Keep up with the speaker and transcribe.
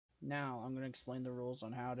Now I'm going to explain the rules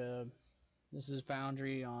on how to. This is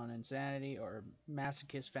Foundry on Insanity or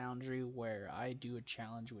Masochist Foundry, where I do a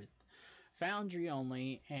challenge with Foundry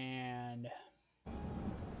only and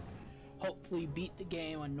hopefully beat the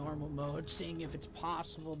game on normal mode, seeing if it's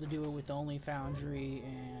possible to do it with only Foundry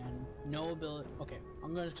and no ability. Okay,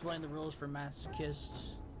 I'm going to explain the rules for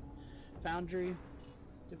Masochist Foundry.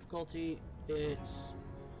 Difficulty, it's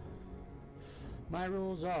my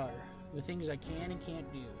rules are the things I can and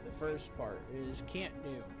can't do. The first part is can't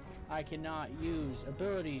do. I cannot use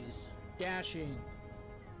abilities, dashing,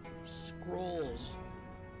 scrolls,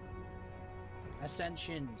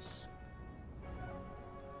 ascensions,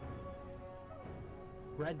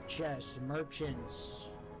 red chests, merchants.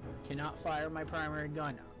 Cannot fire my primary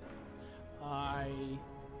gun. I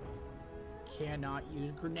cannot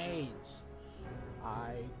use grenades.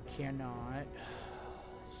 I cannot.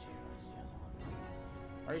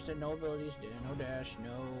 I already said no abilities, no dash,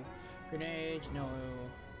 no grenades, no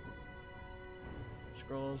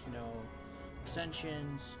scrolls, no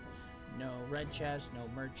ascensions, no red chest, no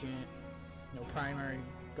merchant, no primary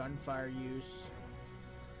gunfire use.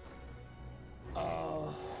 Is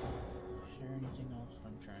there anything else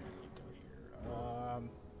I'm trying to think of here?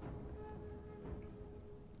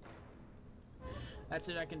 That's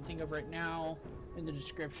it I can think of right now. In the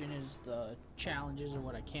description is the challenges and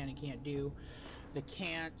what I can and can't do. The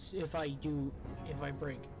can'ts, if I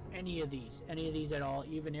break any of these at all,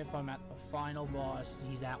 even if I'm at the final boss,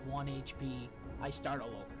 he's at 1 HP, I start all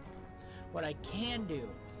over. What I can do,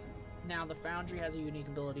 now the Foundry has a unique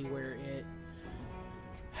ability where it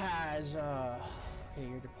has, okay,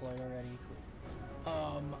 you're deployed already,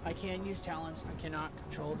 cool. I can use talents. I cannot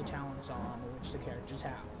control the talents on which the characters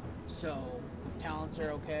have. So, talents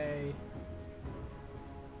are okay.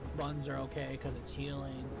 Buns are okay because it's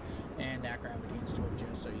healing, and that gravitates towards you,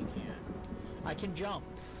 so you can't. I can jump.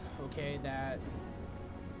 Okay, that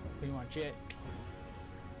pretty much it.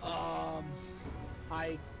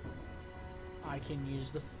 I can use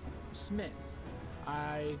the smith.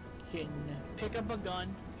 I can pick up a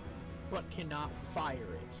gun, but cannot fire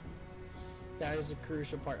it. That is the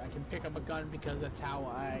crucial part. I can pick up a gun because that's how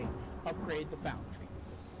I upgrade the Foundry.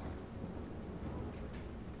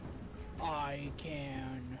 I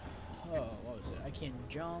can, what was it? I can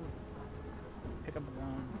jump, pick up a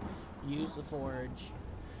gun, use the forge.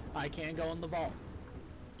 I can go in the vault.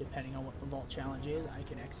 Depending on what the vault challenge is, I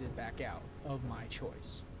can exit back out of my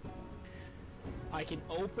choice. I can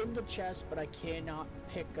open the chest, but I cannot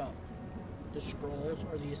pick up the scrolls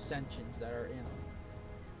or the ascensions that are in them.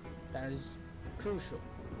 That is crucial,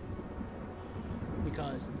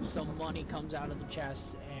 because some money comes out of the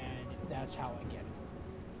chest, and that's how I get it.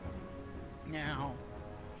 Now,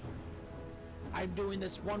 I'm doing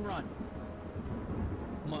this one run.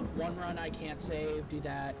 One run I can't save, do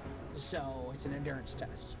that, so it's an endurance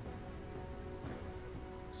test.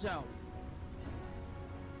 So,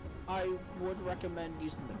 I would recommend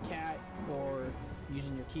using the cat or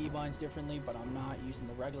using your keybinds differently, but I'm not using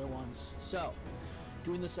the regular ones. So,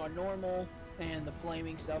 doing this on normal, and the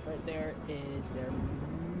flaming stuff right there is their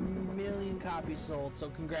million copies sold, so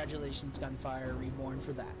congratulations Gunfire Reborn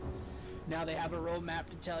for that. Now they have a roadmap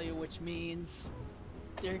to tell you, which means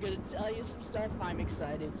they're gonna tell you some stuff. I'm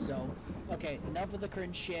excited, so okay, enough of the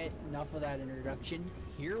cringe shit, enough of that introduction.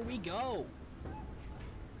 Here we go!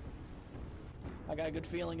 I got a good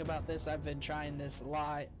feeling about this. I've been trying this a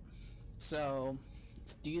lot, so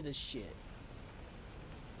let's do this shit.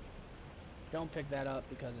 Don't pick that up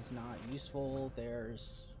because it's not useful.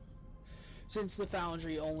 Since the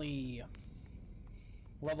Foundry only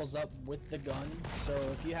levels up with the gun, so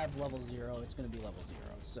if you have level 0, it's going to be level 0,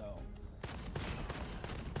 so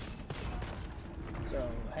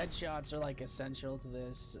headshots are like essential to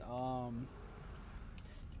this.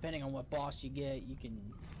 Depending on what boss you get, you can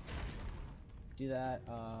do that.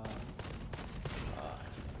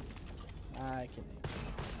 I can.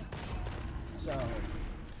 So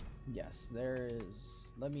yes, there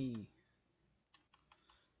is. Let me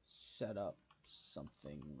set up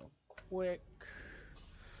something real quick.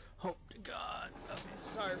 Hope to God. Okay,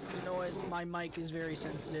 sorry for the noise. My mic is very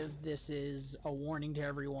sensitive. This is a warning to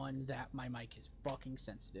everyone that my mic is fucking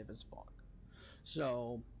sensitive as fuck.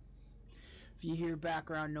 So, if you hear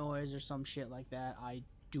background noise or some shit like that, I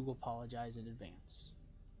do apologize in advance.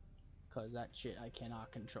 Because that shit I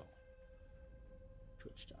cannot control.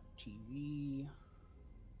 Twitch.tv.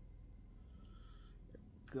 There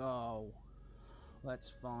we go.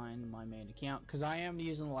 Let's find my main account, because I am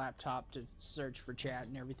using the laptop to search for chat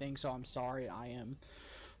and everything, so I'm sorry. I am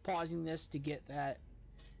pausing this to get that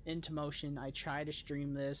into motion. I try to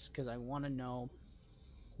stream this because I want to know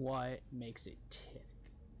what makes it tick.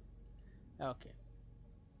 Okay.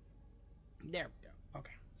 There we go.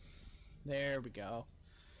 Okay. There we go.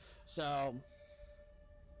 So,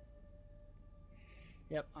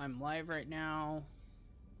 yep, I'm live right now.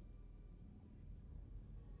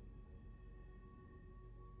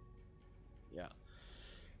 Yeah.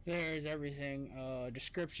 Here's everything.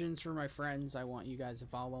 Descriptions for my friends. I want you guys to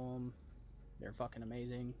follow them. They're fucking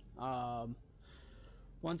amazing.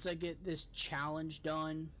 Once I get this challenge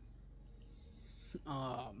done,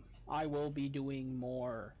 I will be doing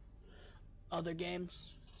more other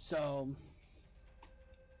games. So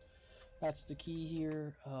that's the key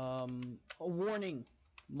here. A warning: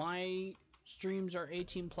 my streams are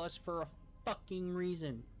 18 plus for a fucking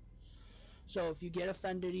reason. So if you get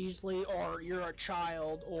offended easily, or you're a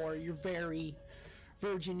child, or you're very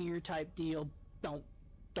virgineer type deal,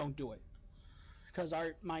 don't do it. Because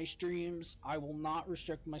my streams, I will not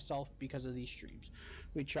restrict myself because of these streams.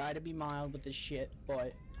 We try to be mild with this shit,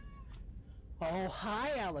 but oh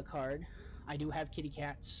hi Alucard. I do have kitty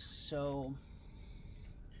cats, so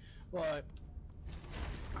but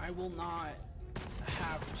I will not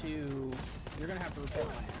have to. You're gonna have to report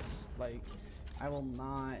my ass. Like, I will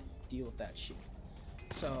not deal with that shit.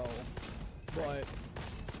 So, but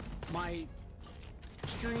my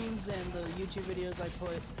streams and the YouTube videos I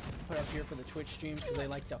put up here for the Twitch streams, because they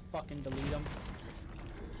like to fucking delete them.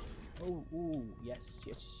 Oh, ooh, yes.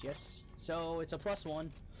 So it's a +1.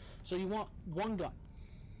 So you want one gun.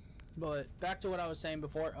 But back to what I was saying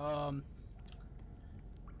before.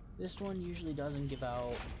 This one usually doesn't give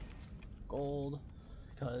out gold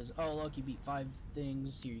because, oh look, you beat 5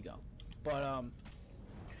 things. Here you go. But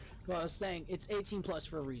what I was saying, it's 18 plus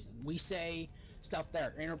for a reason. We say stuff that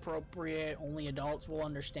are inappropriate, only adults will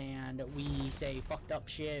understand. We say fucked up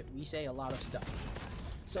shit. We say a lot of stuff.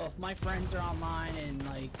 So if my friends are online and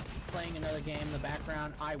like playing another game in the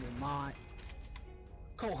background, I will not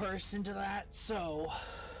coerce into that. So,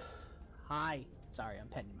 hi. Sorry, I'm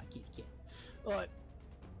petting my kitty cat. But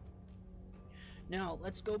now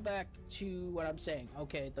let's go back to what I'm saying.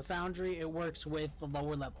 Okay, the Foundry, it works with the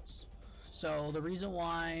lower levels. So the reason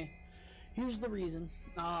why, here's the reason.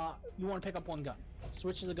 You want to pick up one gun.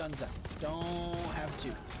 Switch the guns out. Don't have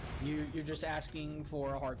two. You're just asking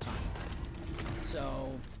for a hard time.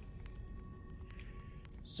 So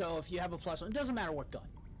if you have a +1, it doesn't matter what gun.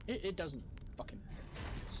 It doesn't fucking matter.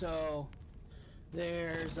 So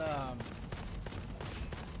there's a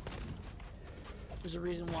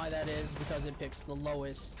reason why that is, because it picks the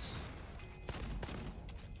lowest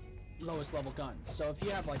level guns. So if you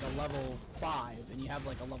have like a level 5 and you have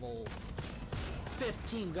like a level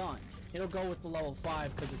 15 gun, it'll go with the level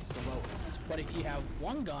 5 because it's the lowest. But if you have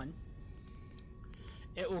one gun,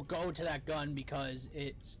 it will go to that gun because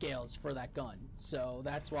it scales for that gun. So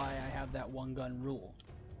that's why I have that one gun rule.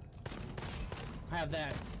 I have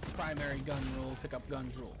that primary gun rule, pick up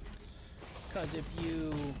guns rule. Because if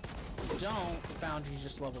you don't, the Foundry's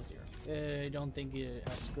just level 0. I don't think it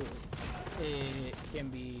has skill. It can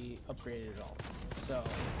be upgraded at all. So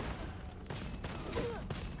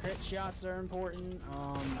crit shots are important.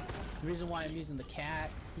 The reason why I'm using the cat,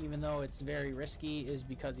 even though it's very risky, is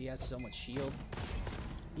because he has so much shield.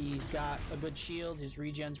 He's got a good shield, his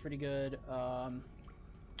regen's pretty good, all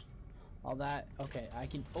that. Okay, I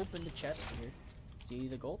can open the chest here. See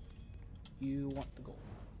the gold? You want the gold.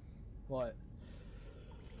 What?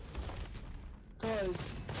 Because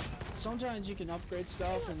sometimes you can upgrade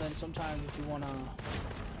stuff, and then sometimes if you want to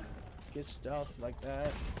get stuff like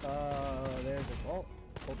that, there's a vault.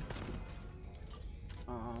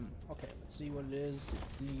 Okay, let's see what it is.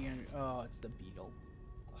 It's the beetle.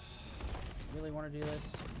 Really want to do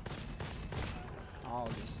this? I'll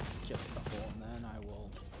just kill a couple and then I will,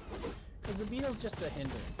 because the beetle's just a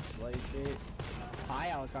hindrance. Like it. Hi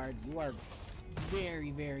Alucard, you are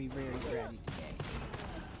very bratty today.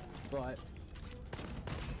 But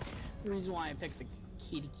the reason why I picked the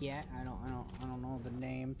kitty cat, I don't know the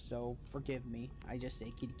name, so forgive me. I just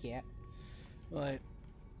say kitty cat. But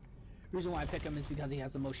the reason why I pick him is because he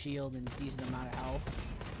has the most shield and decent amount of health.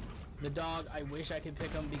 The dog, I wish I could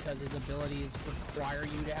pick him because his abilities require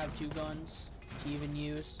you to have 2 guns to even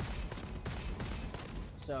use.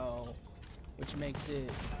 So, which makes it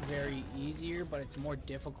very easier, but it's more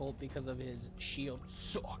difficult because of his shield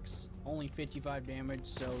sucks. Only 55 damage,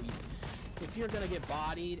 so if you're gonna get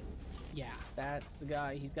bodied, yeah, that's the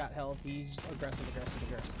guy. He's got health, he's aggressive.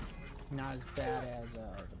 Not as bad as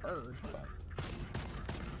the bird, but...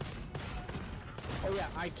 Oh yeah,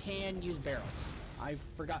 I can use barrels. I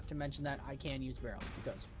forgot to mention that I can use barrels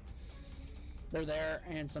because they're there,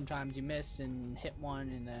 and sometimes you miss and hit one,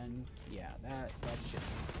 and then yeah, that's just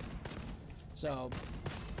so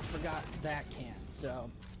forgot that can.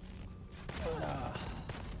 So But,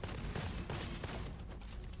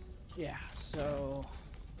 yeah, so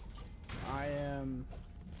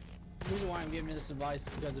the reason why I'm giving you this advice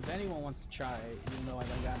is because if anyone wants to try it, even though I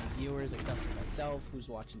don't got any viewers except for myself who's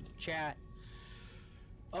watching the chat,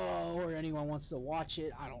 or anyone wants to watch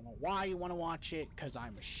it, I don't know why you want to watch it, because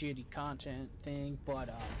I'm a shitty content thing, but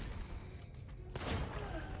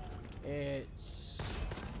it's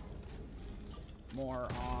more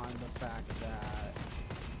on the fact that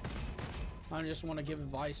I just want to give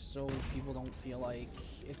advice so people don't feel like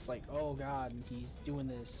it's like, oh god, he's doing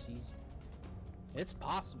this, it's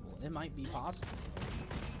possible, it might be possible.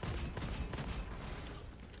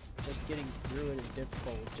 Just getting through it is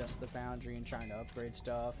difficult with just the foundry and trying to upgrade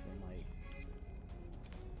stuff and like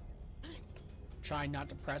trying not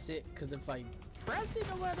to press it, because if I press it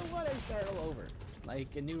no matter what I start all over.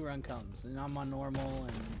 Like a new run comes and I'm on normal,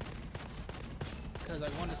 and because I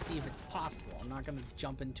want to see if it's possible. I'm not going to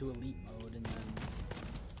jump into elite mode and then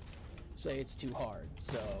say it's too hard.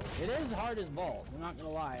 So it is hard as balls, I'm not going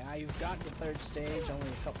to lie. I've got the third stage only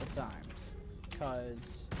a couple times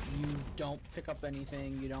because you don't pick up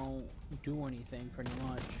anything, you don't do anything pretty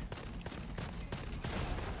much.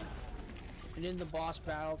 And in the boss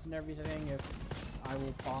battles and everything, if I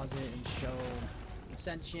will pause it and show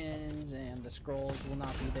ascensions and the scrolls will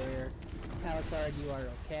not be there. Alucard, you are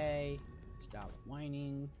okay. Stop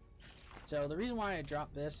whining. So the reason why I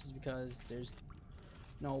dropped this is because there's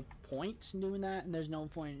no point in doing that, and there's no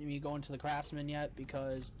point in me going to the craftsman yet,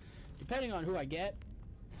 because depending on who I get,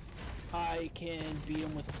 I can beat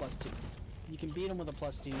him with a +2. You can beat him with a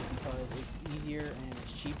 +2 because it's easier and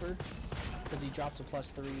it's cheaper, because he drops a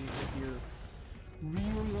 +3. If you're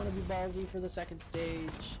really want to be ballsy for the second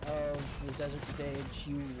stage of the desert stage,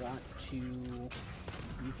 you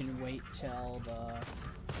can wait till the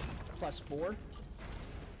 +4.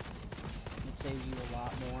 It saves you a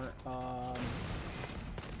lot more.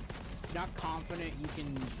 Not confident you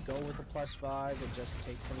can go with a +5, it just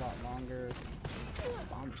takes a lot longer.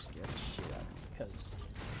 I'm just scared the shit out of me because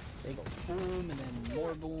they go boom and then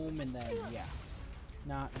more boom and then yeah.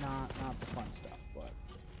 Not the fun stuff, but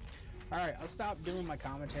alright, I'll stop doing my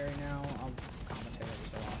commentary now. I'll commentary every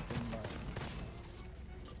so often, but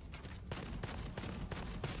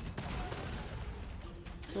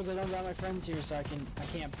because I don't got my friends here, so I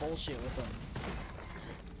can't bullshit with them,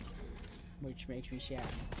 which makes me sad.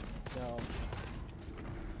 So,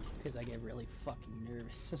 because I get really fucking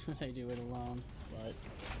nervous when I do it alone. But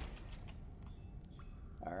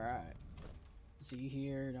alright, see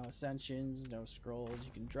here, no ascensions, no scrolls.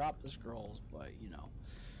 You can drop the scrolls, but you know,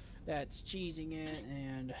 that's cheesing it,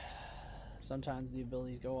 and sometimes the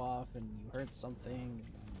abilities go off and you hurt something.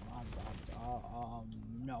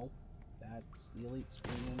 No, that's the elite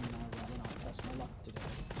screaming, and I'd rather not test my luck today.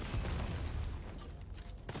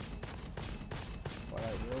 But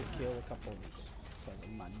I will kill a couple of these, because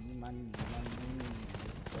money,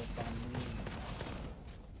 it's so funny.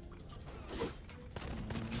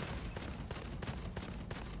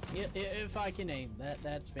 Yeah, if I can aim,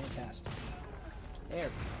 that's fantastic. There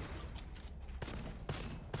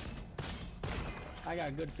we go. I got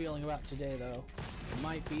a good feeling about today, though. It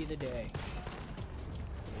might be the day.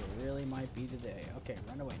 It really might be the day. Okay,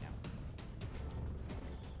 run away now.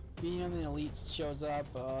 Being on the elite shows up.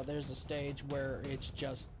 There's a stage where it's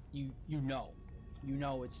just you know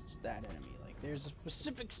it's that enemy. Like there's a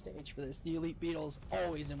specific stage for this. The elite beetle's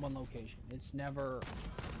always in one location. It's never,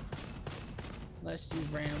 unless you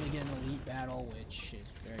randomly get an elite battle, which is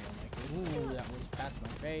very unlikely. Ooh, that was past my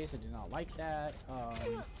face. I did not like that.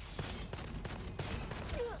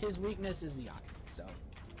 His weakness is the eye, so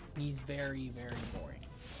he's very, very boring.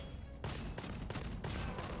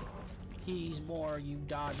 He's more, you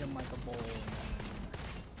dodge him like a bull,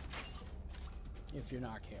 and if you're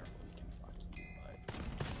not careful, you can fuck you, but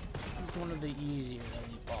he's one of the easier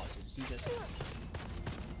elite bosses. He just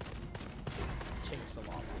takes a lot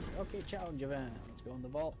longer. Okay, challenge event. Let's go in the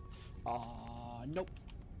vault. Nope.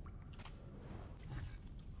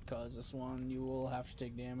 Because this one, you will have to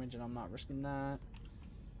take damage, and I'm not risking that.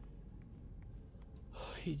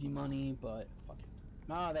 Easy money, but fuck it.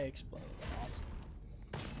 Ah, they explode. Awesome.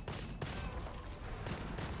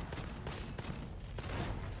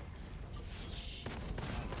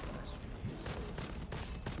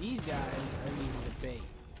 These guys are easy to bait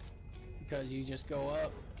because you just go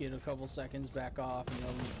up, get a couple seconds, back off, and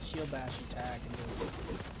they'll use the shield bash attack and just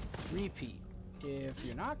repeat. If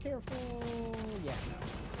you're not careful, yeah, no.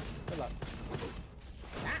 Good luck.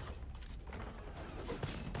 Ah!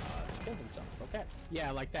 Kill themselves, okay. Yeah,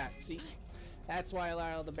 like that. See? That's why I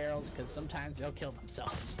allow the barrels, because sometimes they'll kill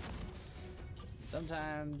themselves.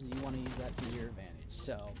 Sometimes you want to use that to your advantage,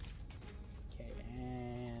 so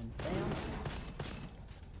Bam.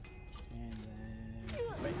 And then...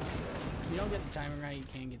 Wait. If you don't get the timing right, you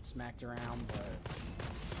can get smacked around, but...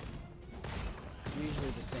 Usually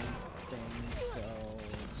the same thing, so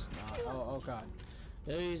it's not... Oh god.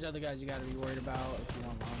 These are the guys you gotta be worried about if you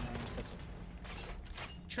want long range, because of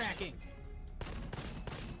tracking.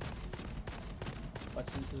 But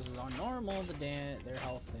since this is on normal, their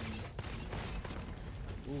health thing...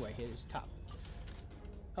 Ooh, I hit his top.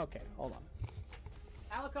 Okay, hold on.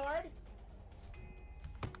 Alucard?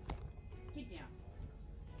 Get down.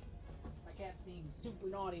 My cat's being super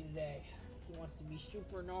naughty today. He wants to be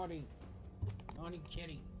super naughty. Naughty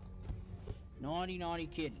kitty. Naughty, naughty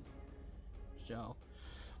kitty. So,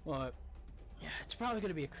 but, yeah, it's probably going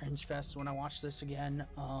to be a cringe fest when I watch this again.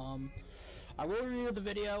 I will review the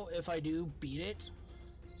video if I do beat it.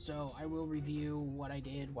 So, I will review what I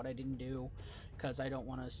did, what I didn't do, because I don't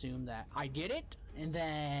want to assume that I did it, and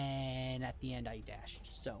then at the end I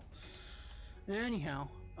dashed. So, anyhow,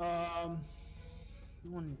 no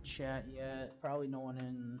one in chat yet. Probably no one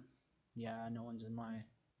in, yeah, no one's in my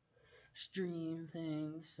stream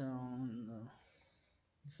thing, so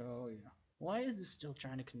yeah. Why is this still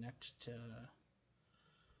trying to connect to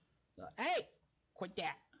the... Hey! Quit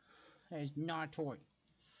that! That is not a toy.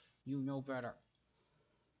 You know better.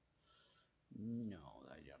 No,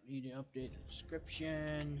 I don't need to update the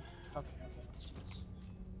description. Okay, let's do this.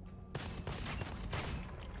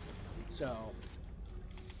 So...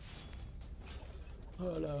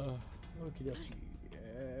 Hello. Okay,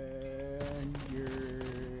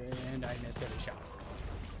 and I missed every shot.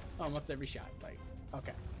 Almost every shot, like,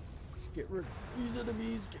 okay. Let's get rid of these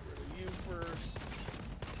enemies, get rid of you first.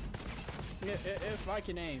 Yeah, if I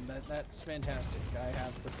can aim, that's fantastic. I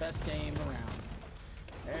have the best aim around.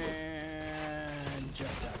 And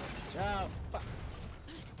just out of reach. Oh, fuck.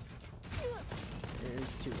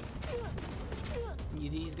 There's two.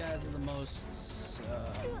 These guys are the most,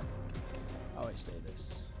 I always say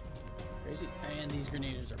this. Crazy. And these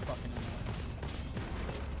grenades are fucking annoying.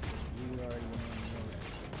 You already know.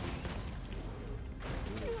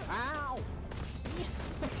 Ow! See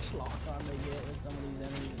how much lock on they get with some of these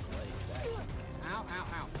enemies? It's like, that's insane. Ow, ow,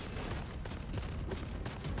 ow.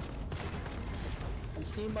 And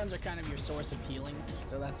steam buns are kind of your source of healing,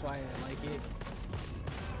 so that's why I like it.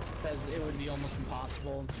 Because it would be almost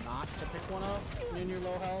impossible not to pick one up in your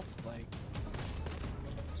low health. Like,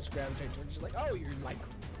 just gravitate towards, just like, oh, you're like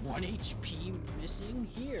 1 HP missing?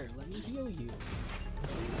 Here, let me heal you.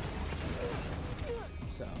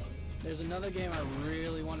 So, there's another game I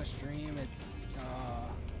really want to stream. It's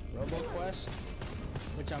RoboQuest,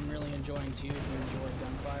 which I'm really enjoying too if you enjoy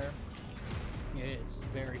gunfire. It's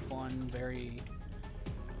very fun, very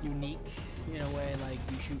unique in a way, like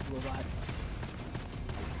you shoot robots.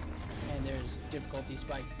 And there's difficulty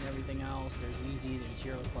spikes and everything else. There's easy, there's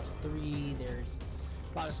hero +3, there's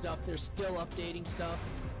a lot of stuff. They're still updating stuff,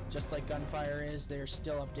 just like gunfire is. They're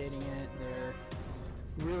still updating it. They're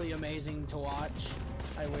really amazing to watch.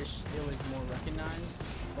 I wish it was more recognized,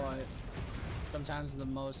 but sometimes the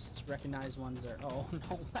most recognized ones are, oh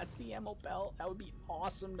no, that's the ammo belt. That would be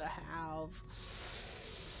awesome to have.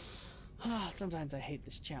 Sometimes I hate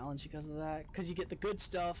this challenge because of that, because you get the good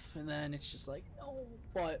stuff and then it's just like, no.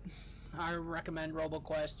 But I recommend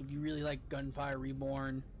RoboQuest if you really like Gunfire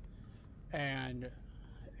Reborn and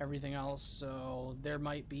everything else. So there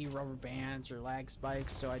might be rubber bands or lag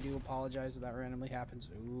spikes, so I do apologize if that randomly happens.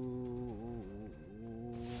 Ooh.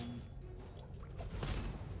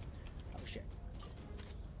 Oh shit.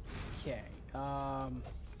 Okay,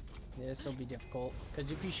 this will be difficult,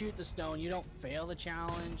 because if you shoot the stone, you don't fail the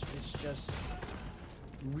challenge, it's just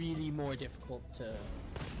really more difficult to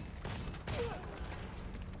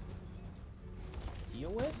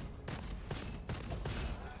deal with.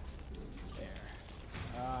 There.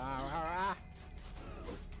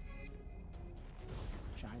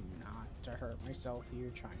 Trying not to hurt myself here,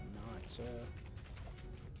 trying not to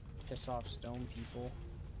piss off stone people.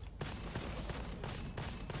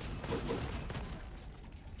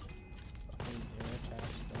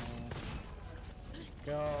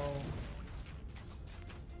 Go.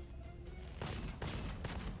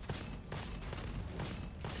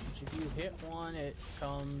 If you hit one, it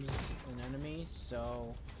becomes an enemy,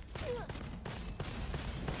 so...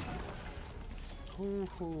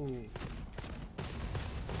 Hoo-hoo.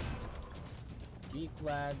 Be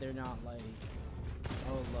glad they're not like...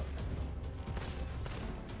 Oh, look.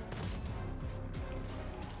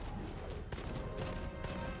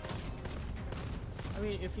 I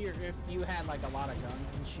mean, if you had like a lot of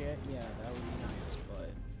guns and shit, yeah, that would be nice, but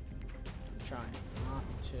I'm trying not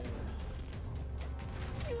to.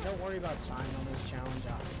 Don't worry about time on this challenge.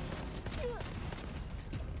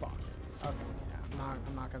 Fuck.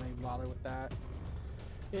 not gonna even bother with that.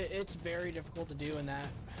 It's very difficult to do, and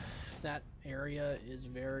that area is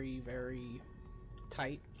very, very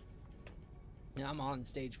tight. And I'm on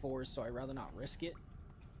stage 4, so I'd rather not risk it.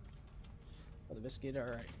 For the biscuit,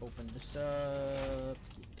 alright, open this up.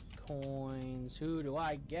 Keep the coins. Who do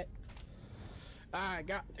I get? I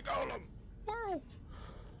got the golem! Whoa!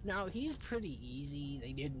 Now, he's pretty easy.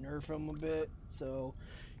 They did nerf him a bit, so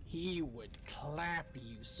he would clap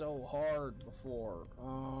you so hard before.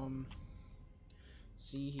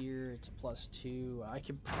 See here, it's a +2. I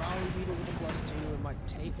could probably beat it with a +2. It might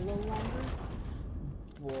take a little longer,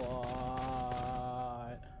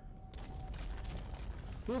 but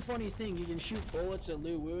real funny thing, you can shoot bullets at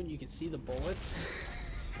Lu Wu and you can see the bullets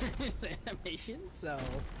in his animation, so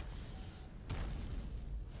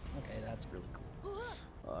okay, that's really cool.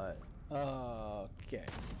 Okay.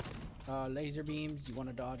 Laser beams, you want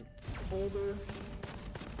to dodge a boulder.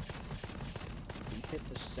 You hit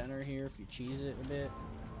the center here if you cheese it a bit.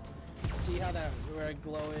 See how that red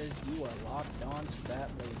glow is? You are locked onto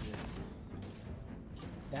that laser.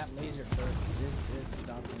 That laser hurts. It's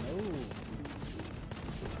not no.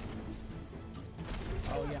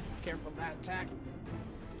 Oh yeah, careful of that attack.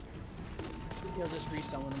 He'll just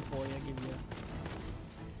resummon them for you, give you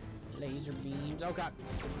laser beams. Oh god!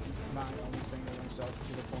 I almost angered myself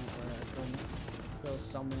to the point where I couldn't. He'll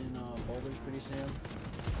summon boulders pretty soon.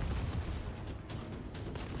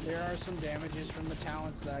 There are some damages from the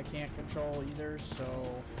talents that I can't control either, so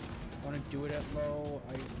I want to do it at low.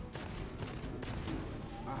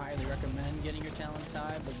 I highly recommend getting your talents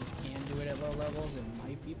high, but you can do it at low levels. It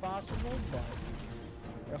might be possible, but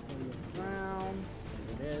roughly around.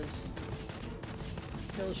 There it is.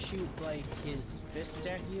 He'll shoot like his fist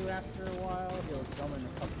at you after a while. He'll summon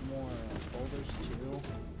a couple more boulders too.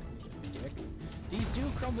 Dick. These do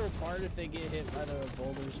crumble apart if they get hit by the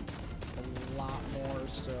boulders a lot more,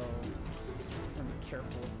 so I'm gonna be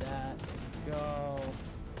careful with that. There we go.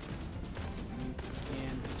 You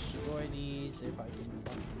can destroy these if I can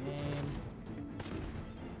fucking aim.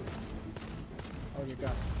 Oh dear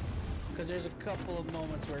god. Because there's a couple of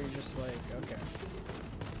moments where you're just like, okay.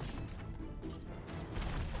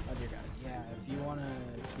 Oh dear god. Yeah, if you wanna,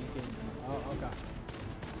 if you can, oh god.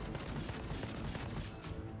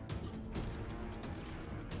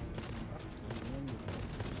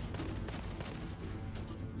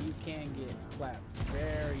 You can get clapped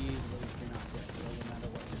very easily if you're not good, so no matter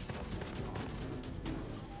what difficulty it's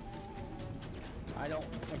on.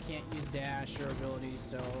 I can't use dash or abilities,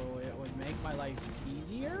 so it would make my life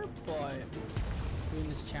easier, but doing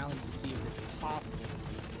this challenge to see if it's possible.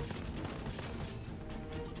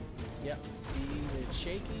 Yep, see, it's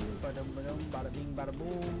shaking, ba-dum-ba-dum, bada-bing,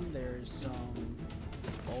 bada-boom. There's some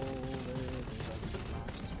boulders, there's like some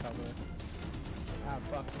rocks to cover. Ah,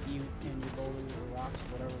 fuck you and your boulders or rocks,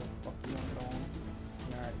 whatever the fuck you want to call them.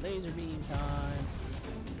 Alright, laser beam time.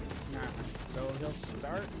 Alright, so he'll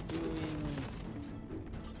start doing...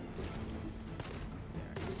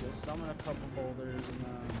 Yeah, he's just summon a couple boulders and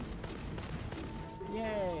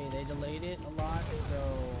yay, they delayed it a lot, so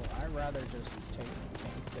I'd rather just tank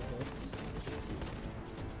the hits.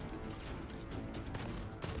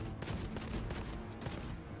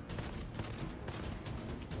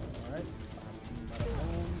 Alright.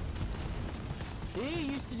 They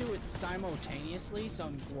used to do it simultaneously, so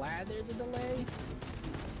I'm glad there's a delay.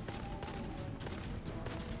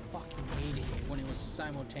 Fucking hated it when it was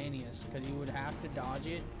simultaneous, because you would have to dodge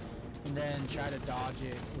it, and then try to dodge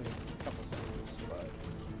it with a couple seconds, but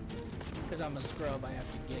because I'm a scrub, I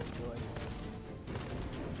have to get good.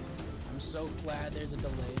 I'm so glad there's a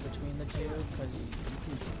delay between the two, because you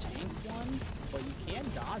can tank one, but you can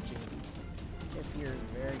dodge it if you're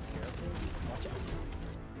very careful. Watch out.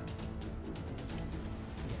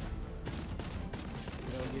 Yeah.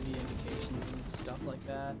 It'll give you indications and stuff like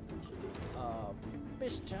that.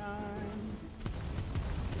 Fist time.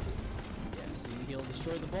 Yeah, see, he'll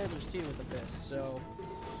destroy the boulders too with the fist, so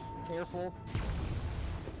careful. You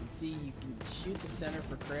can see you can shoot the center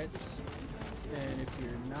for crits, and if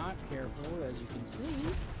you're not careful, as you can see,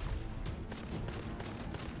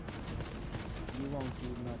 you won't do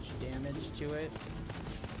much damage to it.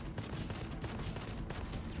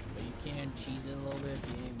 But you can cheese it a little bit if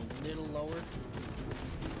you aim a little lower.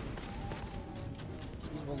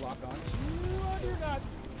 These will lock on to you. Oh dear god!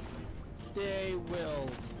 They will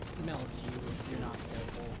melt you if you're not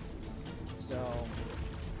careful. So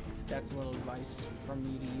that's a little advice from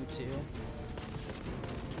me to you too.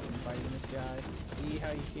 I'm fighting this guy. See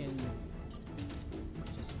how you can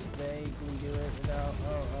just vaguely do it without...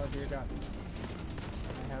 Oh dear god.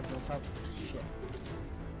 I have no cover. Shit.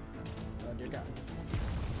 Oh dear god.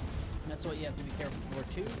 That's what you have to be careful for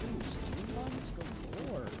too. Ooh, steam guns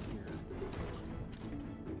galore here.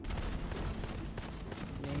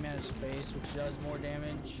 Aim at his face, which does more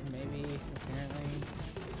damage, maybe, apparently.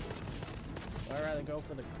 I'd rather go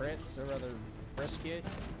for the crits, or rather risk it,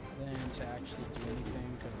 than to actually do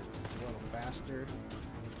anything, because it's a little faster.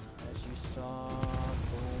 As you saw,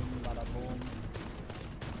 boom, bada boom.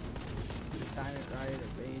 If you time it right or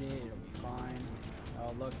bait it, it'll be fine.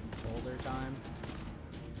 Oh look, boulder time.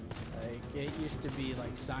 Like, it used to be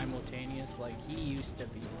like simultaneous, like he used to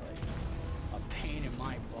be like a pain in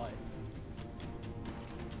my butt.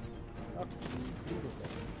 Fuck you, beautiful.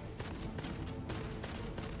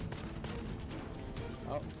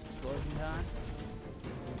 Oh, explosion time.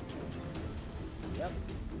 Yep.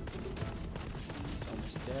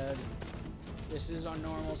 Almost dead. This is on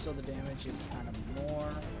normal, so the damage is kind of more.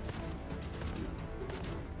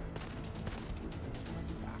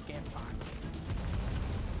 Rock and punch.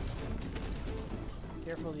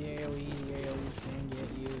 Careful the AoE. The AoE can get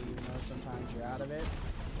you, even though sometimes you're out of it.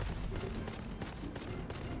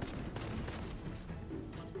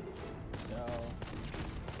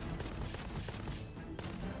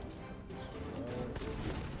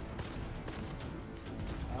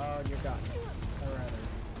 Oh, you're gone. I'd rather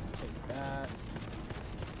take that.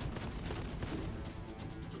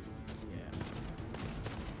 Yeah.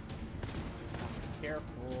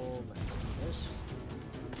 Careful. Let's do this.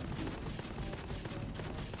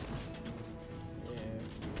 Yeah.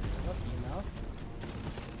 Lucky enough.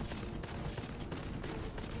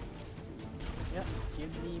 Yep.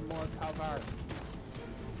 Give me more cover.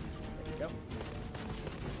 There we go.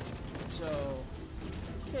 So.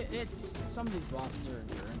 It's some of these bosses are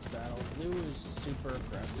endurance battles. Lou is super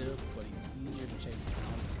aggressive, but he's easier to take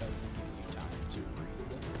down because it gives you time to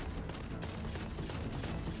breathe.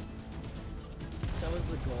 So is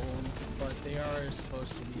the Golem, but they are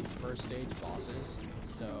supposed to be first stage bosses,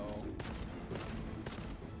 so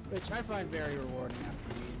which I find very rewarding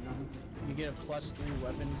after beating them. You get a +3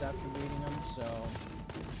 weapons after beating them, so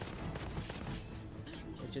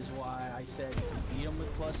which is why I said if you beat them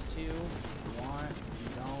with +2, if you want. If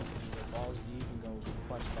you don't, if your balls deep, you can go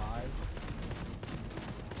 +5.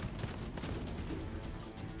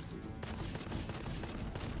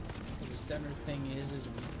 The center thing is his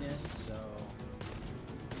weakness, so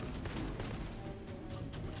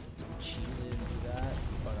cheese it and do that.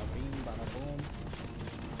 Bada bing, bada boom.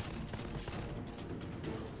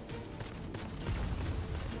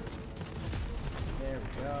 There we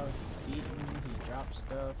go. Beaten. He dropped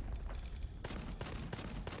stuff.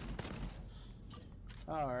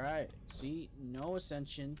 Alright, see, no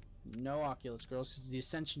ascension, no Oculus Scrolls, because the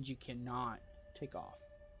ascensions you cannot take off.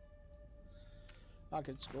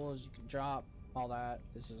 Oculus Scrolls you can drop, all that.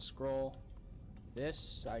 This is a scroll.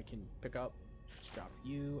 This I can pick up, just drop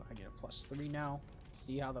you, I get a +3 now.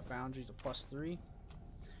 See how the Foundry's a +3?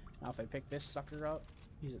 Now if I pick this sucker up,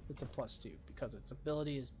 it's a +2, because its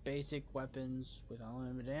ability is basic weapons with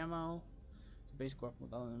unlimited ammo. It's a basic weapon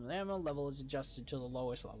with unlimited ammo, level is adjusted to the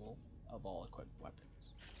lowest level of all equipped weapons.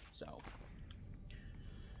 So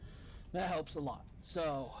that helps a lot.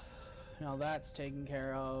 So now that's taken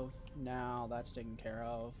care of. Now that's taken care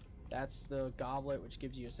of. That's the goblet, which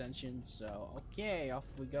gives you ascension. So okay, off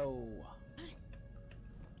we go.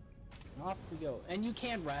 Off we go. And you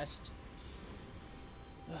can rest.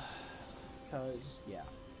 Cause yeah.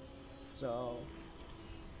 So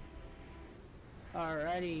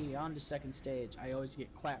alrighty, on to second stage. I always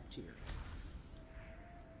get clapped here.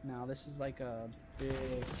 Now this is like a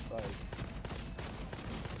big spike.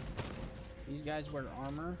 These guys wear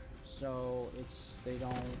armor, so they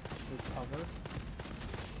don't recover.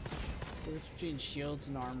 The difference between shields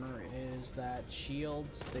and armor is that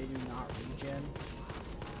shields, they do not regen.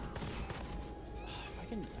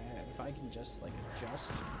 If I can just like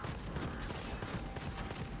adjust.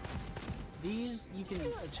 These you can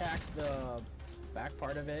attack the back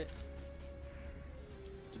part of it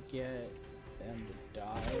to get them to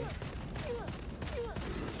die.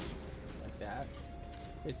 Like that.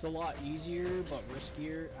 It's a lot easier, but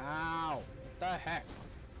riskier. Ow! What the heck?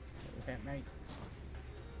 Okay, mate.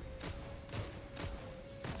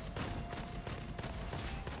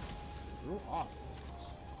 Screw off.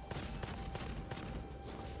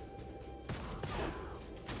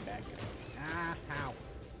 Back up. Ah, ow.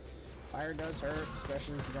 Fire does hurt,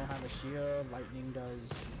 especially if you don't have a shield. Lightning does.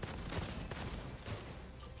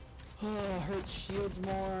 Hurts shields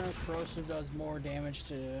more. Corrosive does more damage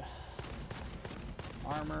to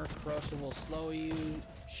armor. Corrosive will slow you.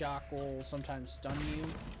 Shock will sometimes stun you.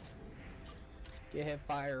 Get hit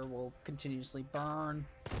fire will continuously burn.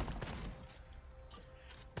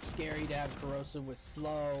 scary to have corrosive with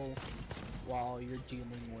slow while you're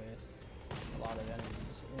dealing with a lot of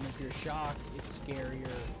enemies. And if you're shocked, it's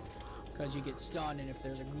scarier because you get stunned, and if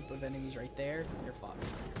there's a group of enemies right there, you're fucked.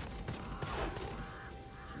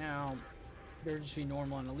 Now, there's just be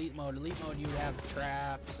normal and elite mode. Elite mode, you have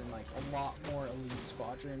traps and like a lot more elite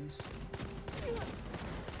squadrons.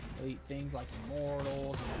 Elite things like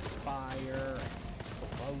immortals and fire and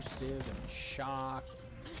corrosive and shock,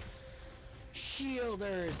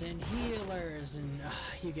 shielders and healers, and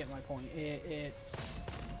you get my point. It's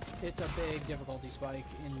a big difficulty spike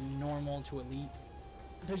in normal to elite,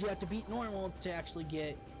 because you have to beat normal to actually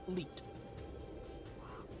get elite.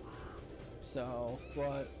 So,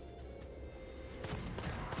 but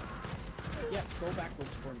yeah, go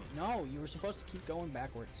backwards for me. No, you were supposed to keep going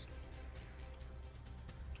backwards.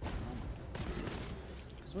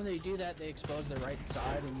 Because when they do that, they expose the right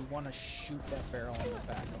side, and you want to shoot that barrel on the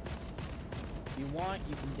back of them. If you want,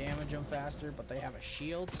 you can damage them faster, but they have a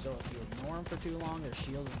shield, so if you ignore them for too long, their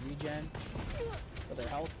shield will regen, but their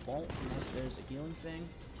health won't unless there's a healing thing.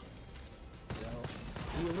 So,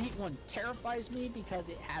 the elite one terrifies me because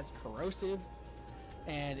it has corrosive,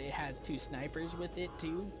 and it has 2 snipers with it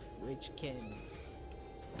too, which can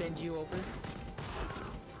bend you over.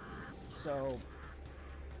 So,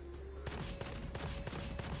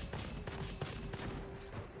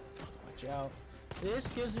 watch out. This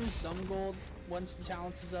gives me some gold once the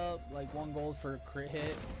talents is up, like 1 gold for a crit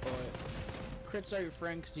hit, but crits are your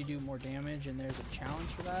friend because you do more damage, and there's a challenge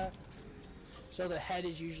for that. So the head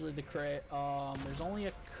is usually the crit. There's only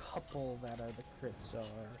a couple that are the crits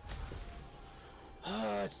are.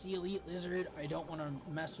 It's the elite lizard. I don't want to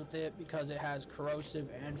mess with it because it has corrosive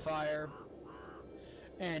and fire,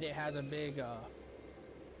 and it has a big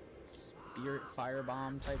spirit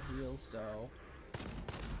firebomb type deal. So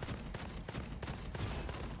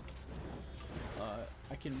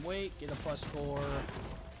I can wait, get a +4,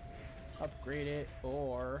 upgrade it,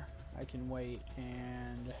 or I can wait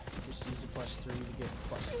and just use a +3 to get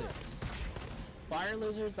 +6. Fire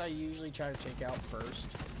lizards I usually try to take out first.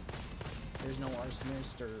 There's no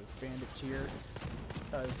arsonist or bandit tier,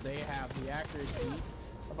 because they have the accuracy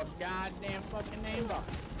of a goddamn fucking name bar.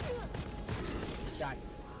 Got it.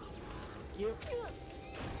 Thank you.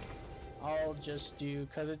 I'll just do,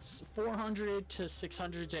 because it's 400 to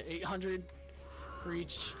 600 to 800 for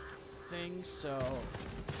each thing, so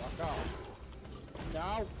fuck off.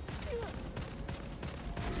 No!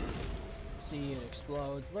 See, it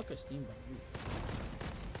explodes. Look, a steamboat.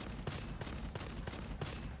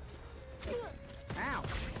 Ow!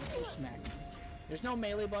 You smacked me. There's no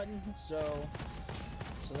melee button, so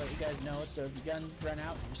let you guys know. So if your guns run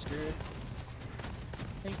out, you're screwed.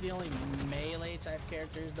 I think the only melee type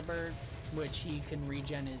character is the bird, which he can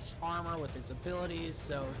regen his armor with his abilities,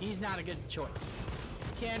 so he's not a good choice.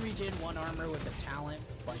 He can regen 1 armor with a talent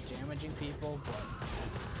by damaging people, but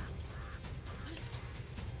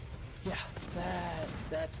yeah,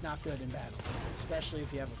 that's not good in battle, especially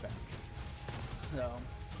if you have a foundry. So,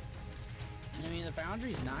 I mean, the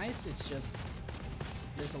foundry's nice, it's just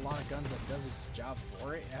there's a lot of guns that does its job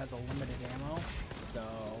for it. It has a limited ammo, so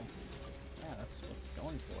yeah, that's what's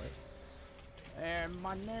going for it. And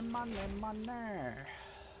money. I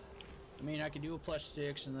mean, I could do a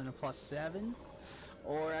 +6 and then a +7,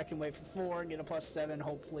 or I can wait for 4 and get a +7.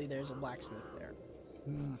 Hopefully there's a blacksmith there.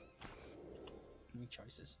 Any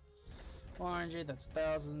choices? 400, that's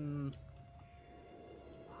 1,000.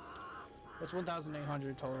 That's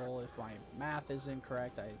 1,800 total. If my math is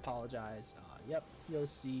incorrect, I apologize. Yep, you'll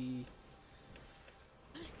see.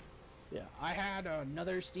 Yeah, I had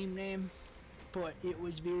another Steam name, but it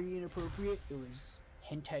was very inappropriate. It was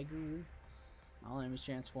Hentai Guru. All enemies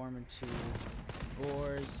transform into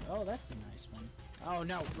boars. Oh, that's a nice one. Oh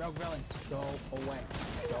no, Rogue Villains, go away.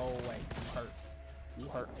 Go away. You hurt. You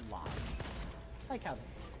hurt a lot. I like how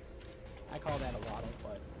I call that a waddle,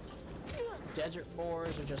 but desert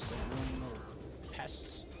boars are just like little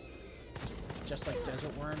pests. Just like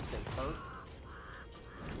desert worms, they hurt.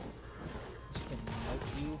 Just can melt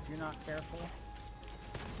you if you're not careful.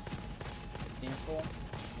 Example.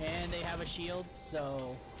 And they have a shield,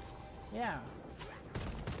 so yeah.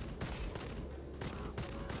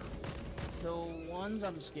 The ones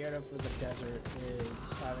I'm scared of for the desert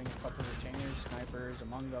is having a couple retainers, snipers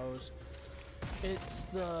among those. It's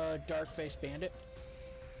the dark-faced bandit,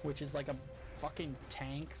 which is like a fucking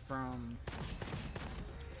tank from,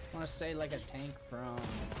 I want to say like a tank from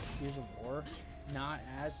Gears of War. Not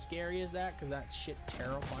as scary as that, because that shit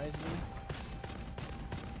terrifies me.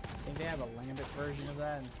 I think they have a Lambert version of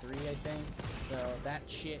that in 3, I think. So that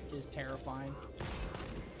shit is terrifying.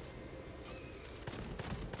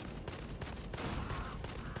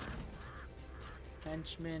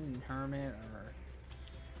 Henchman and Hermit are...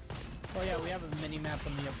 Oh yeah, we have a mini-map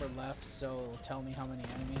on the upper left, so it'll tell me how many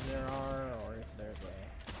enemies there are, or if there's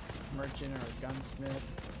a merchant or a gunsmith.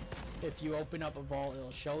 If you open up a vault, it'll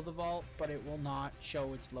show the vault, but it will not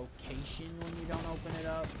show its location when you don't open it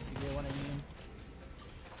up, if you get what I mean.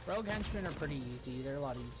 Rogue Henchmen are pretty easy, they're a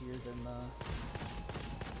lot easier than the...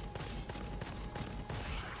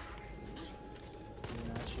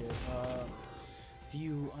 that shit. If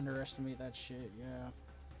you underestimate that shit, yeah.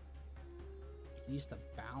 Use the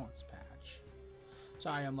balance patch.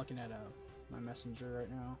 Sorry, I'm looking at my messenger right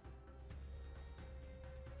now.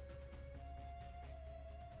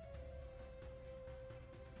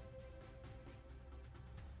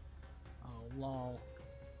 Oh lol.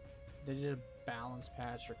 They did a balance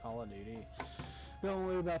patch for Call of Duty. Don't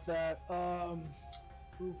worry about that.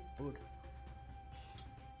 Ooh, food.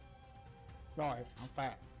 Sorry, I'm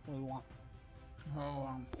fat. What do you want?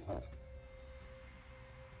 Oh,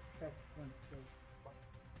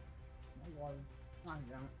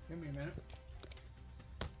 give me a minute.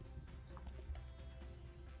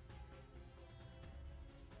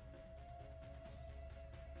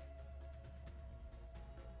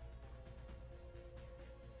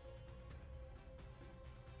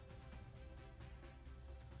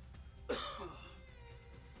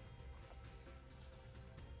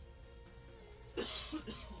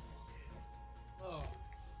 Oh,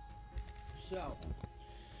 so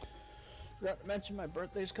forgot to mention my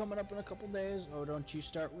birthday's coming up in a couple days. Oh, don't you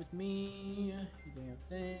start with me, you damn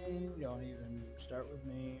thing. Don't even start with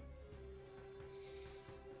me.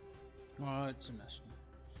 Oh, it's a mess.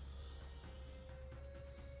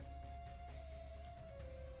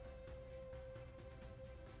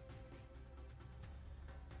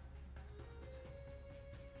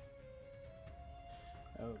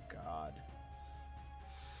 Oh god.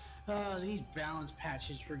 These balance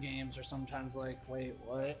patches for games are sometimes like, wait,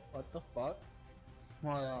 what? What the fuck?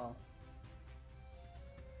 Well,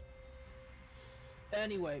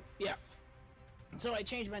 anyway, yeah. So I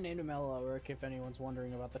changed my name to Mellow Work, if anyone's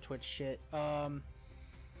wondering about the Twitch shit.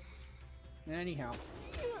 Anyhow.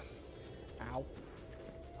 Ow.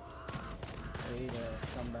 Way to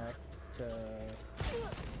come back to...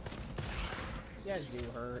 These guys do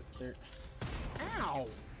hurt. They're... Ow!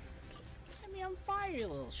 Set me on fire, you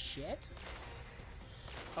little shit.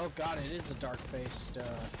 Oh god, it is a dark-faced,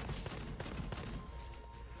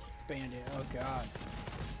 bandit. Oh god.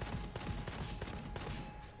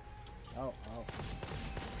 Oh.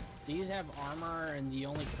 These have armor, and the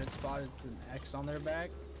only crit spot is an X on their back.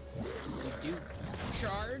 They do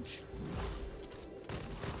charge.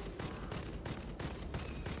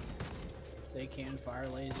 They can fire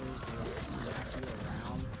lasers. They will smack you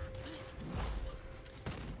around.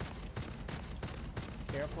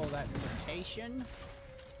 Careful of that notification.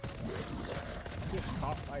 Gets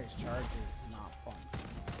caught by his charge is not fun.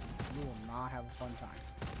 You will not have a fun time.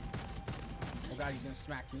 Oh god, he's gonna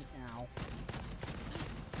smack me. Ow.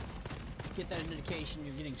 Get that indication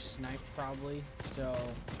you're getting sniped probably, so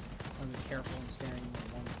I'm be careful in staring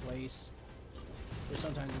in one place. There's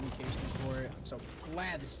sometimes indications for it. I'm so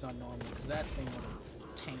glad this is not normal, because that thing would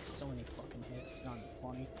have tanked so many fucking hits. It's not even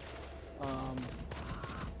funny.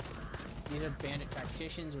 These are bandit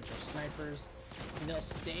tacticians, which are snipers. And they'll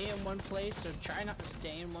stay in one place, so try not to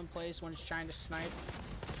stay in one place when it's trying to snipe.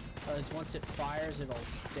 Because once it fires, it'll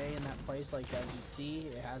stay in that place. Like as you see,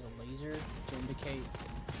 it has a laser to indicate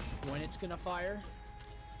when it's gonna fire.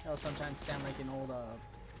 It'll sometimes sound like an old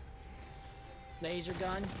laser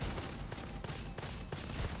gun.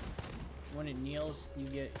 When it kneels, you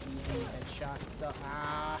get easy headshot and stuff.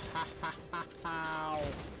 Ah, ha, ha, ha, ha.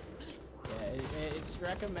 Yeah, it's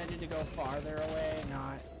recommended to go farther away,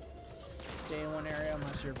 not stay in one area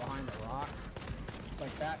unless you're behind a rock,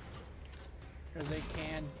 like that. Because they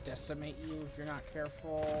can decimate you if you're not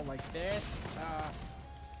careful, like this.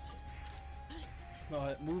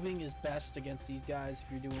 But moving is best against these guys if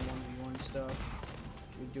you're doing 1v1 stuff.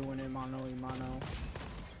 If you're doing it mano a mano.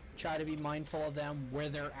 Try to be mindful of them, where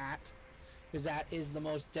they're at. Because that is the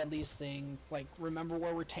most deadliest thing. Like, remember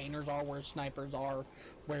where retainers are, where snipers are,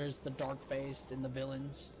 where's the dark-faced and the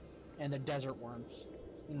villains, and the desert worms,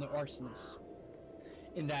 and the arsonists.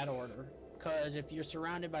 In that order. Because if you're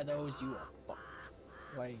surrounded by those, you are fucked.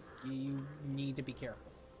 Like, you need to be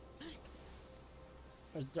careful.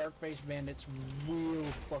 Those dark-faced bandits will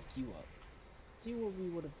fuck you up. See what we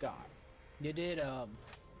would have got. You did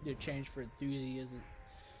change for enthusiasts,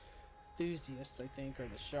 I think, or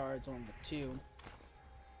the shards, one of the two.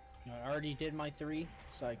 I already did my 3,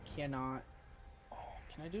 so I cannot... Oh,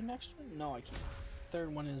 can I do an extra? No, I can't.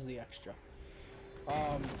 Third one is the extra.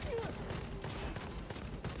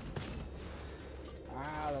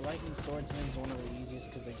 lightning swordsman is one of the easiest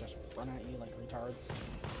because they just run at you like retards.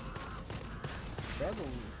 The other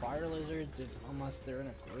fire lizards, unless they're in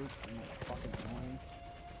a group, they're like fucking annoying.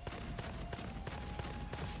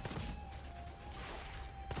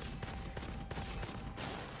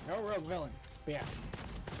 No rogue villain. Bad.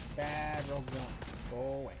 Bad rogue villain. Go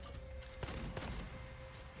away.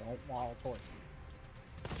 Don't waddle toward me.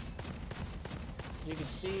 As you can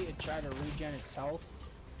see, it tried to regen its health.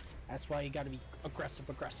 That's why you gotta be aggressive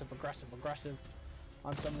on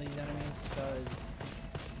some of these enemies,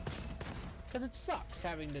 because it sucks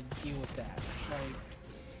having to deal with that. Like,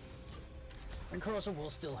 and corrosive will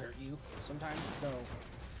still hurt you sometimes, so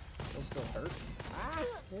it'll still hurt. Ah,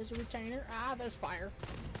 there's a retainer. Ah, there's fire.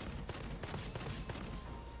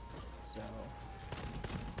 So,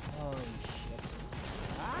 holy shit.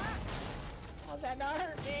 Ah, oh, that not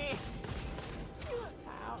hurt me.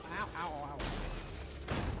 Ow, ow, ow, ow.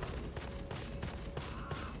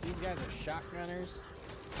 These guys are shotgunners.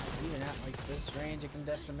 Even at like this range, it can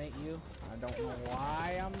decimate you. I don't know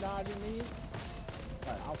why I'm dodging these,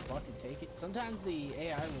 but I'll fucking take it. Sometimes the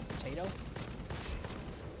AI will potato,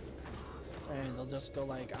 and they'll just go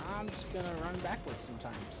like, I'm just gonna run backwards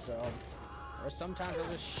sometimes. So, or sometimes I'll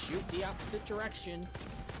just shoot the opposite direction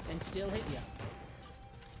and still hit you.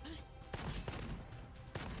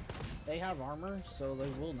 They have armor, so they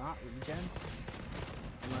will not regen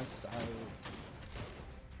unless I.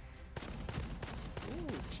 Ooh,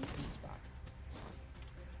 cheeky spot.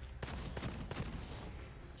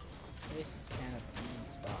 This is kind of a mean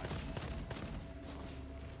spot.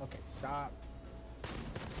 Okay, stop.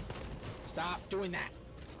 Stop doing that!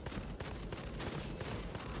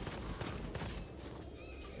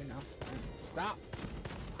 Good enough. Stop!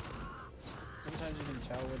 Sometimes you can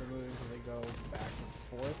tell where they're moving because they go back and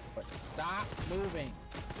forth, but stop moving!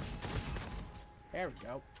 There we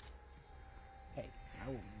go. Hey, I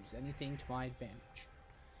will use anything to my advantage.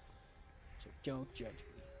 So don't judge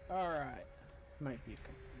me. Alright. Might be a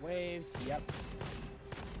couple waves. Yep.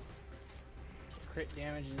 Crit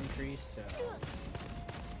damage is increased, so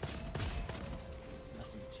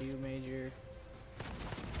nothing too major.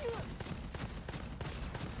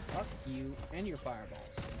 Fuck you and your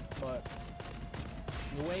fireballs. But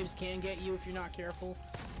the waves can get you if you're not careful.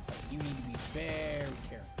 But you need to be very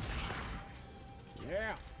careful.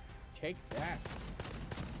 Yeah! Take that.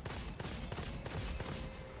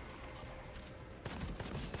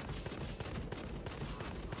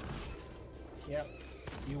 Yep.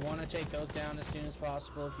 You want to take those down as soon as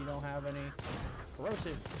possible if you don't have any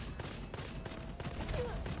corrosive.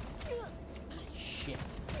 Shit.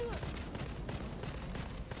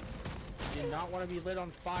 You do not want to be lit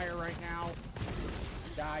on fire right now.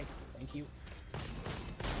 Die. Thank you.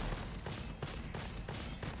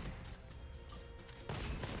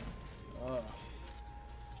 Ugh.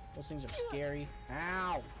 Those things are scary.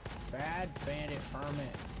 Ow! Bad bandit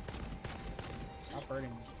hermit. Stop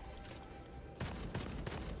hurting me.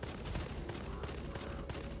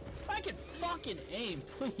 If I can fucking aim,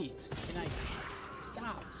 please. Can I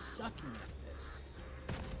stop sucking at this?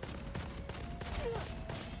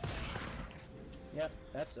 Yep,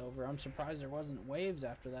 that's over. I'm surprised there wasn't waves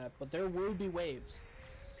after that, but there will be waves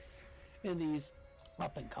in these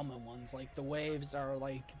up and coming ones. Like the waves are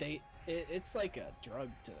like it's like a drug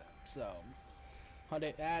to them. So, but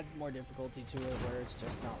it adds more difficulty to it where it's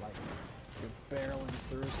just not like you're barreling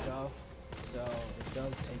through stuff. So it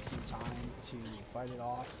does take some time to fight it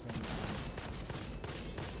off and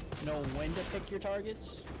know when to pick your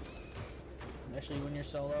targets, especially when you're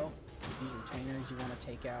solo. These retainers you want to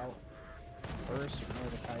take out first. Ignore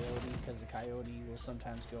the coyote because the coyote will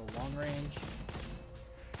sometimes go long range.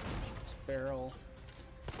 Just barrel,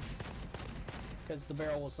 because the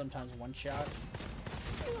barrel will sometimes one shot,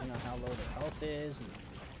 depending on how low their health is and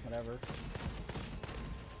whatever.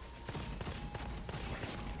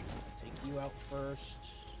 You out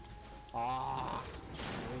first. Ah,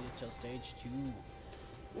 waited till stage 2.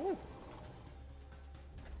 Ooh.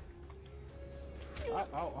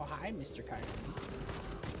 Oh, hi, Mr. Coyote.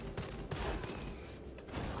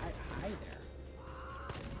 Hi there.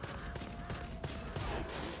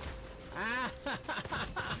 Ah!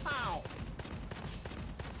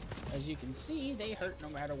 As you can see, they hurt no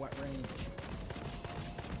matter what range.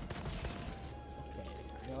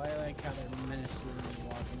 I like how they're menacingly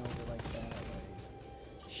walking over like that.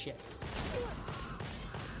 Like, shit.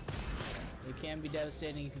 It can be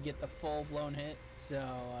devastating if you get the full-blown hit. So,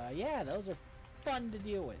 yeah, those are fun to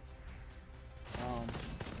deal with. Oh,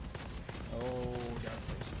 dark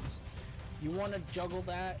places. You want to juggle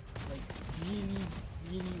that? Like, really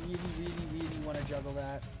want to juggle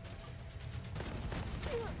that?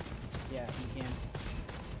 Yeah, you can.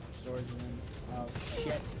 swordsman. Oh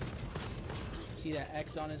shit. See that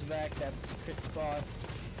X on his back? That's his crit spot.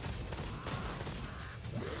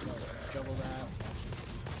 Juggle that.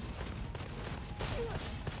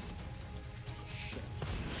 Shit.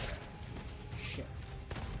 Shit.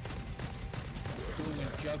 Doing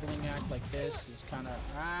a juggling act like this is kind of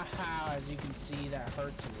as you can see, that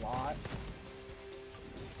hurts a lot.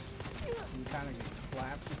 You kind of get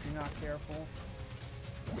clapped if you're not careful.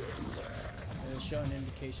 It'll show an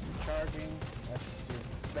indication of charging. That's your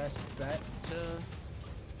best bet to...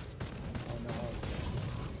 Oh no.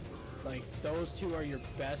 Like, those two are your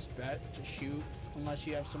best bet to shoot, unless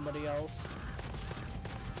you have somebody else.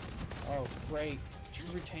 Oh, great. 2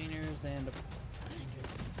 retainers and a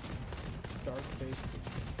dark face.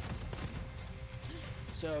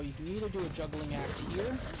 So, you can either do a juggling act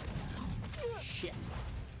here. Shit.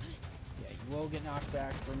 Yeah, you will get knocked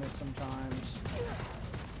back from it sometimes.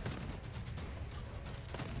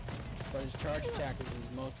 But his charge attack is his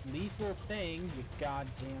most lethal thing, you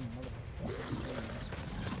goddamn motherfucking.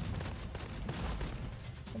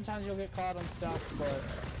 Sometimes you'll get caught on stuff, but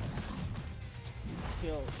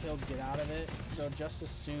he'll get out of it. So just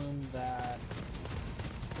assume that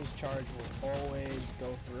his charge will always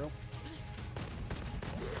go through.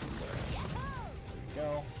 There we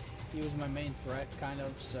go. He was my main threat, kind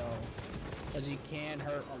of, so as he can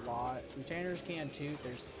hurt a lot. Retainers can too.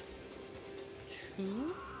 There's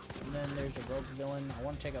 2. And then there's a rogue villain. I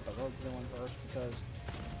want to take out the rogue villain first because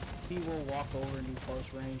he will walk over and do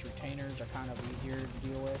close range. Retainers are kind of easier to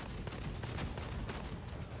deal with.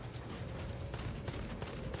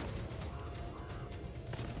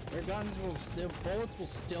 Their bullets will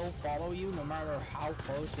still follow you no matter how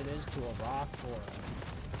close it is to a rock or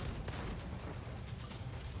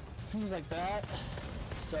things like that.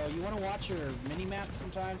 So you want to watch your mini-map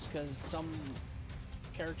sometimes because some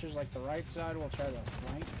characters like the right side will try to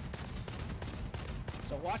flank.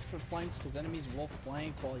 So watch for flanks because enemies will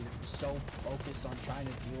flank while you're so focused on trying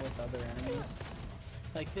to deal with other enemies.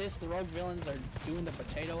 Like this, the rogue villains are doing the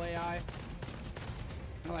potato AI.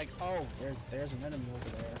 I'm like, oh, there's an enemy over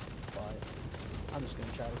there, but I'm just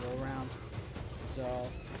gonna try to go around. So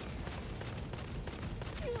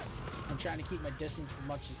I'm trying to keep my distance as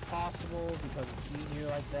much as possible because it's easier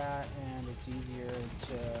like that, and it's easier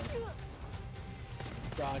to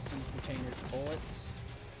dodge these retainers' bullets,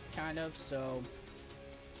 kind of. So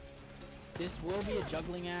this will be a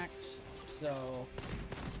juggling act, so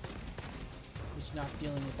it's not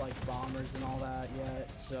dealing with like bombers and all that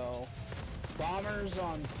yet. So bombers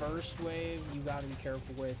on first wave you gotta be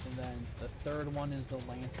careful with, and then the third one is the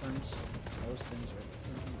lanterns. Those things are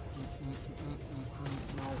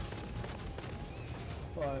no.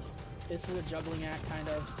 But this is a juggling act kind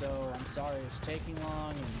of, so I'm sorry it's taking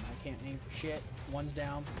long and I can't aim for shit. One's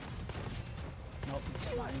down. Nope, it's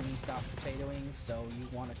fine when you stop potatoing, so you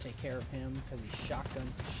want to take care of him because he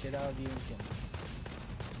shotguns the shit out of you and can...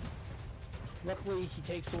 Luckily, he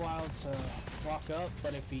takes a while to walk up,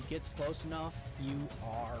 but if he gets close enough, you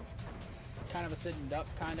are kind of a sitting duck,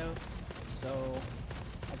 kind of. So,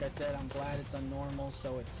 like I said, I'm glad it's on normal,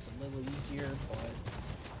 so it's a little easier, but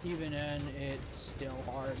even then, it's still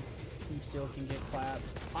hard. You still can get clapped.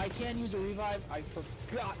 I can use a revive. I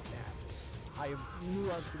forgot that. I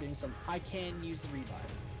knew I was forgetting something. I can use the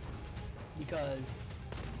revive. Because,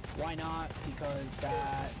 why not? Because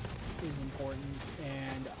that is important,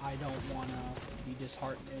 and I don't want to be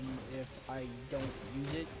disheartened if I don't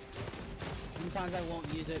use it. Sometimes I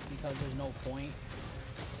won't use it because there's no point.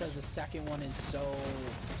 Because the second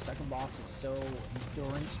boss is so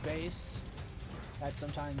endurance based that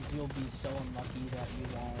sometimes you'll be so unlucky that you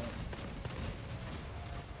won't.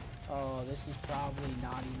 Oh, this is probably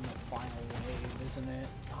not even the final wave, isn't it?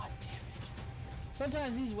 God damn it.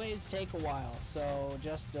 Sometimes these waves take a while, so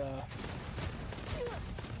just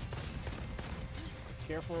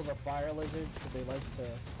careful of the fire lizards because they like to,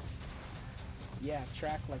 yeah,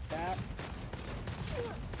 track like that.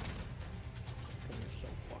 Because they're so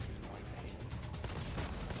fucking annoying, I hate them.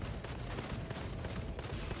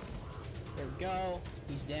 There we go.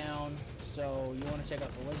 He's down. So you want to check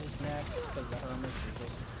out the lizards next because the hermits are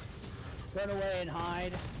just run away and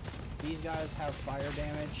hide. These guys have fire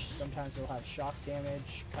damage. Sometimes they'll have shock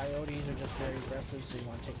damage. Coyotes are just very aggressive, so you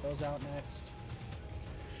want to take those out next.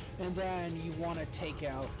 And then you want to take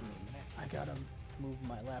out... Give me a minute. I gotta move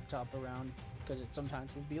my laptop around because it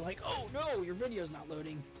sometimes will be like, oh no, your video's not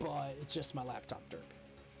loading, but it's just my laptop derp.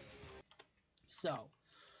 So,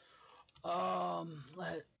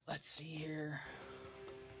 let's see here.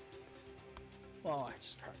 Oh, I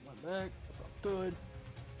just cracked my back. I felt good.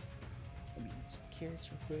 Let me eat some carrots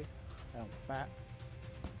real quick. I'm back.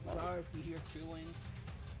 Sorry if you hear chewing.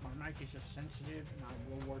 My mic is just sensitive, and I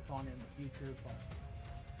will work on it in the future, but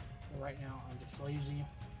for right now, I'm just lazy.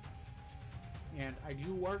 And I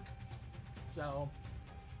do work, so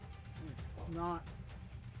not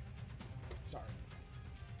sorry.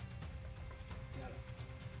 Gotta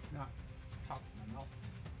not talk with my mouth.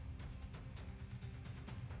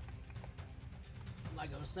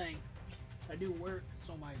 Like I was saying, I do work,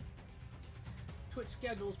 so my Twitch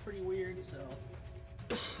schedule is pretty weird, so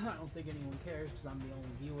I don't think anyone cares because I'm the only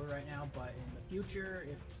viewer right now, but in the future,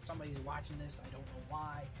 if somebody's watching this, I don't know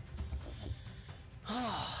why.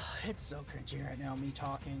 It's so cringy right now, me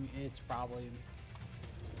talking. It's probably...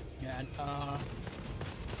 Yeah,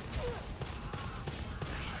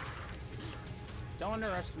 don't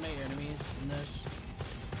underestimate enemies in this.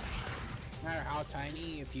 No matter how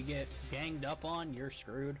tiny, if you get ganged up on, you're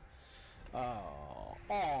screwed. Oh,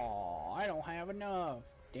 I don't have enough.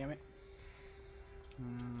 Damn it.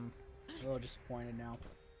 A little disappointed now.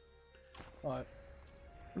 But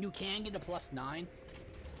you can get a +9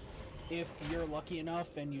 if you're lucky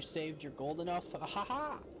enough and you saved your gold enough.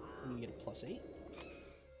 Haha! And you get a +8.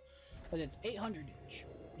 But it's 800 each.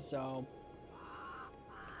 So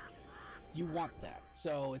you want that.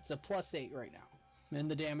 So it's a +8 right now. And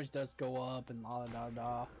the damage does go up and la da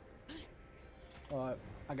da. But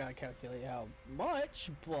I gotta calculate how much,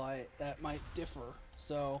 but that might differ.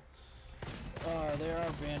 So there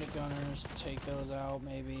are bandit gunners. Take those out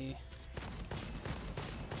maybe.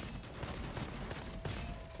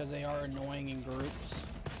 Because they are annoying in groups.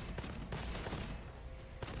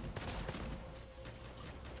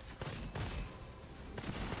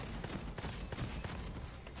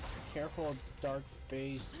 Careful of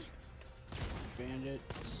dark-faced bandits.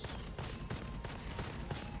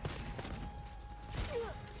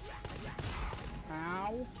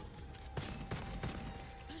 Ow!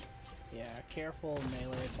 Yeah, careful of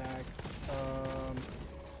melee attacks.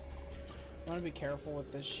 Want to be careful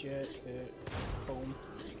with this shit. Boom.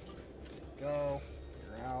 Go.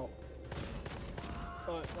 You're out.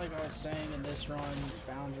 But like I was saying, in this run,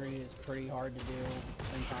 Foundry is pretty hard to do.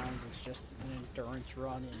 Sometimes it's just an endurance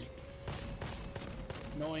run and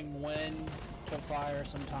knowing when to fire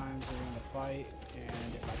sometimes during the fight,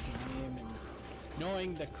 and if I can aim, and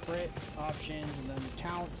knowing the crit options, and then the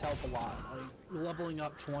talents help a lot. Like, leveling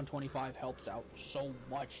up to 125 helps out so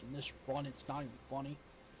much. In this run, it's not even funny.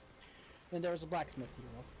 And there's a blacksmith here,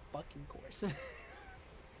 of fucking course.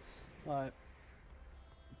 But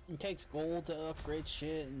it takes gold to upgrade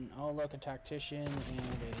shit, and oh look, a tactician and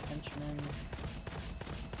a henchman.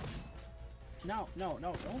 No, don't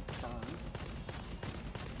turn.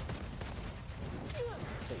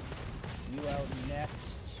 Take you out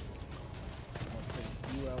next. I'll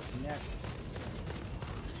take you out next.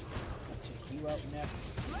 I'll take you out next.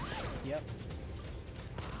 Yep.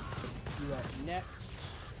 Take you out next,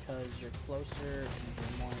 because you're closer and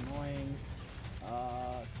you're more annoying.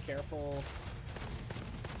 Careful.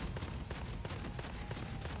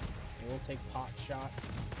 It will take pot shots.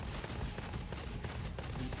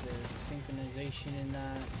 Since there's synchronization in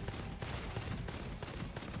that.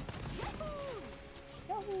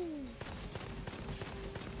 Yahoo!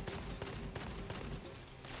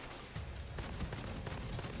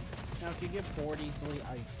 Now if you get bored easily,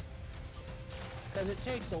 because it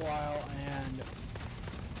takes a while, and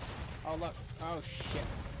oh look, oh shit.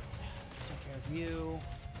 Let's take care of you.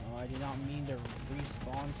 Oh, I did not mean to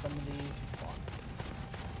respawn some of these. Fuck.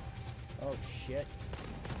 Oh shit.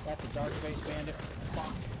 That's a dark face bandit.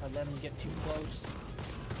 Fuck. I let him get too close.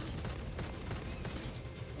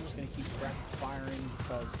 I'm just gonna keep rapid firing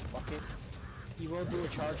because fuck it. He will do a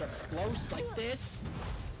charge up close like this.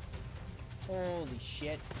 Holy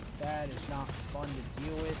shit. That is not fun to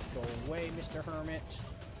deal with. Go away, Mr. Hermit.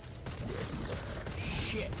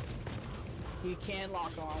 Shit. He can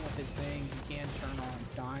lock on with his thing. He can turn on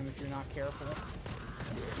dime if you're not careful.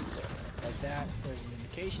 Like that. There's an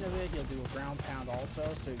indication of it. He'll do a ground pound also.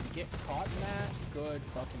 So if you get caught in that, good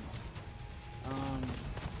fucking luck.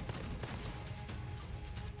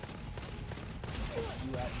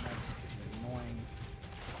 You out next because you're annoying.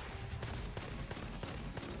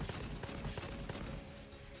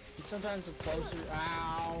 And sometimes the closer,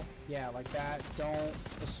 ow, yeah, like that. Don't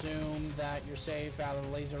assume that you're safe out of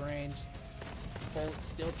the laser range. Bullets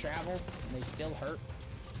still travel, and they still hurt.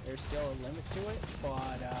 There's still a limit to it,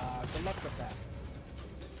 but good luck with that.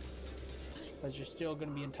 Because you're still going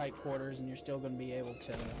to be in tight quarters, and you're still going to be able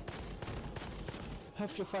to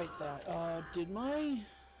have to fight that. Did my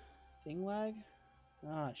thing lag?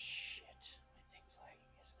 Ah, shit. My thing's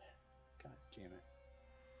lagging, isn't it? God damn it.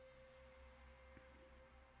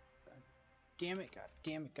 God damn it, god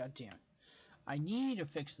damn it, god damn it. I need to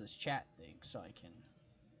fix this chat thing so I can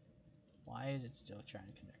Why is it still trying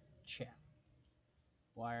to connect chat?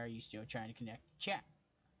 Why are you still trying to connect chat?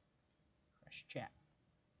 Press chat.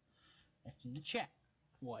 Connecting to chat.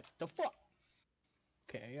 What the fuck?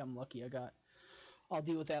 Okay, I'm lucky I got... I'll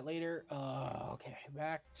deal with that later. Okay,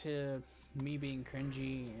 back to me being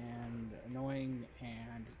cringy and annoying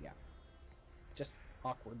and yeah, just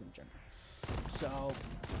awkward in general. So,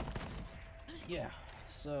 yeah,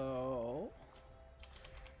 so...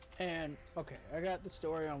 And, okay, I got the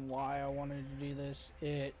story on why I wanted to do this.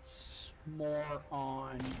 It's more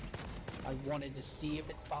on I wanted to see if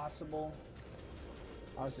it's possible.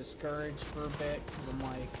 I was discouraged for a bit because I'm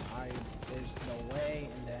like, there's no way,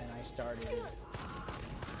 and then I started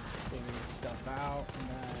figuring stuff out, and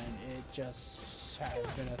then it just has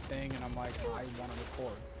been a thing, and I'm like, I want to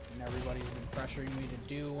record. And everybody's been pressuring me to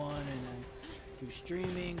do one, and then do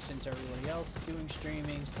streaming since everybody else is doing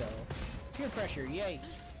streaming, so peer pressure, yay!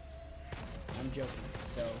 I'm joking,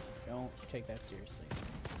 so don't take that seriously.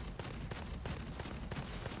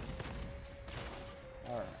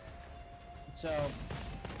 Alright. So,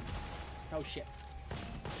 oh shit.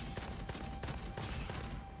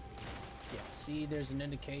 Yeah, see, there's an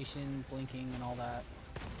indication, blinking and all that.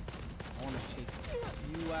 I want to take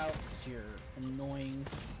you out because you're annoying.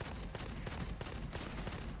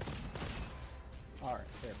 Alright,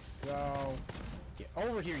 there we go. Get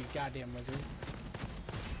over here, you goddamn lizard.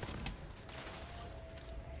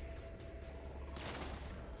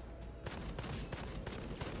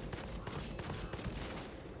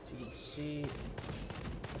 So you can see,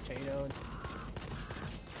 potato.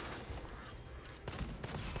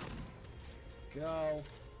 Go.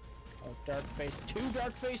 Oh, dark face. 2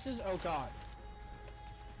 dark faces? Oh god.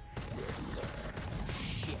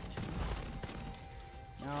 Shit.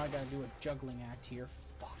 Now I gotta do a juggling act here.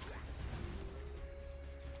 Fuck.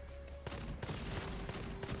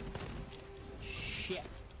 Shit.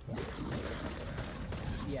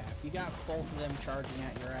 Yeah, if you got both of them charging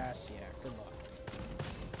at your ass, yeah, good luck.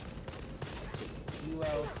 Take you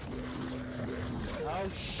out. Oh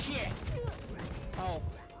shit! Oh,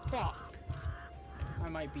 fuck. I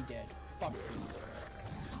might be dead. Fuck me.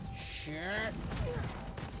 Shit.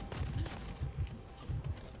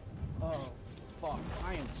 Oh, fuck.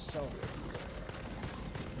 I am so...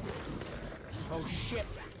 Oh, shit.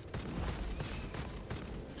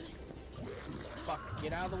 Fuck.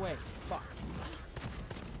 Get out of the way. Fuck.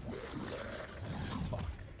 Fuck.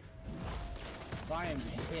 If I am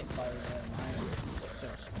hit by them, I am so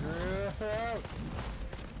screwed.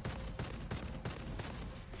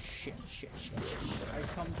 Shit, shit, shit, shit, shit. I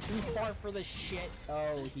come too far for this shit.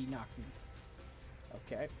 Oh, he knocked me.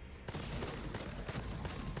 Okay.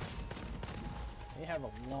 They have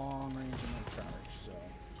a long range of no charge, so...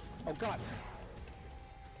 Oh, God!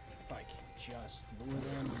 If I can just lure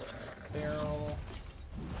them into a barrel...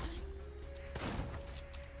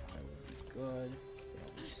 That would be good.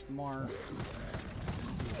 They'll be smart.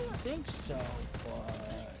 I think so,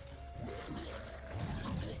 but...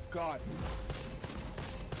 Oh, God!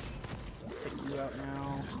 Take you out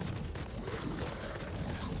now.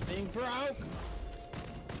 Thing broke!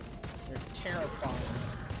 They're terrifying.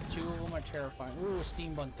 2 of them are terrifying. Ooh, a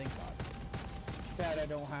steam bun, thank god. Too bad I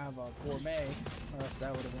don't have a gourmet, or else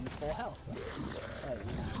that would have been full health. Yeah.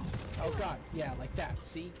 Oh god, yeah, like that,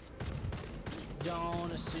 see?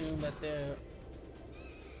 Don't assume that they're...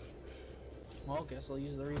 Well, guess I'll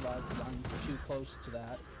use the revive because I'm too close to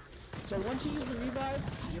that. So once you use the revive,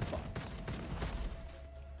 you're fucked.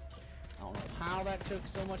 I don't know how that took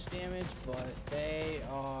so much damage, but they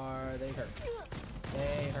hurt.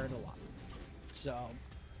 They hurt a lot. So,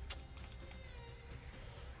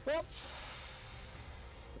 well,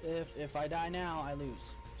 if I die now, I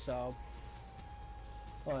lose. So,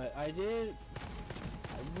 but I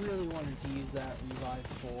really wanted to use that revive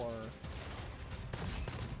for,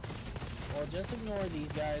 well, just ignore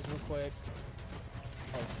these guys real quick.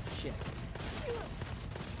 Oh, shit.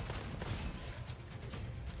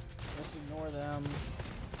 Just ignore them,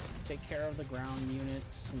 take care of the ground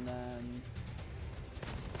units, and then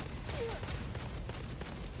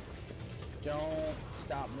don't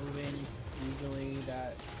stop moving. Usually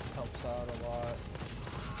that helps out a lot.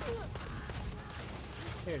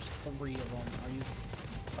 There's 3 of them. Are you...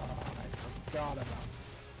 Oh, I forgot about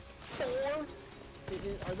 4?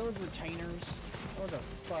 Are those retainers? Those are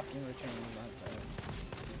fucking retainers, aren't they?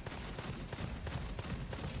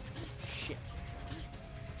 Shit.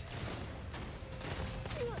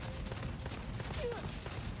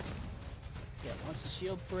 Yeah, once the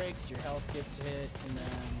shield breaks, your health gets hit, and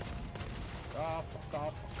then... Fuck off, fuck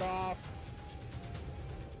off, fuck off!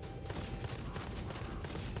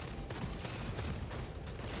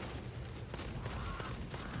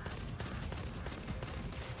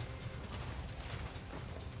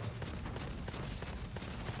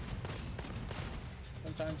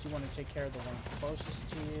 sometimes you want to take care of the one closest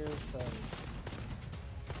to you, because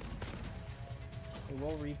it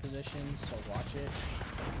will reposition, so watch it.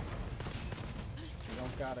 You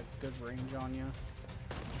don't got a good range on you.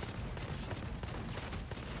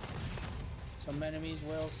 Some enemies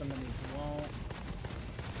will, some enemies won't.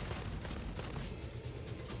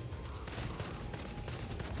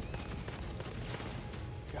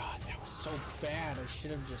 God, that was so bad. I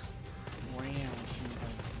should have just ran. Shouldn't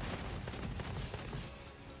have.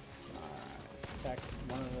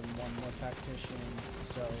 One of them, one more tactician.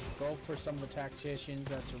 So go for some of the tacticians.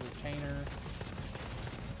 That's a retainer.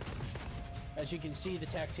 As you can see, the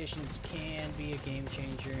tacticians can be a game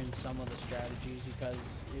changer in some of the strategies,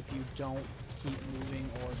 because if you don't keep moving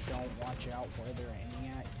or don't watch out where they're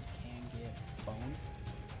aiming at, you can get boned.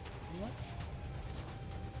 Pretty much.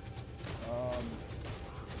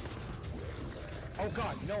 Oh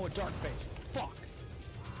god, no, a dark face. Fuck.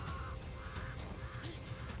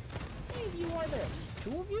 How many of you are there? 2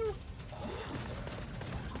 of you?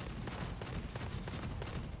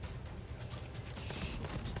 Shit.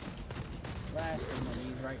 Last thing I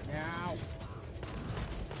need right now.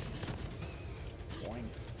 Boing.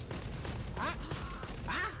 Ah!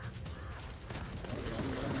 Ah!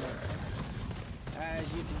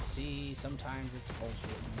 As you can see, sometimes it's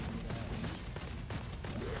bullshit.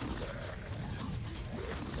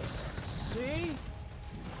 See?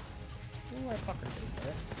 Ooh, I fucking did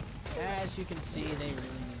it. As you can see, they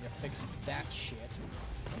really need to fix that shit,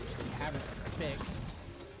 which they haven't fixed.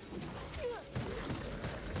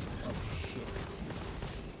 Oh shit.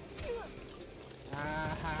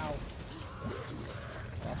 Ah, how?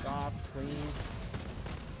 Fuck off, please.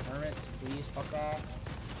 Hermits, please fuck off.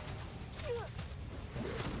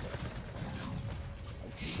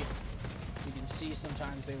 Oh shit. You can see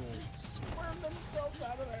sometimes they will squirm themselves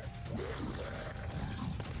out of there.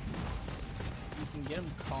 You can get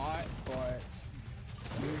them caught, but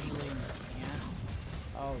usually you can't.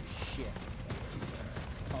 Oh shit.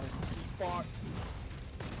 Oh fuck.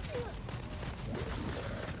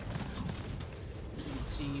 You can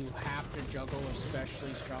see you have to juggle,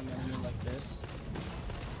 especially strong enemy like this.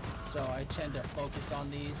 So I tend to focus on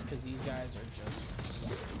these because these guys are just,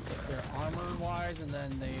 they're armor wise, and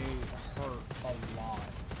then they hurt a lot.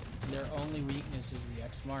 Their only weakness is the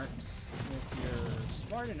X marks. If you're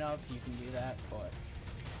smart enough, you can do that, but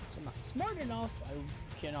if I'm not smart enough, I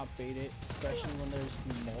cannot bait it, especially when there's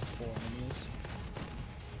multiple enemies.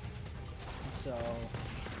 So,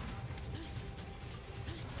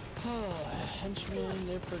 henchmen,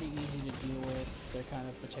 they're pretty easy to deal with. They're kind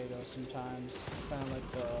of potatoes sometimes, kind of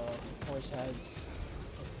like the horse heads.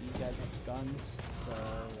 These guys have guns, so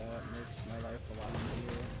that makes my life a lot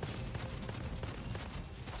easier.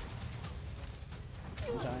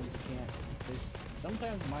 Sometimes you can't.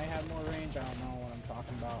 Sometimes might have more range. I don't know what I'm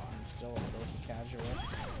talking about. I'm still a little casual.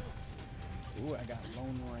 Ooh, I got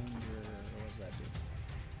Lone Ranger. What does that do?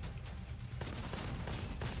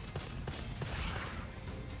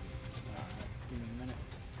 Give me a minute.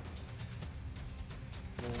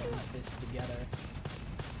 We'll put this together.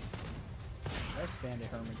 Nice bandit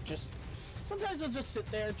hermit. Just sometimes they'll just sit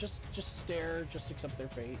there, just stare, just accept their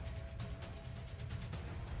fate.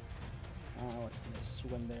 What's this?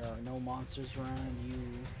 When there are no monsters around you,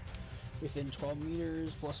 within 12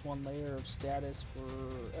 meters, plus 1 layer of status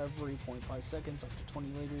for every 0.5 seconds, up to 20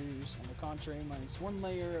 liters. On the contrary, minus 1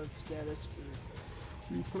 layer of status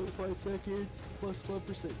for 3.5 seconds, plus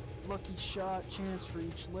 5% lucky shot chance for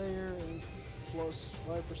each layer, and plus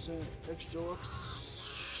 5% extra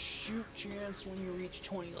shoot chance when you reach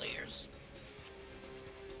 20 layers.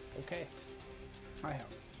 Okay. I have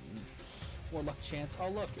more luck chance. Oh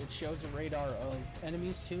look, it shows a radar of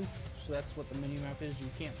enemies too. So that's what the mini-map is. You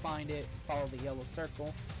can't find it, follow the yellow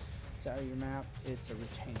circle. It's out of your map. It's a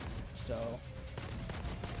retainer. So,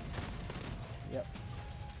 yep.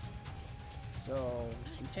 So,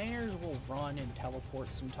 retainers will run and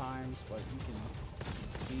teleport sometimes, but you can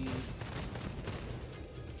see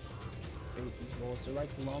these bullets. They're like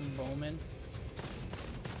lum bowmen.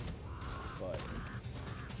 But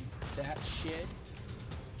that shit,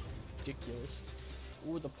 ridiculous.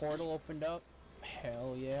 Ooh, the portal opened up.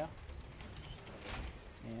 Hell yeah.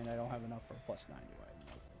 And I don't have enough for a +9, do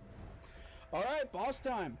I? Alright, boss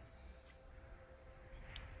time.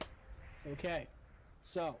 Okay.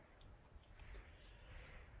 So.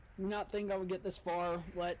 Not think I would get this far.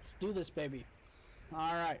 Let's do this, baby.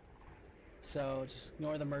 Alright. So, just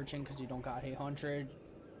ignore the merchant because you don't got 800.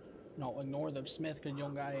 No, ignore the smith because you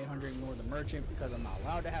don't got 800. Ignore the merchant because I'm not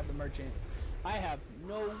allowed to have the merchant. I have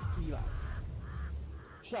no revive.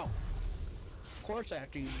 So, of course I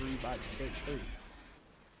have to use the revive to stage 3.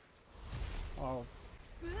 Oh,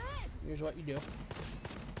 Here's what you do.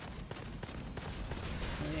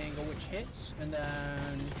 The angle which hits, and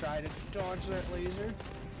then try to dodge that laser.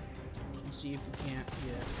 And see if you can't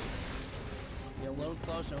get a little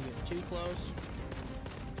close, don't get too close.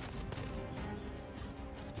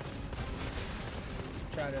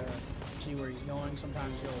 Try to see where he's going.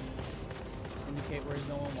 Sometimes he'll indicate where he's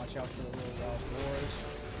going. Watch out for the little wild boars.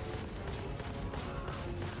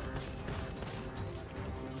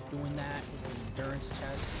 Doing that, it's an endurance test,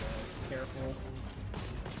 so careful.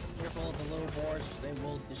 Careful of the little boars, because they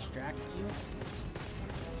will distract you.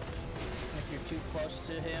 If you're too close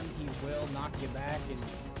to him, he will knock you back and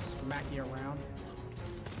smack you around.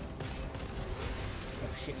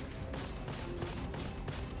 Oh shit.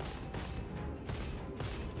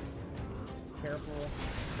 Careful.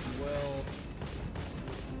 He will.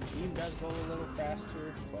 He does go a little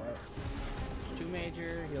faster, but too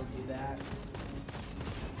major, he'll do that.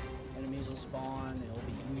 Enemies will spawn. It'll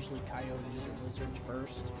be usually coyotes or lizards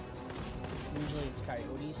first. Usually it's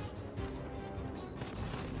coyotes.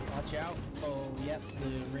 Watch out. Oh, yep,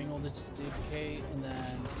 the ring will duplicate, and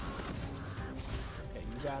then... Okay,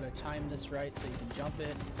 you gotta time this right so you can jump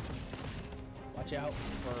it. Watch out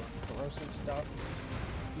for corrosive stuff.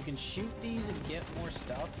 You can shoot these and get more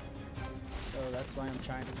stuff. So that's why I'm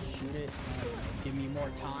trying to shoot it and give me more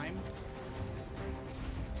time.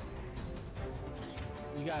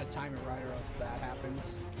 You gotta time it right or else that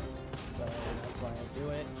happens. So that's why I do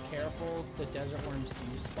it. Careful, the desert worms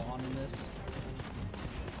do spawn in this.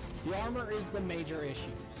 The armor is the major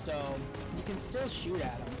issue, so you can still shoot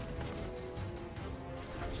at them.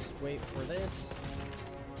 Just wait for this.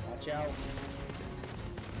 Watch out. If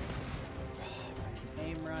I can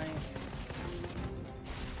aim right.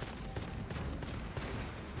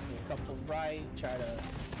 A couple right. Try to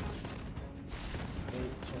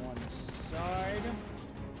wait to one side.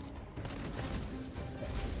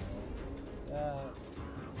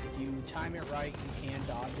 If you time it right, you can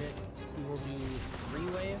dodge it. He will do 3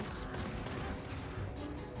 waves.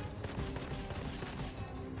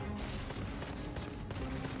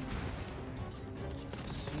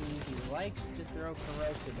 See, he likes to throw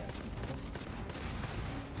corrosive at people.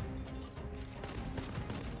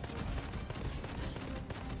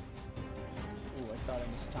 Ooh, I thought I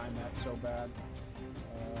mistimed that so bad.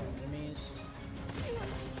 Enemies. If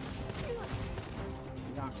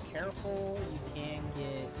you're not careful, you can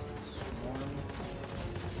get swarmed.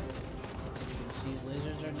 You can see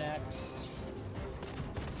lizards are next.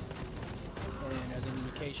 And as an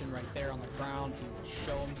indication right there on the ground, he will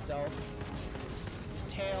show himself. His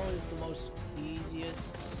tail is the most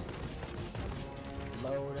easiest.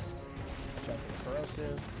 Load. Check the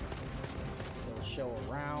corrosive. It'll show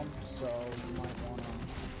around, so you might want to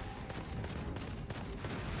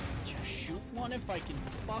shoot one if I can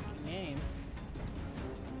fucking aim.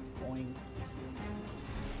 Boing.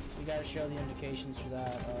 So you gotta show the indications for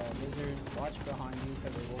that. Lizard, watch behind you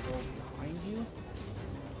because they will go behind you.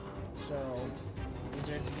 So,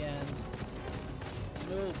 lizards again.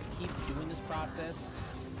 We'll keep doing this process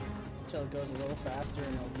until it goes a little faster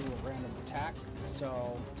and it'll do a random attack.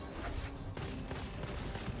 So,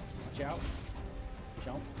 watch out.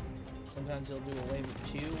 Jump. Sometimes he'll do a wave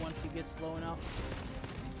of 2 once he gets low enough.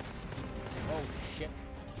 Oh shit.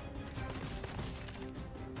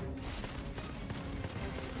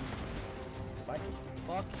 If I can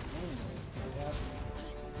fucking move,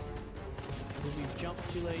 if you jump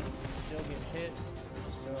too late, you can still get hit.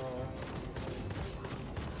 So,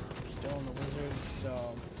 still in the lizard.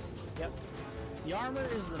 So, yep. The armor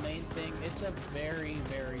is the main thing. It's a very,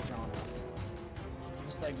 very drawn out.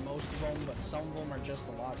 Just like most of them, but some of them are just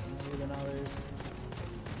a lot easier than others.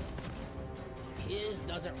 His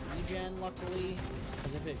doesn't regen, luckily,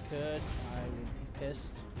 because if it could, I would be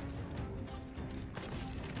pissed.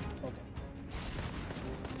 Okay.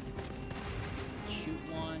 Shoot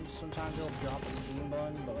one. Sometimes it'll drop a steam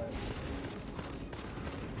bun, but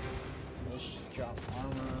let's drop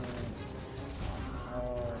armor.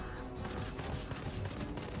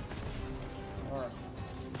 Alright.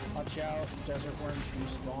 Watch out, desert worms do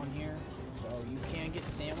spawn here, so you can get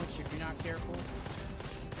sandwiched if you're not careful.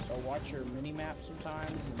 So watch your mini-map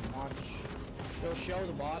sometimes, and watch... It'll show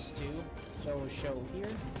the boss too, so it'll show here.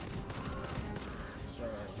 So,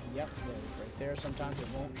 yep, right there. Sometimes it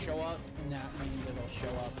won't show up, and that means it'll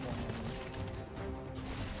show up when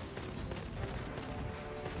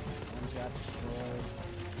one's got destroyed.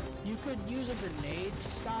 You could use a grenade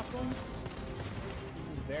to stop them.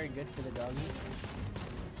 Very good for the doggy.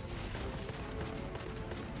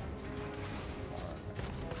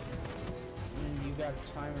 You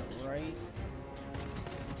gotta time it right.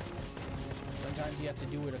 Sometimes you have to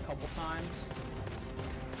do it a couple times.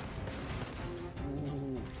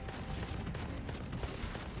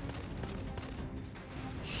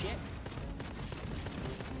 shit.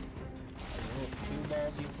 A little too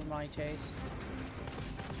ballsy for my taste.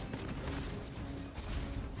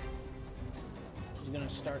 He's gonna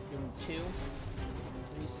start doing 2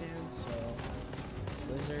 pretty soon, so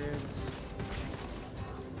lizards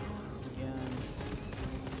again.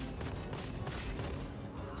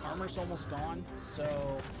 Armor's almost gone,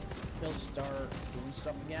 so he'll start doing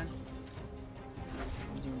stuff again.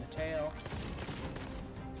 He's doing the tail.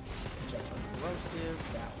 Check for corrosive.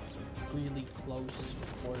 That was a really close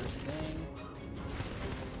quarters thing.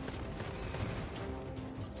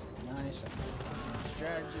 Nice.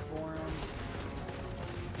 Strategy for him.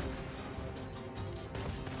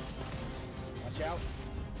 Watch out.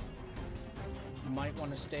 You might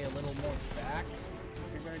want to stay a little more back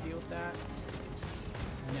if you're going to deal with that.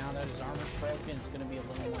 Now that his armor's broken, it's going to be a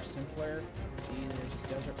little more simpler. See, there's a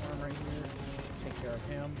desert worm right here. Take care of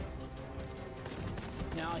him.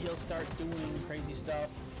 Now he'll start doing crazy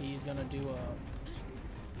stuff. He's going to do a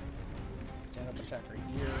stand-up attack right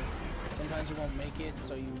here. Sometimes he won't make it,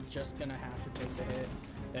 so you're just going to have to take the hit.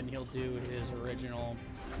 Then he'll do his original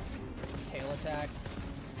tail attack.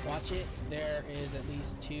 Watch it. There is at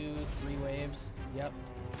least 2, 3 waves. Yep.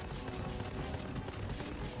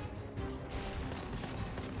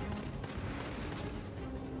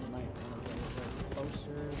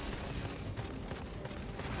 Closer.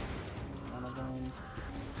 One of them.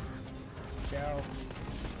 Watch out.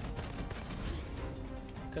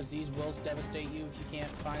 Because these will devastate you if you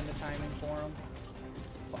can't find the timing for them.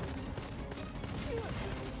 Fuck.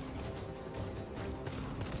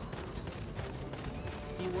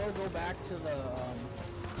 He will go back to the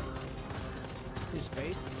his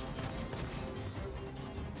face.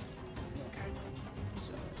 Okay.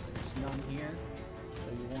 So there's none here.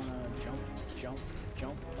 So you wanna jump.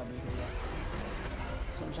 Let me hear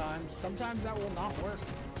that. Sometimes that will not work.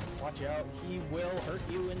 Watch out. He will hurt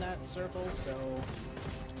you in that circle, so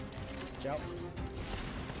watch out.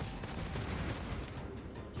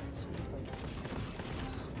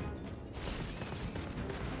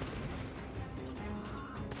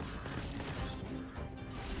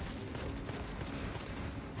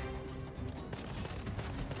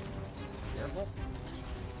 Careful.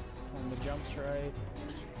 On the jumps right.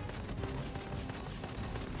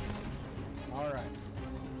 Alright.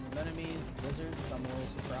 Some enemies, lizards, I'm a little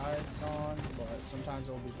surprised on, but sometimes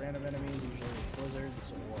it will be random enemies, usually it's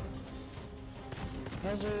lizards or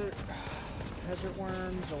desert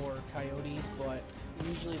worms or coyotes, but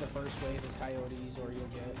usually the first wave is coyotes, or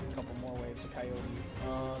you'll get a couple more waves of coyotes.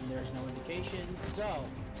 There's no indication, so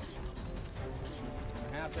what's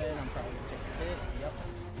gonna happen? I'm probably gonna take a hit. Yep.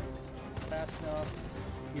 It's fast enough.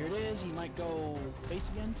 Here it is. He might go face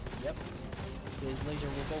again. Yep. His laser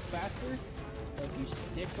will go faster. If you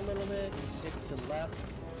stick a little bit, you stick to the left.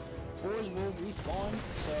 Boars will respawn,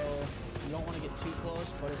 so you don't want to get too close,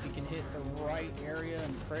 but if you can hit the right area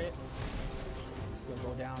and crit, you'll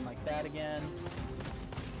go down like that again.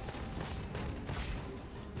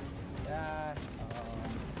 That.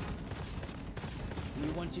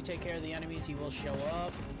 Once you take care of the enemies, he will show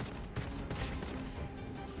up.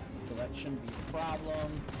 So that shouldn't be a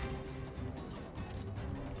problem.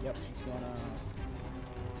 Yep, he's gonna...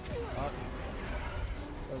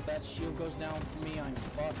 So if that shield goes down for me, I'm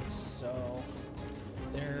fucked. So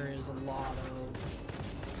there is a lot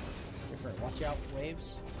of different... Watch out,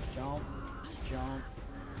 waves. Jump, jump,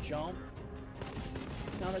 jump.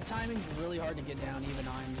 Now the timing's really hard to get down. Even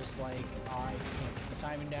I'm just like, I can't get the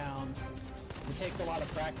timing down. It takes a lot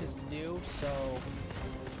of practice to do, so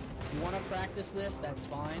if you want to practice this, that's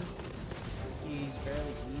fine. He's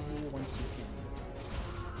fairly easy once you can.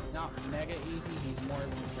 He's not mega easy, he's more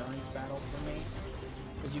of an endurance battle for me.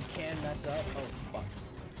 Because you can mess up. Oh, fuck.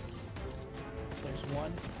 There's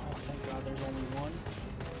one. Oh, thank God there's only one.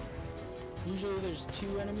 Usually there's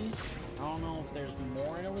 2 enemies. I don't know if there's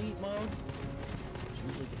more in elite mode. Which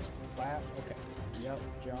usually gets flat. Okay. Yep,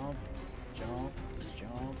 jump, jump,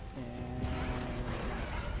 jump, and...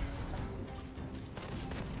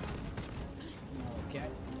 Okay.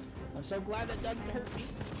 I'm so glad that doesn't hurt me.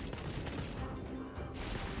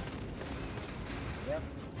 Yep.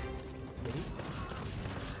 Ready?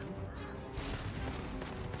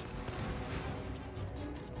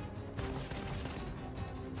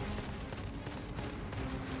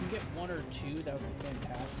 If you get 1 or 2, that would be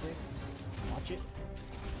fantastic. Watch it.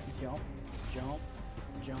 Jump, jump,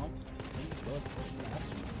 jump. I think it goes pretty fast.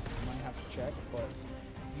 You might have to check, but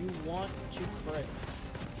you want to crit.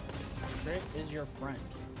 Crit is your friend.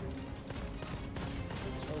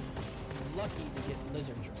 So lucky to get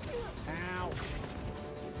lizard drone. Ow!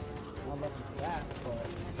 Not lucky for that, but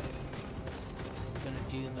he's gonna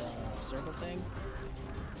do the circle thing.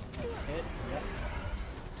 Hit. Yep.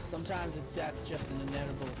 Sometimes that's just an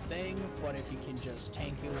inevitable thing, but if you can just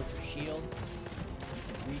tank it with your shield,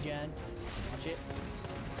 regen, watch it.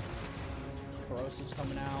 Corrosive's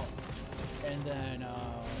coming out, and then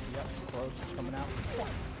yep, Corrosive's coming out.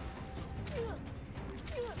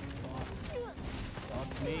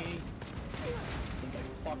 Fuck me. I think I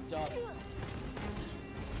fucked up.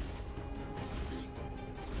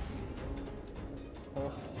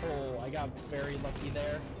 Oh, I got very lucky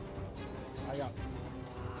there. I got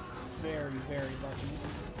very, very lucky.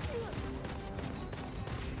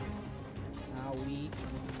 Owie.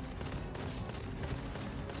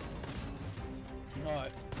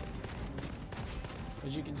 Alright.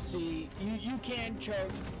 As you can see, you can choke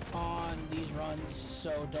on these runs,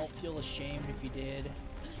 so don't feel ashamed if you did.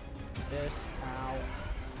 This, ow.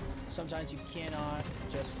 Sometimes you cannot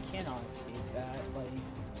escape that, like,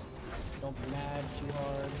 don't be mad too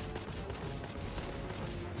hard.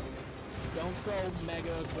 Don't go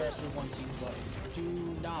mega aggressive once you like. Do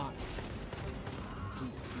not. Do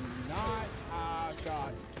not. Ah,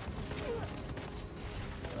 God.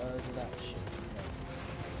 Because of that shit.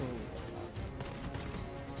 Ooh.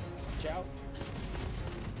 Watch out.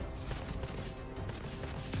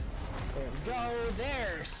 There we go.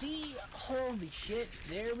 There. See? Holy shit.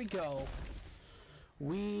 There we go.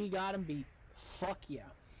 We got him beat. Fuck yeah.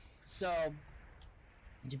 So,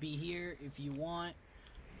 to be here if you want.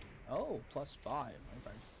 Oh, +5. If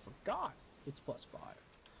I forgot, it's +5.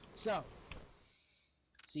 So,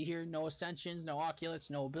 see here, no ascensions, no oculates,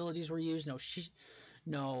 no abilities were used,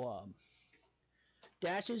 no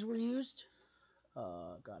dashes were used.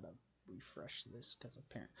 Gotta refresh this because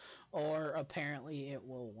apparently it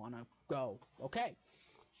will wanna go. Okay,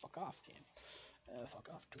 fuck off, game. Fuck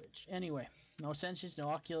off, Twitch. Anyway, no ascensions, no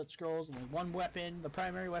oculate scrolls, only one weapon. The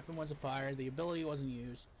primary weapon was a fire. The ability wasn't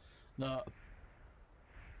used.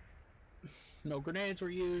 No grenades were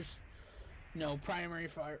used. No primary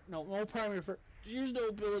fire. No primary fire. Used no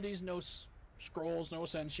abilities. No scrolls. No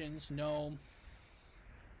ascensions. No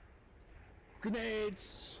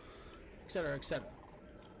grenades. Etc. Etc.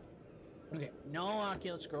 Okay. No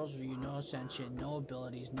oculate scrolls were used. No ascension. No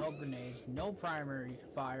abilities. No grenades. No primary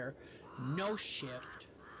fire. No shift.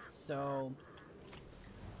 So.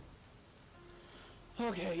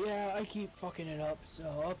 Okay. Yeah, I keep fucking it up. So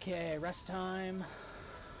okay. Rest time.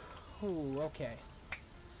 Ooh, okay.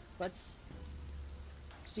 Let's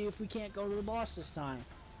see if we can't go to the boss this time.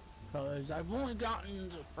 Because I've only gotten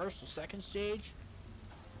the first or second stage.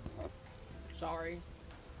 Sorry.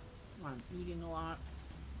 I'm eating a lot.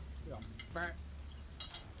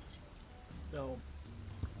 So,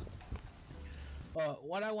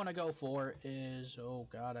 what I want to go for is... Oh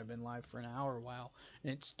god, I've been live for an hour, wow.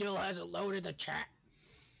 And it still hasn't loaded the chat.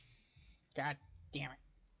 God damn it.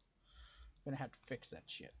 Gonna have to fix that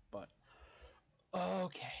shit, but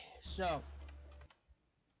okay. So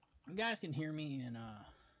you guys can hear me in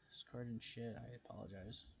Discord and shit. I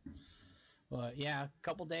apologize, but yeah,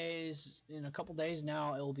 in a couple days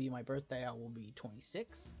now, it will be my birthday. I will be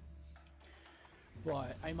 26,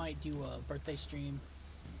 but I might do a birthday stream.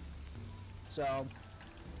 So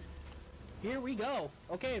here we go.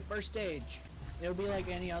 Okay, first stage. It'll be like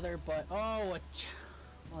any other, but oh,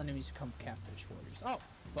 enemies become catfish warriors. Oh,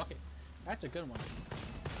 fuck it. That's a good one.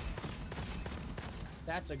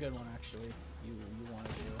 That's a good one, actually. You want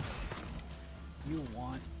to do. You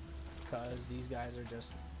want, because these guys are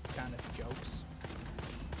just kind of jokes.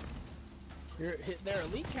 Their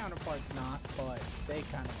elite counterparts not, but they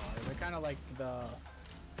kind of are. They're kind of like the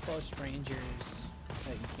close rangers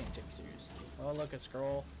that you can't take seriously. Oh, look, a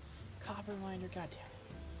scroll. Copper miner, goddamn.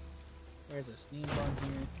 There's a sneak bun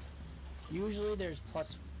here. Usually there's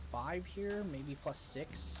 +5 here, maybe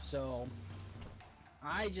 +6, so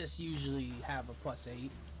I just usually have a +8.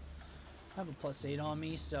 I have a +8 on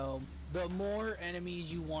me, so the more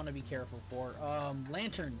enemies you want to be careful for.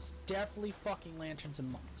 Lanterns, definitely fucking lanterns and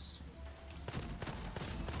monks.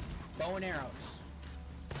 Bow and arrows.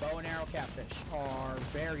 Bow and arrow catfish are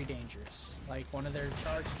very dangerous. Like, one of their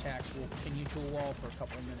charge attacks will pin you to a wall for a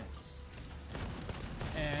couple of minutes.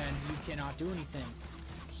 And you cannot do anything.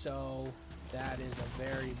 So that is a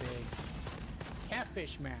very big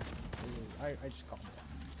catfish man. I just call them that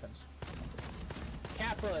because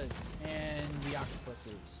kappas and the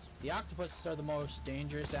octopuses. The octopuses are the most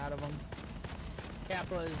dangerous out of them.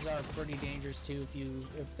 Kappas are pretty dangerous too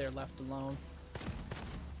if they're left alone.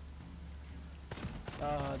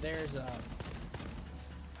 There's a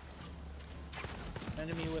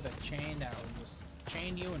enemy with a chain that will just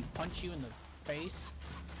chain you and punch you in the face.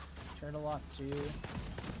 Turn a lot too.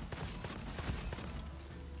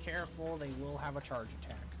 Careful, they will have a charge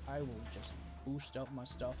attack. I will just boost up my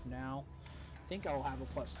stuff now. I think I'll have a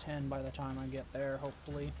plus 10 by the time I get there,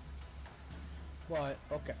 hopefully. But,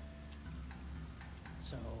 okay.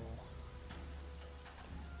 So,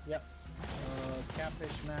 yep.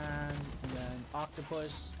 Catfish man, and then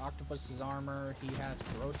Octopus. Octopus's armor, he has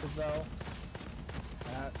corrosive though.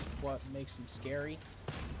 That's what makes him scary.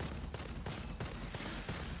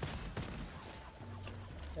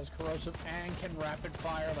 Has corrosive and can rapid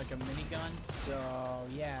fire like a minigun, so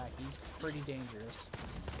yeah, he's pretty dangerous.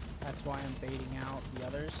 That's why I'm baiting out the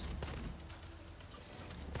others.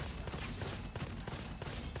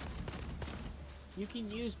 You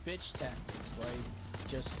can use bitch tactics, like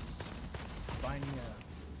just finding a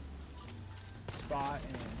spot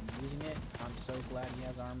and using it. I'm so glad he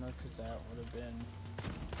has armor, because that would have been...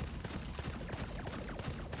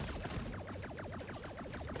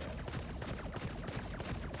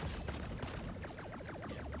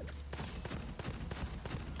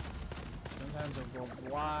 Sometimes they'll go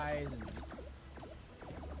wise, and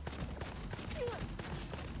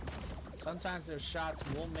sometimes their shots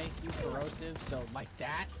will make you corrosive, so like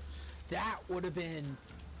that would have been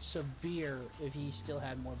severe if he still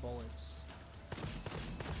had more bullets.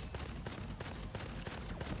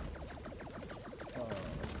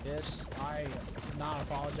 Like this, I am not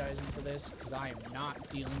apologizing for this, because I am not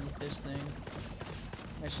dealing with this thing.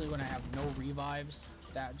 Especially when I have no revives,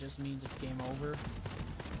 that just means it's game over.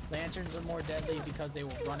 Lanterns are more deadly because they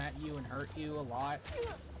will run at you and hurt you a lot.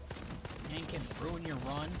 And can ruin your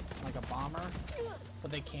run like a bomber,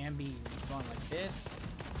 but they can be run like this.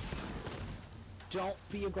 Don't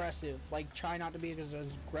be aggressive. Like, try not to be as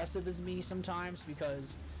aggressive as me sometimes,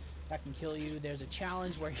 because that can kill you. There's a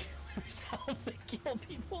challenge where you yourself and kill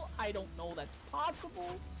people. I don't know that's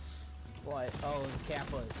possible. But oh, the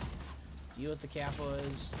Kappas. Deal with the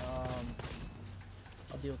Kappas.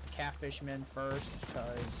 I'll deal with the catfishmen first,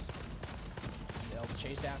 because they'll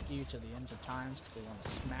chase after you to the ends of times, because they want to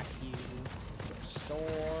smack you with their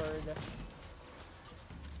sword.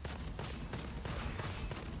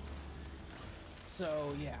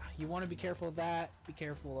 So yeah, you want to be careful of that. Be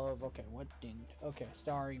careful of, okay, what dinged? Okay,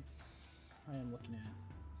 sorry. I am looking at...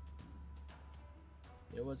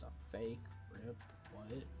 It was a fake rip.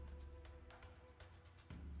 What?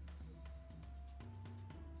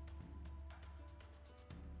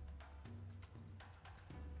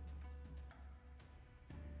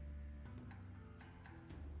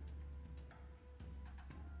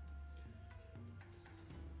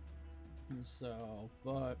 So,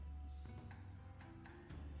 but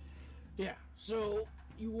yeah, so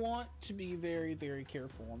you want to be very, very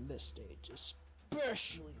careful on this stage,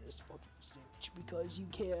 especially this fucking stage, because you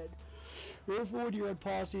can careful when you're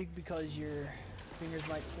unpausing, because your fingers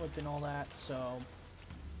might slip and all that. So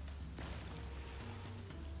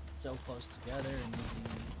close together, and using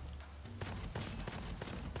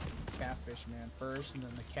Catfish Man first, and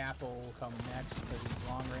then the Kappa will come next, because he's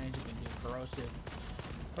long range and can do corrosive,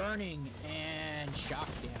 burning, and shock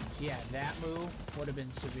damage. Yeah, that move would have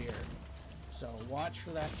been severe. So watch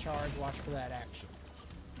for that charge, watch for that action.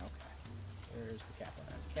 Okay, there's the Kappa.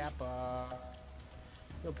 Kappa,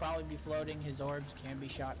 he'll probably be floating. His orbs can be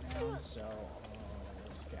shot down, so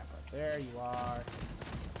there's the Kappa. There you are.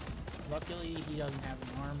 Luckily, he doesn't have an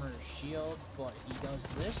armor or shield, but he does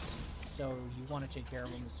this, so you want to take care of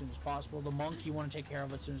him as soon as possible. The monk you want to take care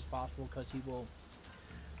of as soon as possible, because he will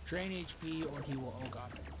drain HP, or he will, oh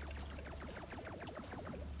god.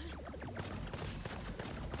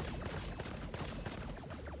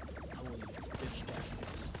 Holy bitch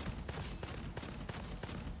tactics.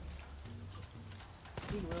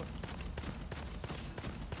 He will.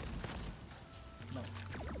 No.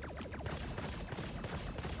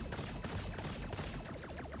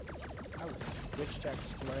 I will bitch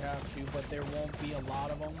tactics do I have to, but there won't be a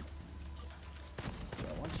lot of them.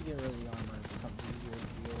 Once you get rid of the armor, it becomes easier to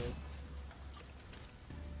deal with.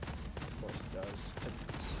 Of course it does, because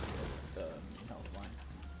it's the main health line.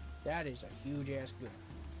 That is a huge ass good.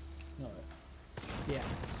 No. Yeah,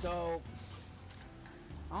 so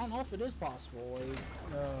I don't know if it is possible.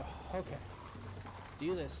 Okay. Let's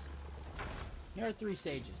do this. There are 3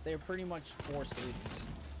 stages. They're pretty much 4 stages.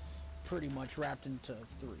 Pretty much wrapped into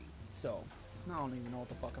 3. So, I don't even know what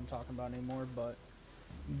the fuck I'm talking about anymore, but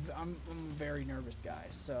I'm a very nervous guy,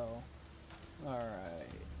 so... Alright,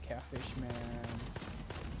 Catfish Man,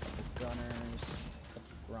 couple gunners,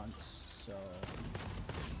 couple grunts, so...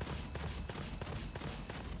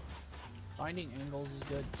 Finding angles is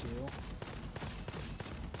good, too.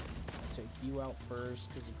 I'll take you out first,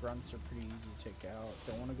 because the grunts are pretty easy to take out.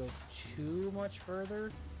 Don't want to go too much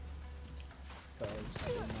further, because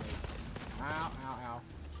they might... Ow, ow, ow.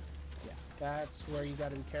 Yeah, That's where you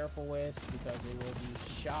gotta be careful with, because they will be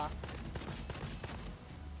shocked.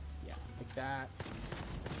 Yeah, like that.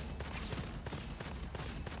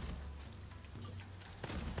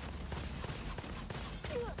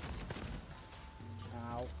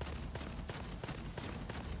 Ow.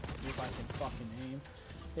 See if I can fucking aim.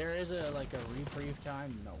 There is a, like, a reprieve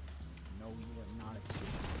time. No. No, you are not escaping.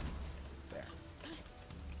 There.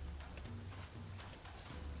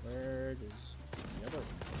 Where does the other one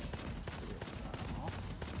go?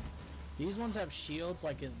 These ones have shields,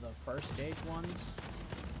 like in the first stage ones.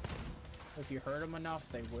 If you hurt them enough,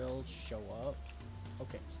 they will show up.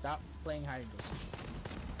 Okay, stop playing hide and go seek.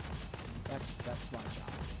 That's my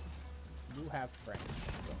job. You have friends.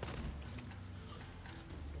 Go.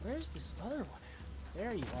 Where's this other one at?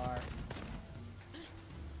 There you are.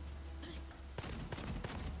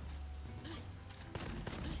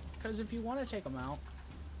 Because if you want to take them out,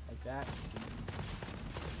 like that.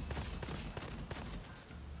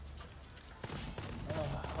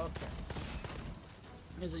 Okay.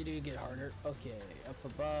 As they do get harder. Okay, up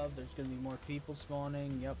above, there's going to be more people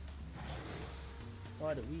spawning. Yep.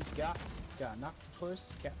 What do we got? Got an octopus,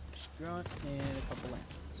 catfish grunt, and a couple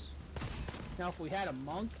lanterns. Now, if we had a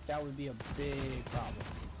monk, that would be a big problem.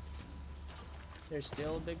 There's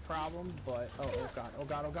still a big problem, but... Oh, oh god, oh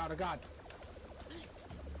god, oh god, oh god!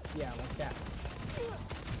 Yeah, like that.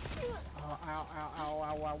 Oh, ow, ow, ow,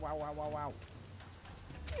 ow, ow, ow, ow, ow, ow.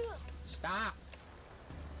 Stop!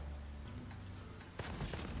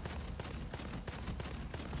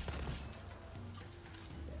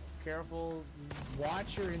 Careful,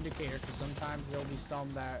 watch your indicator, because sometimes there'll be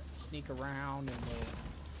some that sneak around and will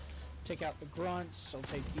take out the grunts. They'll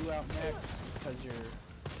take you out next, because you're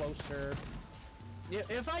closer.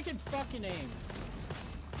 If I could fucking aim.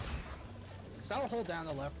 Because I'll hold down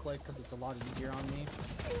the left click, because it's a lot easier on me.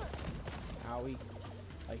 Owie.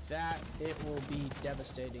 Like that, it will be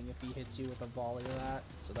devastating if he hits you with a volley of that.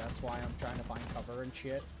 So that's why I'm trying to find cover and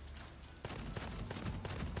shit.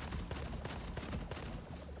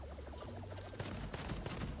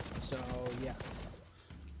 So, yeah.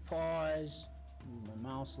 Pause. Move my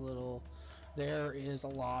mouse a little. There is a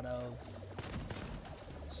lot of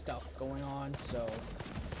stuff going on, so...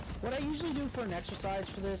 What I usually do for an exercise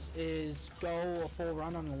for this is go a full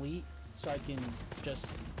run on Elite, so I can just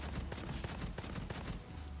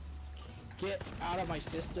get out of my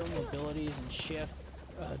system abilities and shift,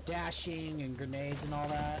 dashing and grenades and all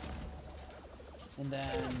that. And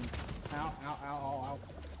then... Ow, ow, ow, ow, ow.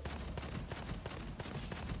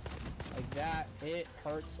 Like that, it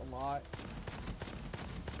hurts a lot.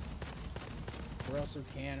 Or else it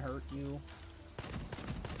can hurt you.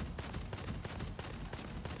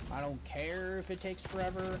 I don't care if it takes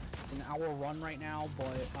forever. It's an hour run right now,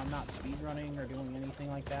 but I'm not speed running or doing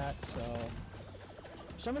anything like that, so...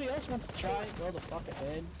 If somebody else wants to try it, go the fuck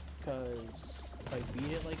ahead, because if I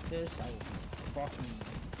beat it like this, I will be fucking...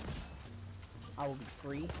 I will be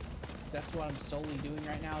free. Because that's what I'm solely doing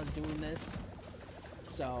right now, is doing this.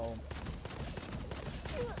 So...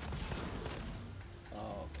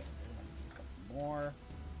 Oh, okay. A couple more.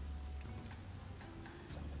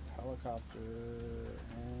 Helicopter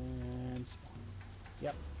and spawn.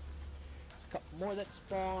 Yep. There's a couple more that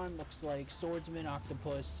spawn. Looks like swordsman,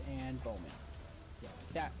 octopus, and bowman. Yeah,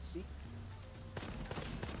 like that. See?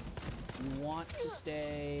 You want to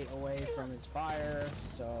stay away from his fire,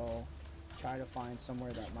 so try to find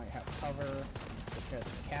somewhere that might have cover. Prepare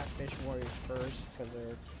the catfish warriors first, because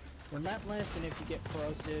they're relentless, and if you get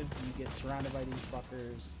corrosive, you get surrounded by these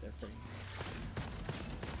fuckers. They're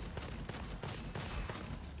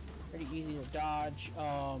pretty easy to dodge.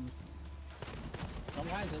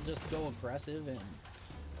 Sometimes they'll just go aggressive and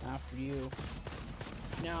after you.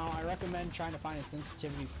 Now, I recommend trying to find a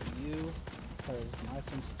sensitivity for you, because my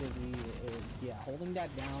sensitivity is, yeah, holding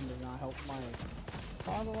that down does not help my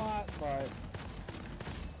cause a lot, but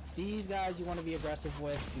these guys you want to be aggressive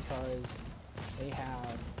with because they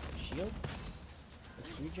have shields.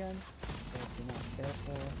 It's regen, so if you're not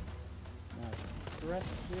careful, not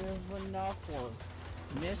aggressive enough, or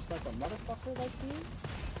miss like a motherfucker like me,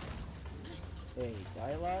 they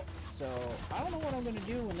die a lot. So I don't know what I'm gonna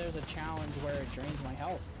do when there's a challenge where it drains my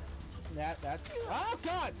health. That's oh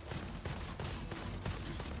god!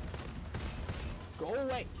 Go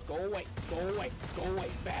away! Go away! Go away! Go away!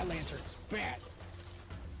 Bad lanterns! Bad!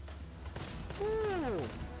 Ooh!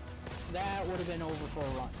 That would have been over for a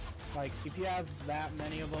run. Like, if you have that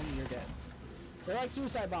many of them, you're dead. They're like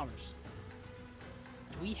suicide bombers.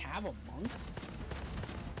 Do we have a monk?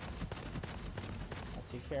 I'll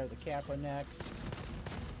take care of the Kappa next.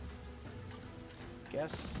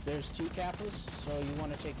 Guess there's two Kappas, so you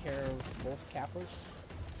want to take care of both Kappas.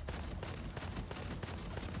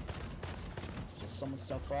 someone's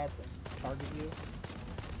stuff up and target you.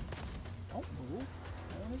 Don't move.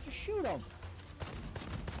 I wanted to shoot him.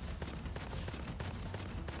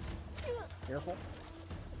 Careful.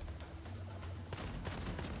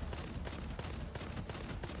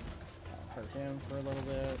 I'll hurt him for a little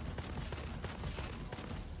bit.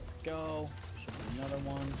 Go. Should be another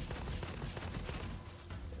one.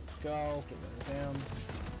 Go. Get rid of him.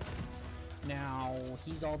 Now,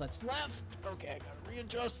 he's all that's left. Okay, I gotta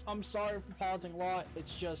readjust. I'm sorry for pausing a lot.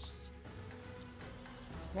 It's just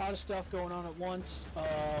a lot of stuff going on at once.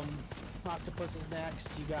 Octopus is next.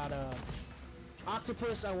 You gotta...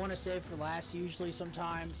 Octopus I want to save for last usually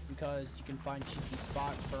sometimes because you can find cheeky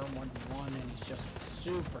spots for him 1v1 and he's just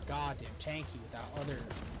super goddamn tanky without other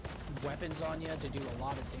weapons on you to do a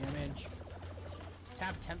lot of damage. It's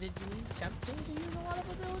half tempting to use a lot of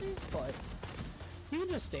abilities, but you can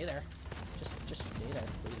just stay there. Just stay there,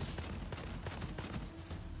 please.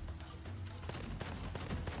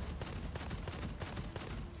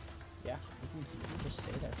 Yeah, you can just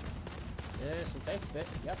stay there. This will take a bit.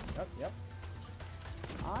 Yep.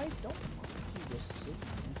 I don't want you just sitting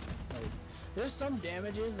there. Like, there's some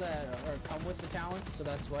damages that come with the talent, so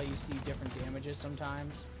that's why you see different damages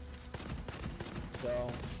sometimes. So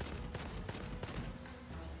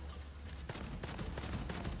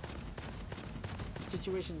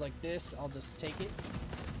situations like this, I'll just take it.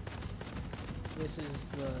 This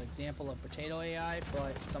is the example of potato AI,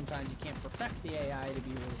 but sometimes you can't perfect the AI to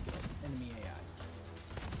be really good, enemy AI.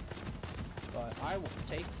 But I will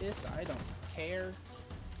take this, I don't care.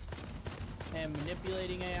 And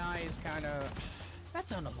manipulating AI is kind of...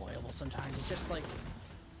 that's unavoidable sometimes. It's just like...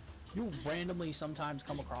 you randomly sometimes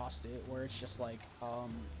come across it where it's just like,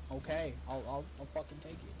 okay, I'll fucking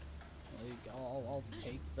take it. Like, I'll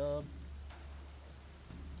take the...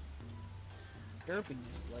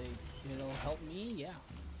 derpiness, like, it'll help me, yeah.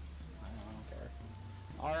 I don't care.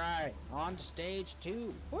 Alright, on to stage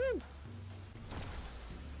 2. Woo!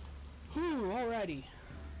 Whew, alrighty.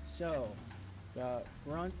 So, got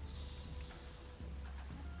grunts,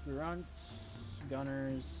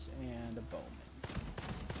 gunners, and a bowman.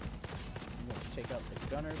 I'm going to take out the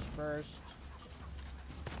gunners first.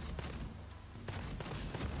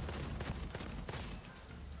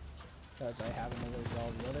 Because I haven't alerted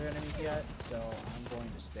all the other enemies yet, so I'm going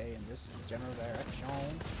to stay in this general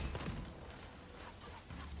direction.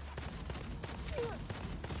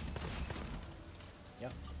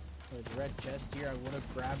 Yep, there's a red chest here. I would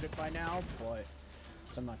have grabbed it by now, but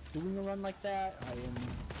so I'm not doing a run like that. I am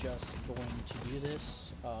just going to do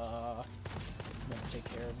this. I'm going to take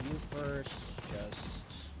care of you first. Just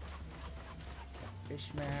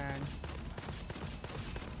fishman.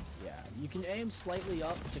 Yeah, you can aim slightly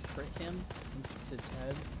up to crit him since it's his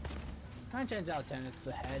head. 9 times out of 10, it's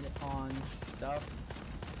the head on stuff.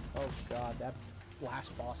 Oh god, that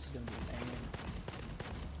last boss is gonna be a pain.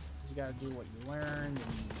 You gotta do what you learned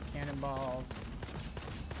and cannonballs.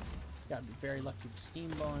 You gotta be very lucky with steam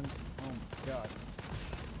buns. Oh my god.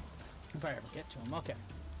 If I ever get to him, okay.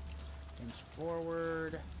 Inch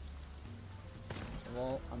forward.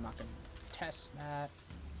 Well, I'm not gonna test that.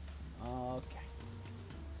 Okay.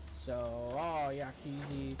 So, oh yeah,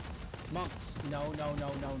 easy. Monks. No. No.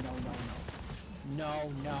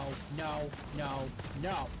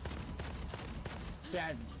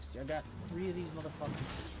 Bad news. I got 3 of these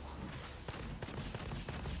motherfuckers.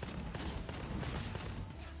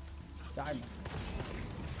 Diamond.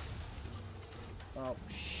 Oh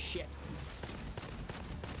shit.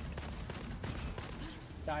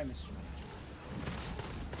 Diamond strike.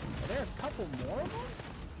 Are there a couple more of them?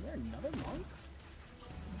 Is there another monk?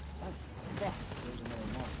 Oh fuck, there's another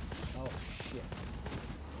monk. Oh shit.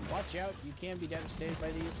 Watch out, you can be devastated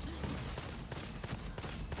by these.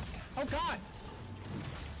 Oh god!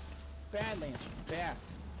 Bad Lance, bad.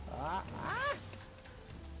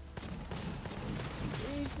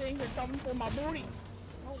 These things are coming for my booty.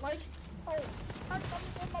 I don't like it. Oh, I'm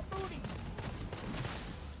coming for my booty.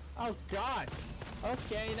 Oh god.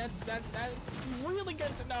 Okay, that's really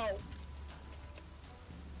good to know.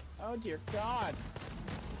 Oh dear god.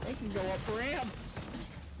 They can go up ramps.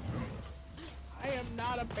 I am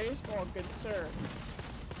not a baseball good sir.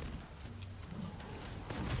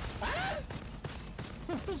 Ah!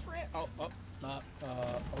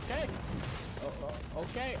 Okay.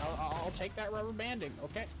 Okay, I'll take that rubber banding.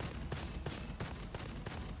 Okay.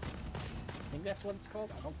 I think that's what it's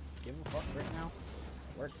called. I don't give a fuck right now.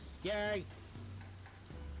 It works. Yay!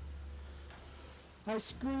 I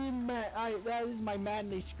scream, that is my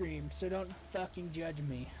manly scream, so don't fucking judge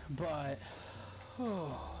me. But,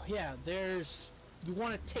 yeah, you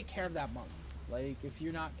want to take care of that monk. Like, if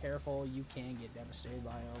you're not careful, you can get devastated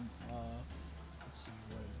by him. Let's see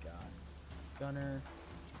what we got. Gunner,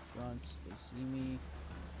 grunts, they see me.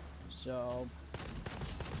 So,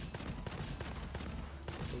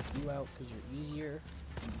 take you out because you're easier.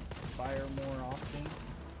 You fire more often.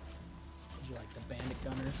 Because you like the bandit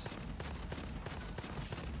gunners.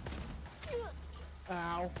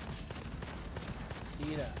 Ow.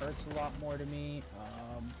 See, that hurts a lot more to me.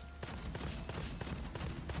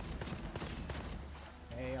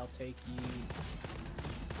 Hey, I'll take you.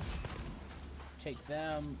 Take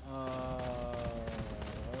them.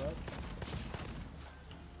 Okay.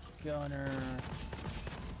 Gunner.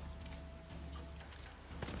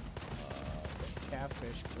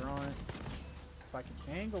 Catfish grunt. If I can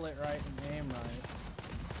angle it right and aim right.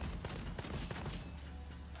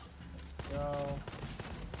 Go.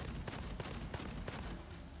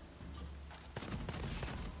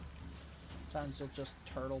 Sometimes they'll just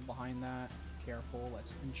turtle behind that. Careful,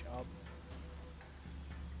 let's inch up.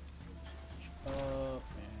 Inch up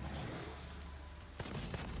and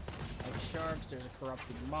like sharks, there's a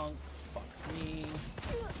corrupted monk. Fuck me.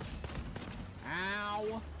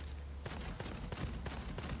 Ow!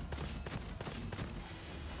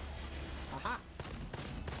 Aha!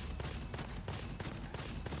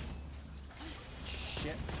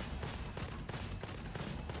 Shit.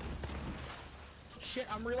 Shit,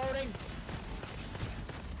 I'm reloading!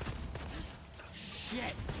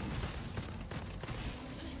 Shit!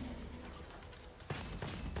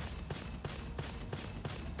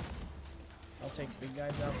 I'll take big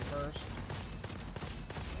guys out first.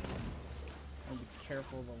 And be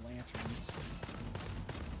careful of the lanterns.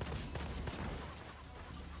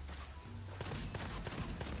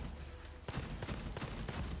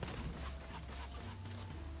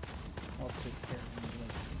 I'll take care of them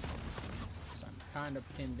later. So I'm kind of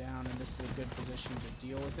pinned down, and this is a good position to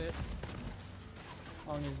deal with it. As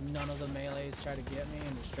long as none of the melees try to get me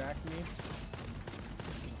and distract me. You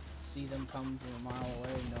can see them come from a mile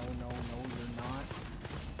away. No, no, no, you're not.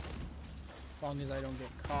 As long as I don't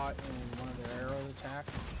get caught in one of their arrow attack,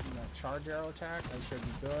 that charge arrow attack, I should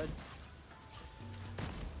be good.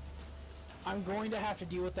 I'm going to have to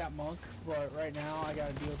deal with that monk, but right now I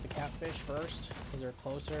gotta deal with the catfish first, because they're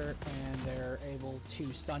closer and they're able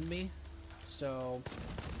to stun me. So,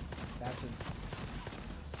 that's a...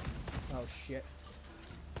 Oh shit.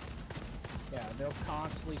 Yeah, they'll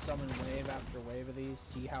constantly summon wave after wave of these.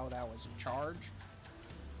 See how that was a charge?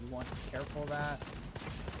 You want to be careful of that.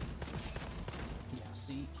 Yeah,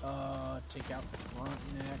 see? Take out the grunt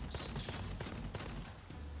next.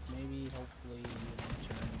 Maybe, hopefully,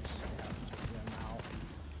 lanterns. I have to take them out.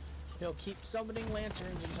 He'll keep summoning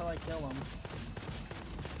lanterns until I kill him.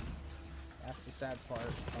 That's the sad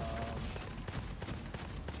part.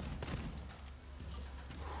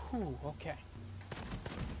 Whew, okay.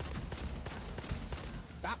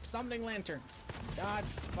 Stop summoning lanterns! God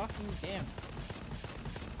fucking damn.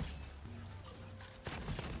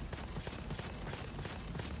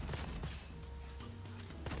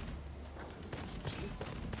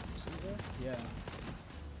 See there? Yeah.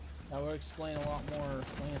 That would explain a lot more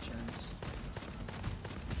lanterns.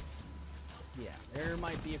 Yeah, there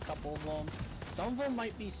might be a couple of them. Some of them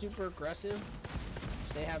might be super aggressive.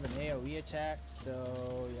 They have an AoE attack,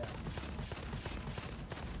 so yeah.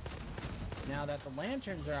 Now that the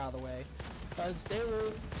lanterns are out of the way, because they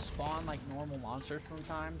will spawn like normal monsters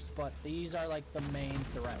sometimes, but these are like the main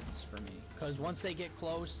threats for me. Because once they get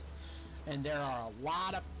close, and there are a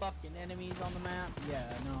lot of fucking enemies on the map,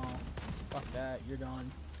 yeah, no, fuck that, you're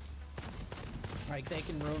done. Like, they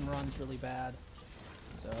can ruin runs really bad.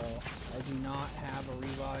 So, I do not have a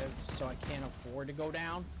revive, so I can't afford to go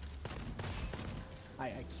down.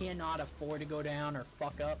 I cannot afford to go down or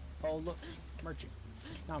fuck up. Oh, look, merchant.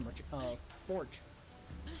 Not merchant, forge.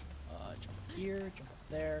 Jump here, jump up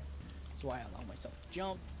there. That's why I allow myself to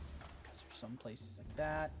jump, because there's some places like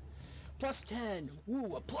that. Plus 10!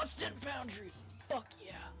 Woo, a plus 10 foundry! Fuck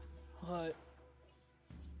yeah! As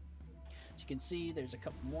you can see, there's a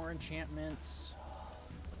couple more enchantments.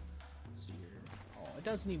 Let's see here. Oh, it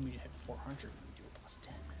doesn't even need to hit 400 when we do a plus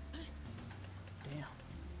 10. Damn.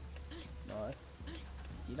 But,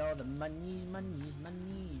 you know, the monies.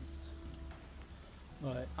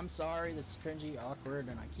 But, I'm sorry, this is cringy, awkward,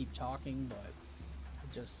 and I keep talking, but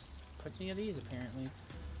it just puts me at ease, apparently.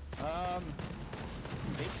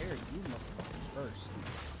 Take care of you motherfuckers first.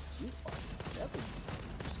 You are definitely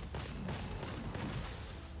motherfuckers.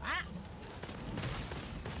 Ah!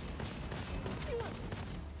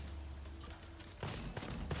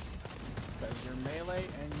 Because you're melee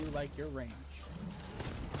and you like your range.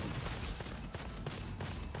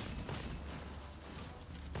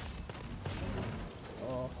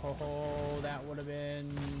 Oh, that would have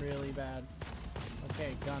been really bad.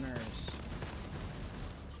 Okay, gunners.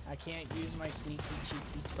 I can't use my sneaky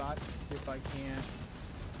cheeky spots if I can't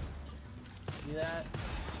do that.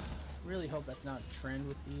 Really hope that's not a trend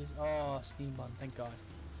with these. Oh, steam bun, thank God.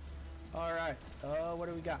 Alright, what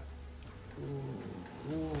do we got? Ooh,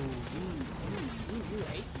 you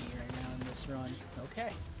hate me right now in this run.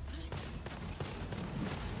 Okay.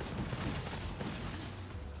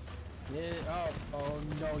 Oh,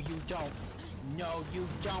 no you don't. No you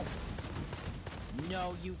don't.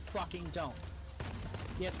 No you fucking don't.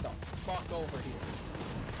 Get the fuck over here.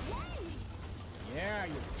 Yeah,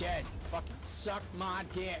 you're dead. Fucking suck my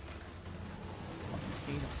dick.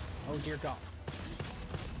 Fucking oh dear God.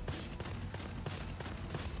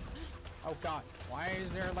 Oh God, why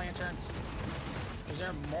is there lanterns? Is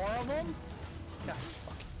there more of them? God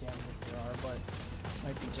fucking damn it there are, but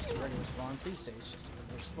might be just a regular spawn. Please say it's just a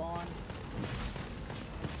regular spawn.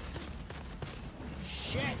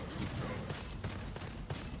 Shit!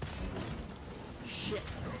 Shit.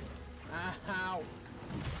 Ow.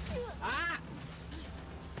 Ah!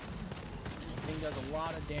 Thing does a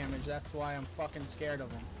lot of damage, that's why I'm fucking scared of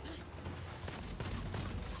him.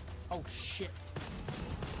 Oh shit.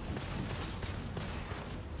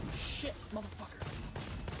 Shit, motherfucker.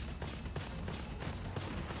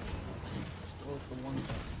 Let's go with the ones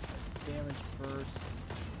that damage first.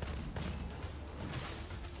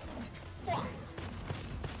 Oh, fuck!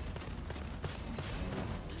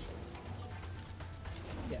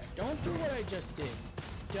 Yeah, don't do what I just did.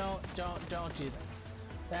 Don't do that.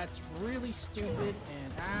 That's really stupid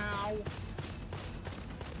and ow!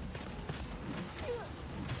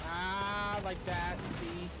 Ah, like that,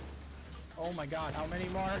 see? Oh my God, how many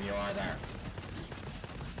more of you are there?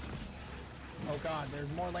 Oh God, there's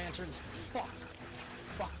more lanterns. Fuck!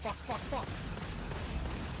 Fuck, fuck, fuck, fuck!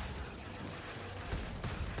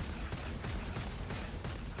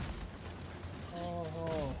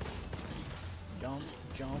 Oh. Jump,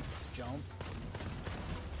 jump, jump.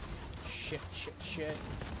 Shit, shit, shit.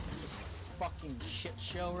 This fucking shit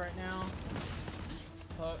show right now.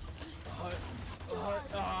 Oh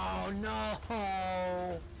no!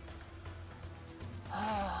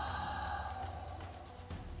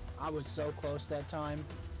 I was so close that time.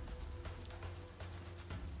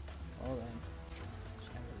 Oh then.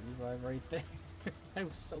 Just gotta revive right there. I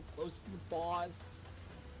was so close to the boss.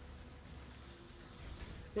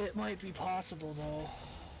 It might be possible though.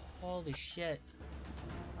 Holy shit.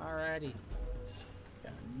 Alrighty.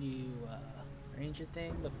 Got a new ranger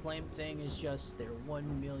thing. The flame thing is just their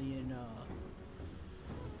 1 million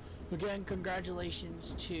again,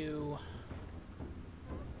 congratulations to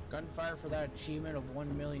Gunfire for that achievement of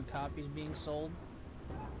 1 million copies being sold.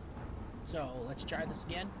 So let's try this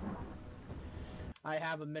again. I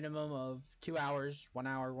have a minimum of 2 hours, 1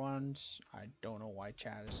 hour runs. I don't know why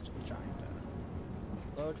chat is still trying to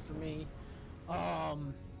load for me. I have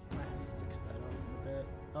to fix that up in a bit.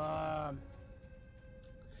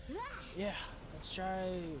 Yeah, let's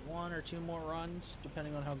try 1 or 2 more runs,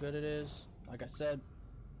 depending on how good it is. Like I said,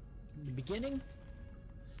 in the beginning.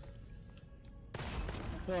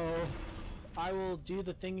 So I will do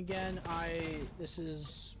the thing again. This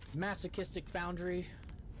is masochistic foundry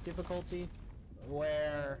difficulty,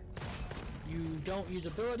 where you don't use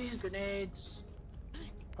abilities, grenades.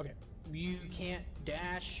 Okay, you can't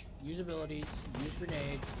dash, use abilities, use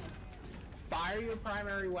grenades, fire your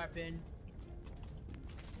primary weapon.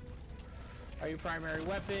 Fire your primary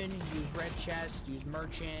weapon, use red chest, use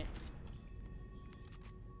merchant.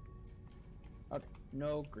 Okay,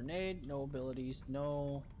 no grenade, no abilities,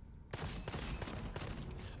 no...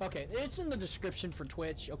 Okay, it's in the description for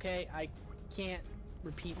Twitch, okay? I can't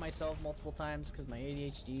repeat myself multiple times because my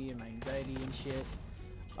ADHD and my anxiety and shit.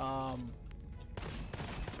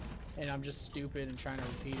 And I'm just stupid and trying to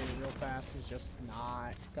repeat it real fast is just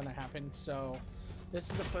not gonna happen. So this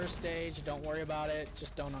is the first stage. Don't worry about it.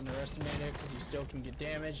 Just don't underestimate it because you still can get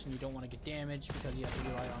damaged and you don't want to get damaged because you have to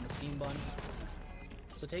rely on the steam buns.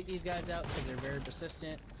 So take these guys out because they're very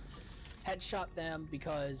persistent. Headshot them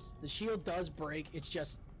because the shield does break. It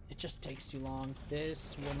just takes too long.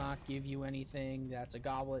 This will not give you anything. That's a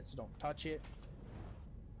goblet, so don't touch it.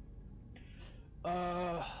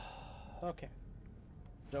 Okay.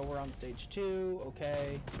 So we're on stage 2.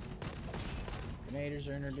 Okay. Grenaders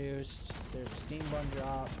are introduced. There's a steam bun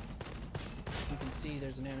drop. As you can see,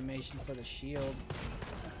 there's an animation for the shield.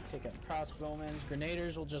 Take out crossbowmen.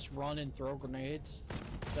 Grenaders will just run and throw grenades.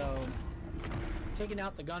 So taking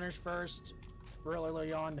out the gunners first real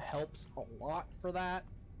early on helps a lot for that.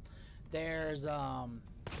 There's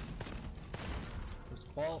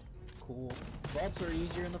vault. Cool. Vaults are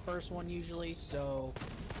easier in the first one usually, so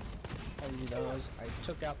I'll do those. I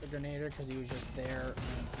took out the Grenader because he was just there,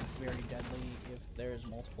 and he's very deadly if there's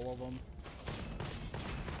multiple of them.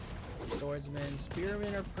 Swordsmen,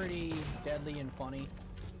 Spearmen are pretty deadly and funny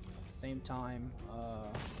at the same time.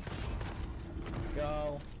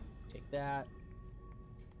 Go. Take that.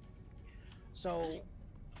 So,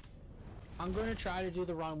 I'm going to try to do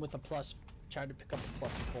the run with a try to pick up a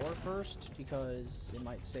 +4 first, because it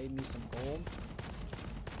might save me some gold.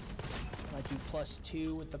 Might do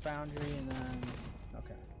 +2 with the Foundry, and then...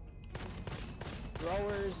 okay.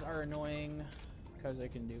 Throwers are annoying, because they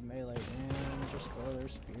can do melee and just throw their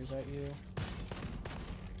spears at you.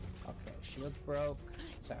 Okay, shields broke.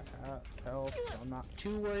 Attack health. So I'm not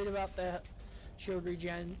too worried about the shield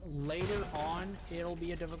regen. Later on, it'll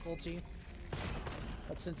be a difficulty.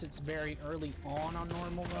 But since it's very early on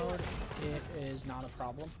normal mode, it is not a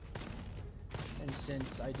problem. And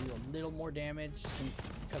since I do a little more damage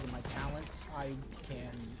because of my talents, I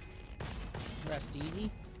can rest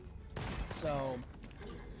easy. So,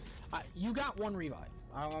 you got one revive.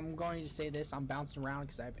 I'm going to say this, I'm bouncing around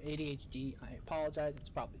because I have ADHD. I apologize, it's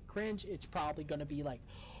probably cringe. It's probably going to be like,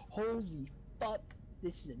 holy fuck,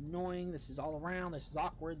 this is annoying, this is all around, this is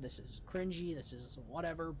awkward, this is cringy, this is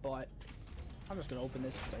whatever, but I'm just gonna open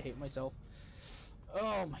this because I hate myself.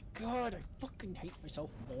 Oh my god, I fucking hate myself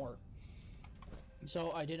more.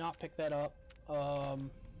 So I did not pick that up. Yeah,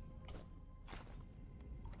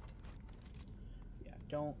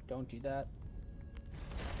 don't do that.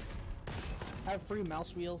 I have free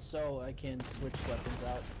mouse wheels, so I can switch weapons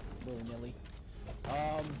out willy-nilly.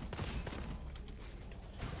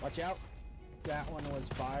 Watch out. That one was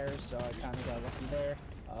fire, so I kind of got lucky there.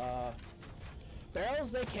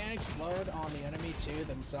 Barrels, they can explode on the enemy too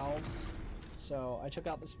themselves. So I took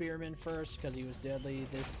out the Spearman first because he was deadly.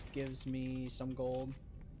 This gives me some gold.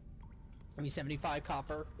 I mean 75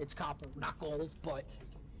 copper. It's copper, not gold, but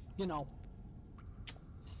you know.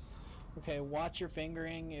 Okay, watch your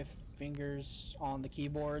fingering. If fingers on the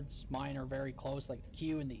keyboards, mine are very close, like the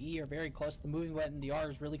Q and the E are very close to the moving button. The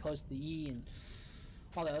R is really close to the E and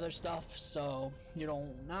all the other stuff, so you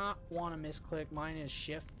don't not want to misclick. Mine is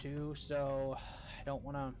shift too, so I don't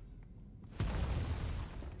want to.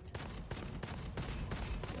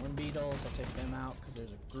 Thorn beetles, I'll take them out because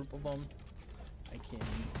there's a group of them. I can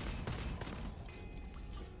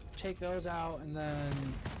take those out and then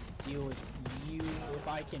deal with you if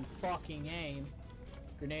I can fucking aim.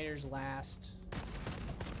 Grenaders last.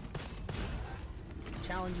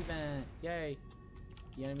 Challenge event, yay.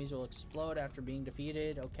 The enemies will explode after being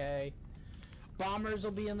defeated, okay. Bombers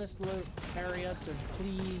will be in this area, so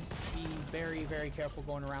please be very, very careful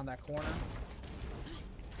going around that corner.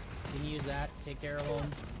 You can use that, take care of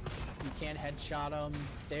them. You can't headshot them.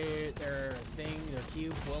 Their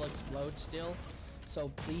cube will explode still. So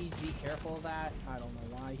please be careful of that. I don't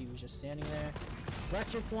know why he was just standing there.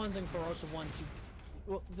 Electric ones and corrosive ones,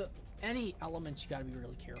 any elements you gotta be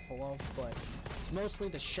really careful of, but it's mostly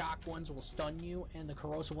the shock ones will stun you, and the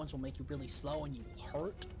corrosive ones will make you really slow and you will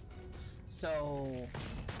hurt. So,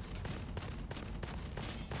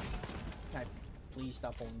 God, please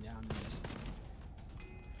stop holding down this.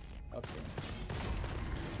 Okay.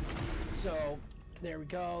 So, there we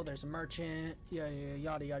go. There's a merchant. Yada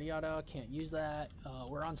yada yada yada. Can't use that.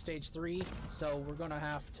 We're on stage 3, so we're gonna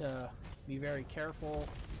have to be very careful.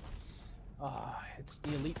 It's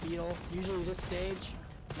the elite beetle. Usually this stage,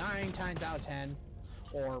 9 times out of 10,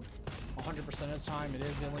 or 100% of the time, it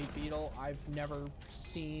is the elite beetle. I've never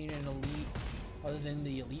seen an elite other than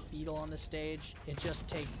the elite beetle on this stage. It just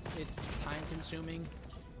takes, it's time consuming.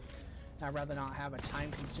 I'd rather not have a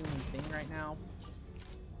time consuming thing right now.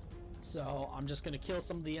 So I'm just gonna kill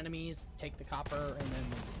some of the enemies, take the copper, and then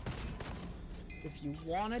if you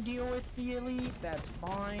want to deal with the elite, that's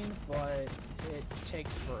fine, but it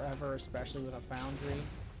takes forever, especially with a foundry.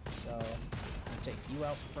 So I'll take you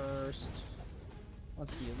out first.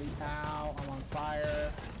 Once the elite out, I'm on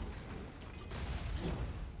fire.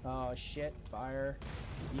 Oh shit, fire.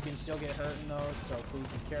 You can still get hurt in those, so please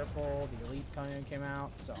be careful. The elite came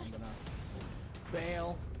out, so I'm gonna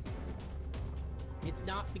bail. It's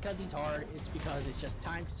not because he's hard, it's because it's just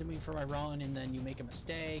time consuming for my run, and then you make a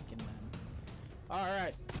mistake, and then...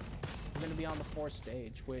 Alright, we're gonna be on the 4th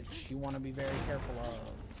stage, which you want to be very careful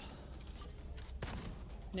of.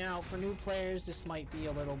 Now, for new players, this might be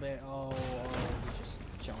a little bit, he's just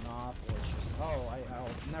showing off, or it's just, I'll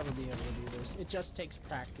never be able to do this. It just takes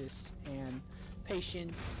practice and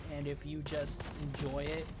patience, and if you just enjoy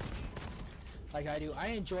it, like I do. I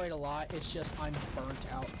enjoy it a lot, it's just I'm burnt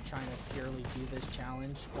out trying to purely do this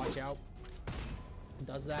challenge. Watch out. It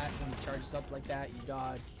does that, when he charges up like that, you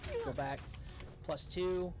dodge, go back.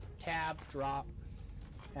 +2, tab, drop,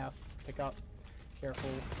 F. pick up.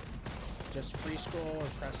 Careful. Just free scroll or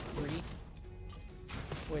press 3.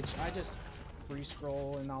 Which I just free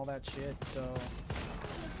scroll and all that shit, so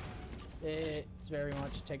it's very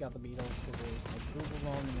much take out the beetles because there's a group of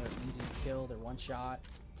them and they're easy to kill, they're one shot.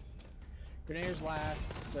 Grenadiers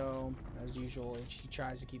last, so as usual he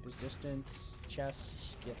tries to keep his distance.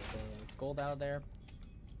 Chest, get the gold out of there.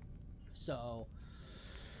 So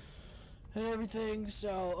and everything,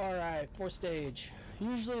 so alright, 4th stage.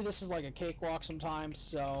 Usually this is like a cakewalk sometimes,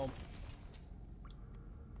 so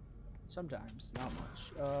sometimes, not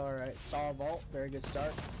much. Alright, saw vault, very good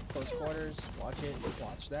start. Close quarters, watch it,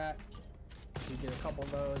 watch that. So you get a couple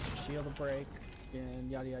of those, shield a break,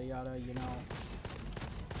 and yada yada yada, you know.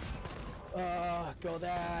 Go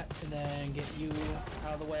that, and then get you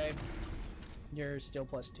out of the way. You're still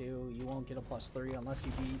 +2, you won't get a +3 unless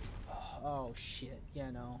you beat. Oh shit,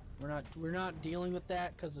 yeah, no. We're not dealing with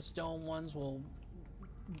that, because the stone ones will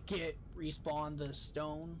respawn the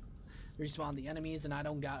stone. Respawn the enemies, and I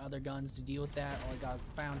don't got other guns to deal with that. All I got is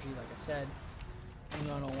the foundry, like I said. I'm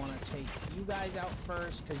gonna want to take you guys out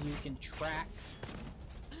first because you can track.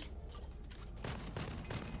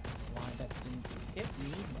 Why that didn't hit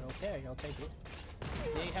me, but okay, I'll take it.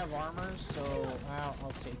 They have armor, so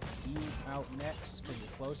I'll take you out next because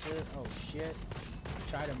you're closer. Oh shit.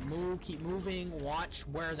 Try to move, keep moving, watch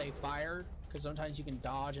where they fire, because sometimes you can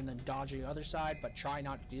dodge and then dodge the other side, but try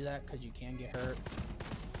not to do that because you can get hurt.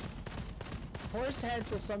 Horse heads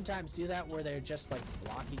will sometimes do that where they just like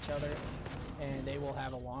block each other and they will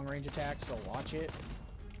have a long range attack, so watch it.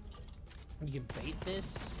 You can bait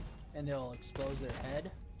this and they'll explode their head.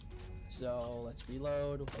 So let's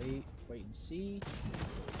reload, wait and see.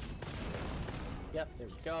 Yep, there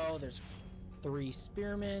we go. There's 3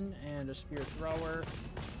 spearmen and a spear thrower.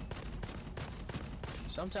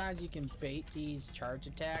 Sometimes you can bait these charge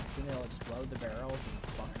attacks and they'll explode the barrels, and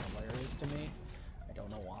it's fucking hilarious to me. I don't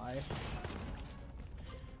know why.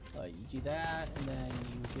 You do that, and then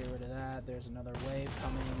you get rid of that. There's another wave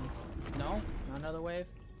coming. No, not another wave.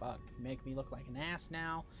 Fuck, make me look like an ass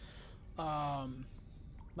now.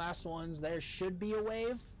 Last ones, there should be a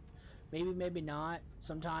wave. Maybe, maybe not.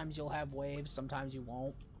 Sometimes you'll have waves, sometimes you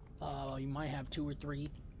won't. You might have 2 or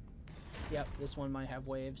 3. Yep, this one might have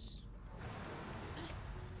waves.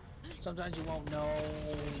 Sometimes you won't know,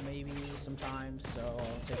 maybe, sometimes, so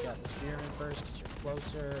I'll take out the spearman first because you're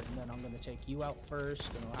closer, and then I'm going to take you out first,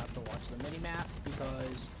 and I'll have to watch the mini-map,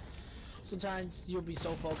 because sometimes you'll be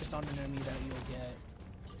so focused on an enemy that you'll get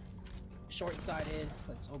short-sighted.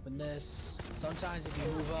 Let's open this. Sometimes if you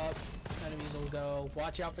move up, enemies will go.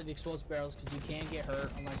 Watch out for the exposed barrels, because you can get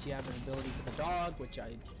hurt unless you have an ability for the dog, which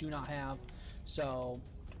I do not have, so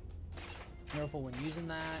careful when using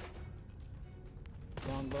that.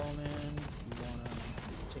 Longbowman, you wanna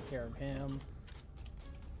take care of him.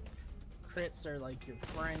 Crits are like your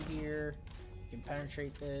friend here. You can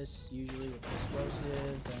penetrate this, usually with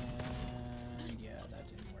explosives, and yeah, that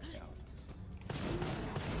didn't work out.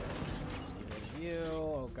 Let's get rid of you,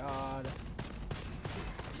 oh god.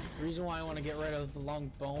 The reason why I want to get rid of the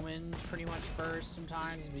longbowman pretty much first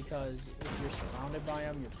sometimes is because if you're surrounded by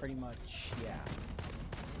them, you're pretty much, yeah,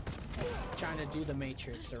 trying to do the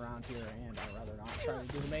matrix around here, and I'd rather not try to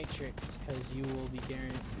do the matrix because you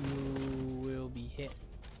will be hit.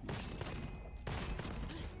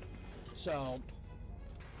 So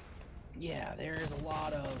yeah, there's a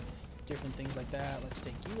lot of different things like that. Let's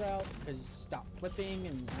take you out because stop flipping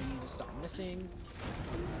and I need to stop missing.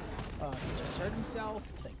 He just hurt himself,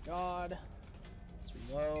 thank god. Let's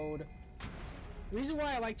reload. The reason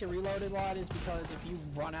why I like to reload a lot is because if you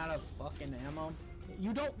run out of fucking ammo,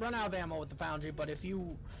 you don't run out of ammo with the foundry, but if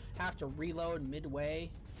you have to reload midway,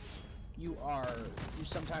 you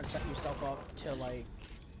sometimes set yourself up to like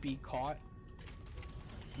be caught.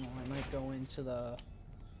 Well, I might go into the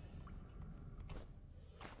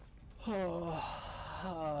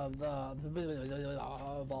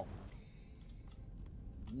vault.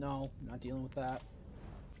 No, not dealing with that.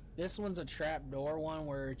 This one's a trapdoor one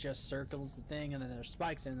where it just circles the thing and then there's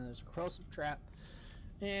spikes and then there's a corrosive trap.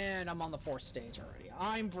 And I'm on the 4th stage already.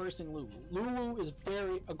 I'm versing Lulu. Lulu is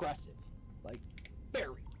very aggressive. Like,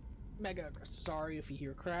 very mega aggressive. Sorry if you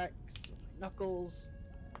hear cracks in my knuckles.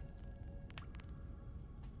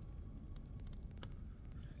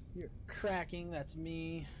 You're cracking, that's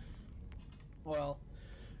me. Well,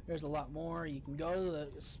 there's a lot more. You can go to the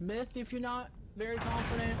smith if you're not very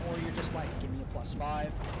confident, or you're just like, give me a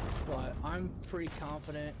 +5. But I'm pretty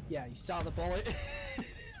confident. Yeah, you saw the bullet.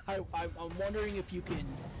 I'm wondering if you can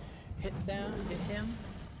hit him.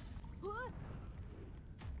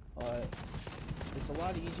 But it's a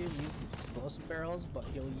lot easier to use these explosive barrels, but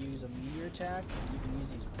he'll use a meteor attack. You can use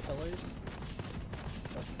these pillars.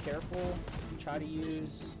 But be careful. Try to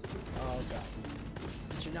use... Oh god.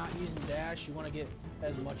 Since you're not using dash, you want to get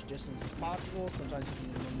as much distance as possible. Sometimes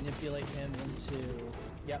you can manipulate him into...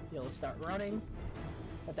 Yep, he'll start running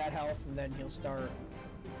at that health, and then he'll start...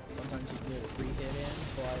 Sometimes you can get a free hit in,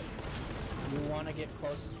 but you want to get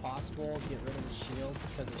close as possible, get rid of the shield,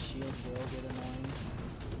 because the shield will get annoying.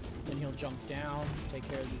 Then he'll jump down, take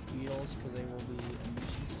care of these beetles, because they will be a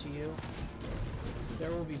nuisance to you.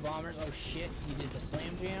 There will be bombers. Oh shit, he did the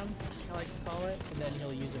slam jam, I like to call it. And then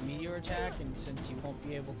he'll use a meteor attack, and since you won't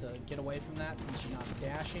be able to get away from that since you're not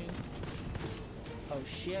dashing. Oh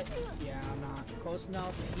shit, yeah, I'm not close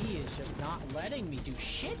enough. He is just not letting me do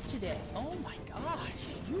shit today. Oh my gosh,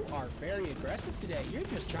 you are very aggressive today. You're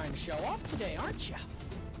just trying to show off today, aren't you?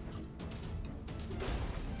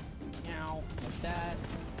 Now, like that.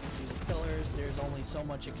 These pillars, there's only so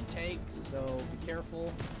much it can take, so be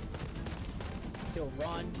careful. He'll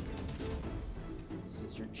run. This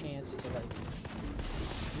is your chance to like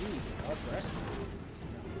really aggressive.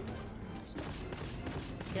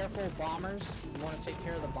 Careful, bombers. You want to take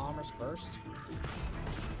care of the bombers first.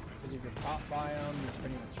 Because if you're caught by them, you're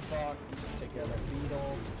pretty much fucked. Just take care of that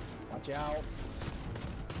beetle. Watch out.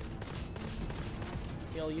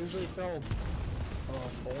 He'll usually throw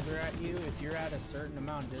a boulder at you. If you're at a certain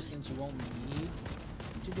amount of distance, you won't need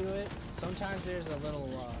to do it. Sometimes there's a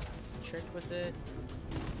little trick with it.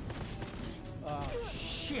 Oh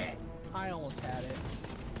shit! I almost had it.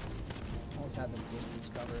 Almost had the distance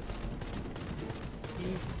covered.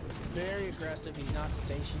 He's very aggressive. He's not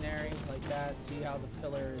stationary like that. See how the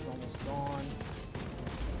pillar is almost gone.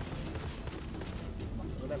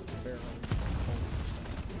 Look at that barrel.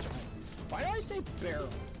 Why do I say barrel?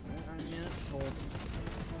 I mean,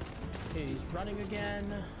 okay, he's running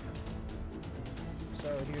again. So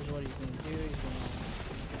here's what he's going to do. He's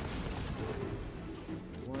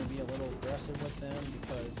going to be a little aggressive with them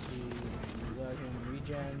because you let him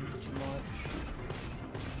regen too much.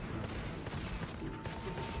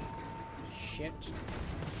 Shit.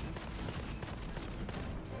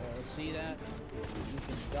 See that? You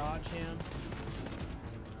can dodge him.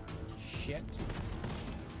 Shit.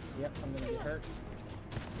 Yep, I'm gonna get hurt.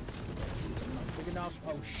 I'm not big enough.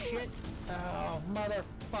 Oh shit! Oh,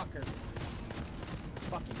 motherfucker!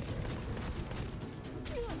 Fucking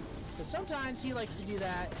hate. But sometimes he likes to do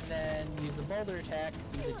that and then use the boulder attack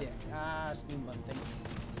because he's a dick. Ah, steam button thing.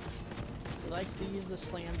 He likes to use the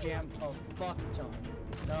slam jam a fuck ton.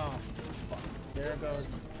 No, fuck. There goes.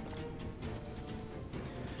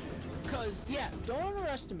 Cause yeah, don't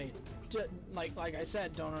underestimate it. Like I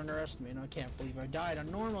said, don't underestimate it. I can't believe I died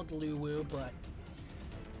on normal Glue-Woo, but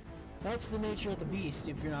that's the nature of the beast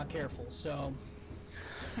if you're not careful. So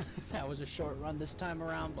that was a short run this time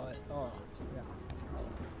around, but oh yeah.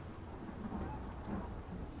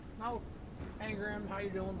 Oh, hey Grim, how you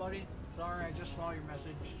doing, buddy? Sorry, I just saw your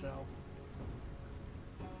message, so.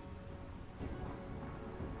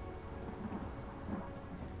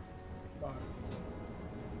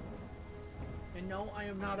 And no, I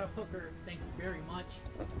am not a hooker, thank you very much.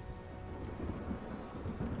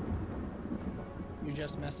 You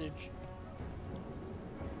just messaged.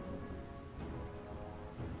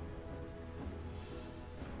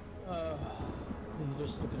 You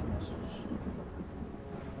just look at a message.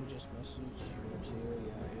 I just messaged you too,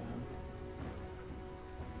 yeah,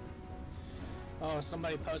 I am. Oh,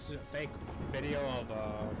 somebody posted a fake video of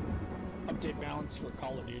update balance for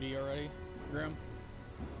Call of Duty already, Grim.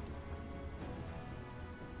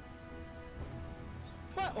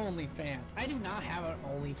 What OnlyFans? I do not have an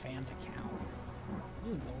OnlyFans account.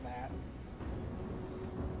 You know that.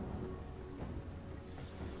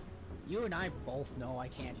 You and I both know I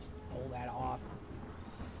can't just pull that off.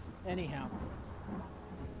 Anyhow.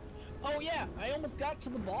 Oh yeah, I almost got to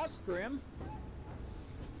the boss, Grim.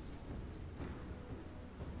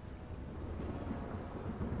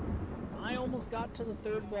 I almost got to the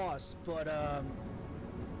third boss, but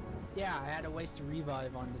yeah, I had to waste a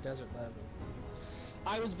revive on the desert level.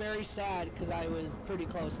 I was very sad because I was pretty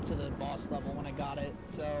close to the boss level when I got it,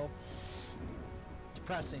 so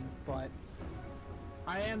depressing, but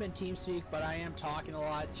I am in TeamSpeak, but I am talking a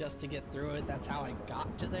lot just to get through it. That's how I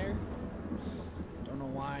got to there. Don't know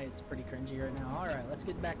why, it's pretty cringy right now. Alright, let's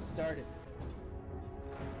get back started.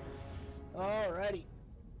 Alrighty.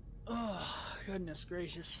 Oh, goodness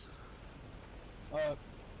gracious.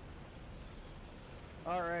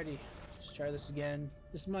 Alrighty, let's try this again.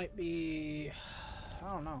 This might be...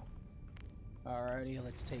 I don't know. Alrighty,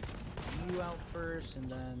 let's take you out first, and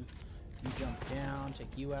then you jump down,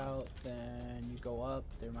 take you out, then you go up.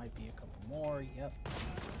 There might be a couple more. Yep.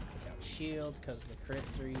 Take out shield because the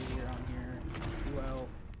crits are easier on here. You out.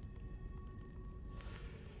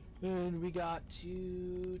 And we got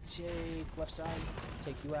to take left side,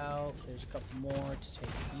 take you out. There's a couple more to take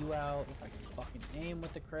you out. If I can fucking aim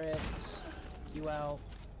with the crits, take you out.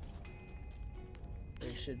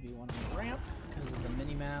 There should be one on the ramp because of the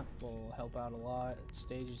mini map will help out a lot.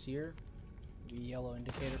 Stages here. Be yellow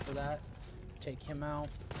indicator for that. Take him out.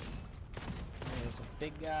 There's a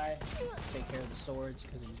big guy. Take care of the swords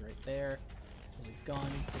because he's right there. There's a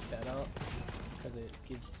gun. Pick that up because it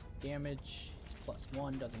gives damage. It's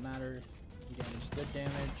 +1, doesn't matter. You damage good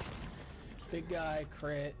damage. Big guy,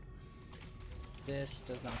 crit. This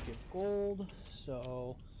does not give gold,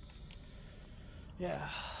 so yeah,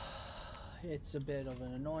 it's a bit of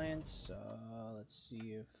an annoyance. Let's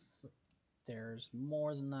see if there's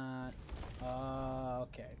more than that.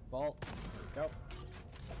 Okay, vault. There we go.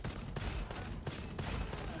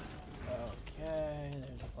 Okay,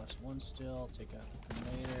 there's a +1 still. Take out the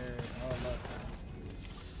Grenadier. Oh, look.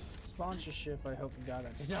 Sponsorship, I hope to God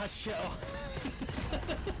that did not show.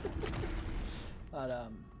 But,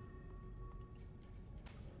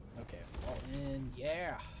 okay, fall in,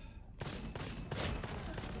 yeah!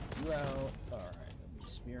 You out. Alright, there'll be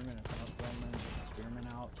Spearman and Crossbowman. Spearman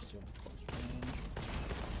out, because you'll be close range.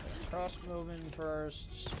 Crossbowman first.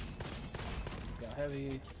 You got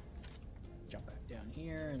heavy. Jump back down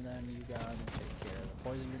here, and then you gotta take care of the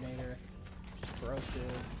Poison Grenader. Just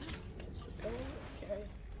corrosive. Hits the pillar, okay.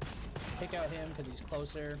 Take out him because he's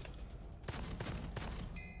closer.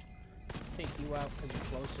 Take you out because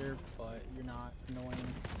you're closer, but you're not annoying.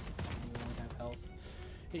 You only have health.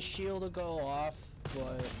 His shield will go off,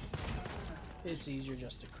 but it's easier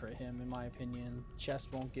just to crit him in my opinion.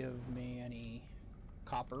 Chest won't give me any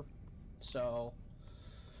copper. So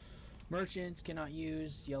merchants cannot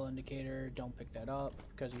use yellow indicator. Don't pick that up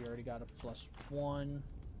because you already got a +1.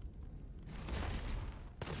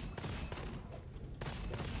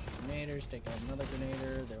 Grenaders, take out another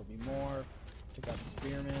Grenader, there'll be more. Take out the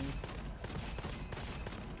Spearman.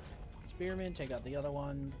 Spearman, take out the other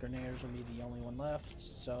one. Grenaders will be the only one left,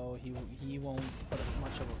 so he won't put up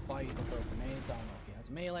much of a fight. He'll throw grenades. I don't know if he has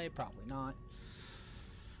melee, probably not.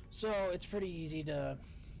 So it's pretty easy to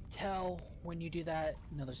tell when you do that.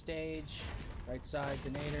 Another stage, right side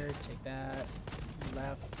Grenader, take that.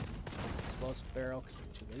 Left, explosive barrel because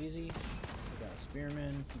it's too lazy. Take out a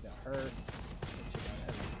Spearman, he got hurt.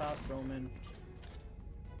 Crossbowman.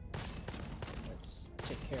 Let's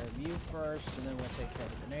take care of you first, and then we'll take care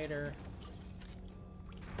of the Grenader.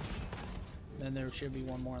 Then there should be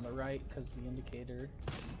one more on the right, because the indicator.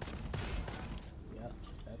 Yeah,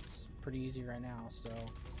 that's pretty easy right now, so.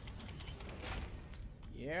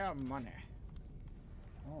 Yeah, money.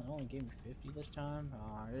 Well, it only gave me 50 this time.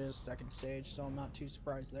 It is second stage, so I'm not too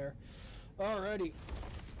surprised there. Alrighty.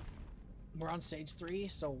 We're on stage 3,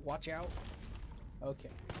 so watch out.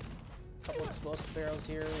 Okay. Couple explosive barrels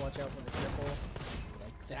here. Watch out for the triple.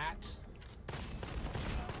 Like that.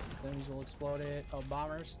 Enemies will explode it. Oh,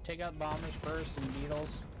 bombers. Take out bombers first and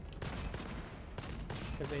beetles.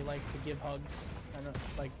 Because they like to give hugs. I don't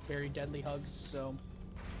like very deadly hugs, so.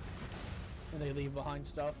 And they leave behind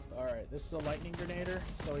stuff. Alright, this is a lightning grenader,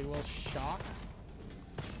 so he will shock.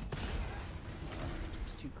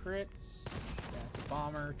 It's 2 crits. That's a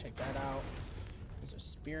bomber. Take that out. There's a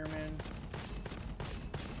spearman.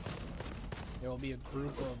 There will be a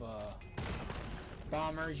group of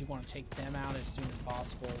bombers. You want to take them out as soon as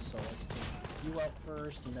possible. So let's take you out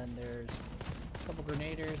first, and then there's a couple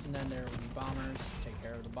grenaders, and then there will be bombers. Take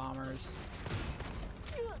care of the bombers.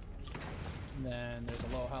 And then there's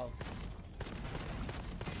a low health.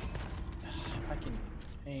 If I can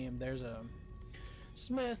aim, there's a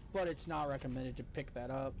smith, but it's not recommended to pick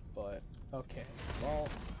that up. But okay, well.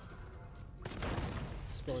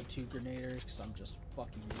 Explode 2 grenaders because I'm just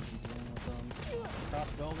fucking lazy dealing with them.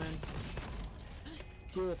 Crossbowman.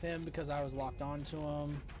 Deal with him because I was locked onto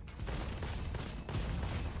him.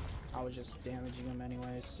 I was just damaging him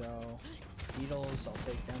anyway, so beetles, I'll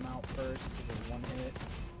take them out first because they're 1 hit.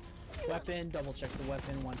 Weapon, double check the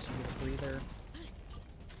weapon once you get a breather.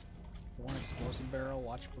 1 explosive barrel,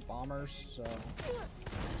 watch for bombers. So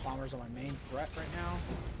bombers are my main threat right now.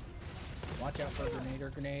 Watch out for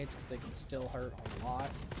grenader grenades because they can still hurt a lot.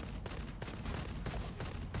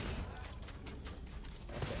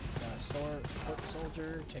 Okay, got a foot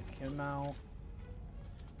soldier, take him out.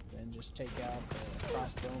 Then just take out the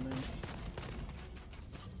crossbowman.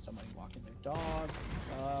 Somebody walking their dog.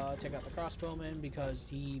 Take out the crossbowman because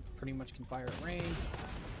he pretty much can fire at range.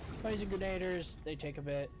 Poison grenaders, they take a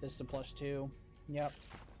bit. This is a +2. Yep.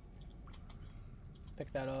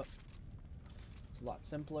 Pick that up. It's a lot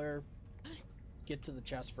simpler. get to the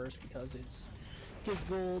chest first because it's gives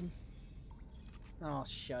gold. Oh,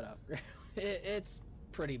 shut up. It's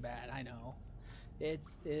pretty bad, I know.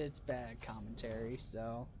 It's bad commentary,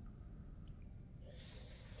 so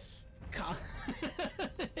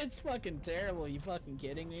it's fucking terrible. You fucking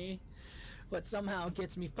kidding me? But somehow it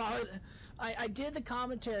gets me farther. I did the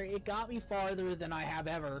commentary. It got me farther than I have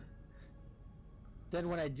ever. Then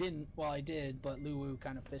when I didn't, well, I did, but Luwu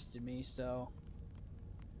kind of fisted me, so.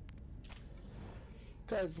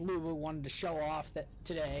 Because Luwu wanted to show off that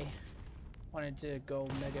today. Wanted to go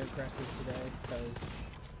mega aggressive today, because.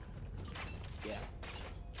 Yeah.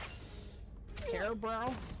 Terror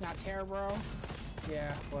Bro? It's not Terror Bro?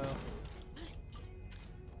 Yeah, well.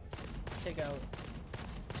 Take out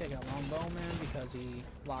Longbowman because he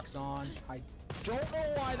locks on. I don't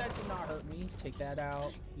know why that did not hurt me. Take that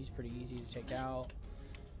out. He's pretty easy to take out.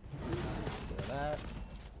 Throw that.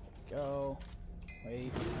 Go.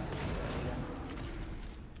 Wait.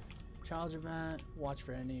 Challenge event. Watch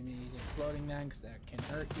for enemies exploding then, because that can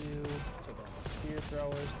hurt you. Take out the spear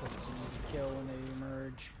throwers, because it's an easy kill when they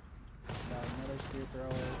emerge. Got another spear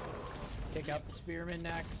thrower. Take out the spearman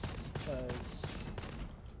next, because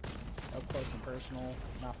up close and personal,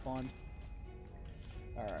 not fun.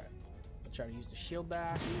 Alright. I'll try to use the shield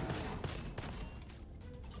bash.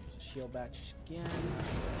 Use the shield bash again.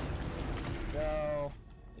 Go.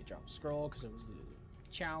 They drop a scroll because it was the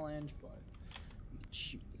challenge, but you can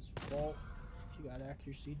shoot this bolt if you got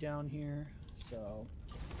accuracy down here. So,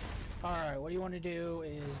 alright, what do you want to do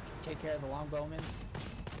is take care of the longbowmen.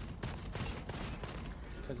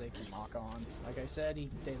 Because they can lock on. Like I said,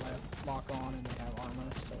 they lock on and they have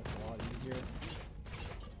armor, so it's a lot easier.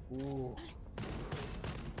 Ooh.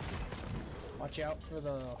 Watch out for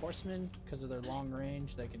the horsemen, because of their long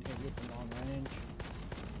range. They can hit you from long range.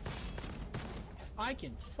 If I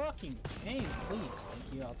can fucking aim, please.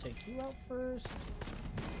 Thank you. I'll take you out first.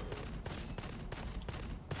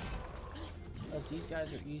 Plus, these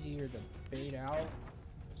guys are easier to bait out,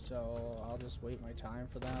 so I'll just wait my time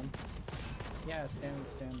for them. Yeah,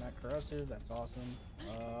 stand that corrosive, that's awesome.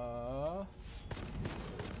 Oh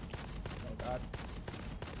god.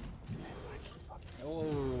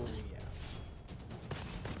 Oh yeah.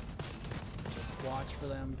 Just watch for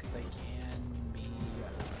them because they can be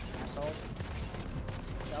assholes.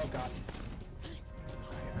 Oh god.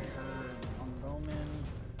 I heard longbowman.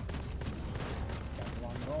 Got the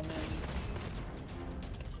longbowman.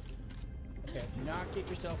 Okay, do not get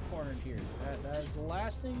yourself cornered here. That is the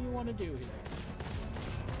last thing you want to do here.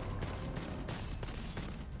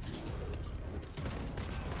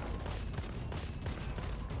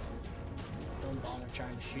 Don't bother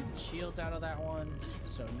trying to shoot the shields out of that one.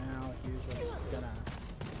 So now here's what's gonna.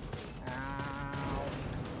 Ow!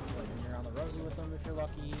 Like when you're on the rosy with them if you're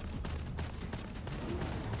lucky.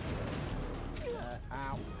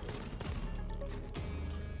 Ow!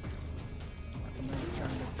 I'm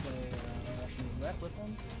trying to play Russian roulette with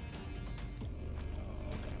them.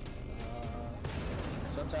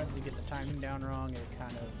 Sometimes if you get the timing down wrong, it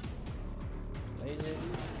kind of lays it.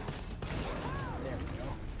 There we go.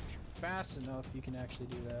 If you're fast enough, you can actually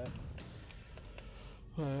do that.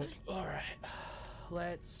 But, alright.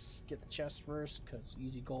 Let's get the chest first, because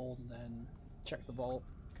easy gold, and then check the vault,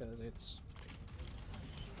 because it's...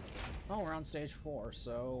 Oh, we're on stage 4,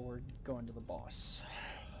 so we're going to the boss.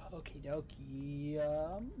 Okie dokie,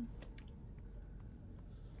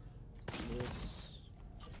 let's do this.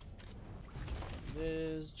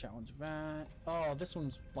 This challenge event. Oh, this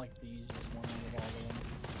one's like the easiest one out of all of them.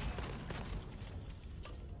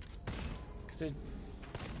 Cause it's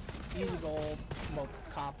easy gold, well,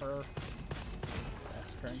 copper.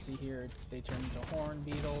 That's the currency here. They turn into horn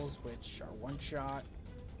beetles, which are one shot.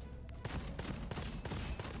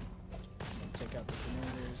 Take out the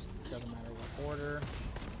grenadiers. Doesn't matter what order.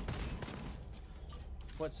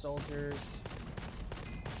 Foot soldiers.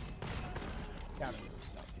 Gotta really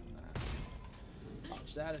stop doing that.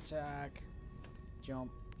 Dodge that attack.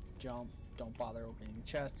 Jump, jump. Don't bother opening the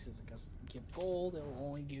chest because it doesn't give gold. It will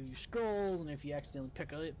only give you scrolls, and if you accidentally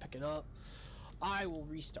pick it up, I will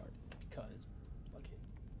restart because fuck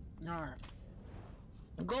it. Alright.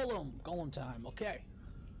 Golem time, okay.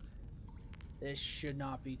 This should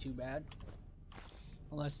not be too bad.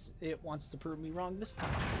 Unless it wants to prove me wrong this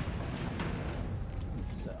time.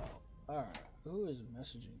 So, alright. Who is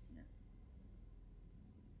messaging here?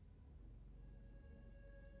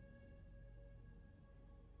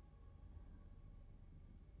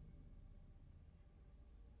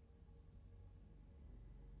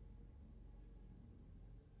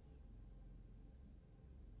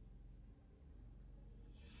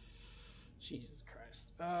 Jesus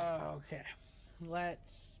Christ. Okay.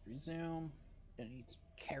 Let's resume. Gonna eat some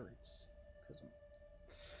carrots. Cause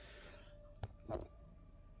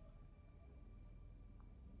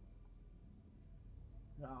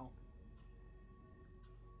no.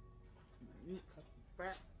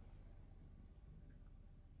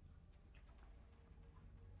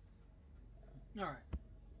 Alright.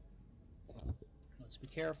 Let's be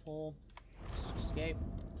careful. Let's escape.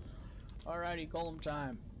 Alrighty, golem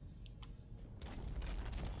time.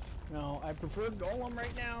 No, I prefer golem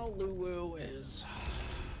right now. Luwu is...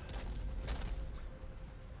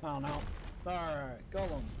 I don't know. Alright,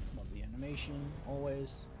 golem. Love the animation,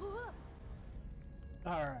 always.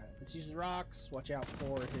 Alright, let's use the rocks. Watch out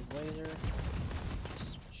for his laser.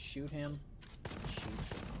 Just shoot him. Shoot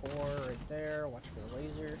the core right there. Watch for the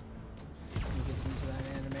laser. When he gets into that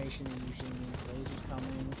animation, it usually means the laser's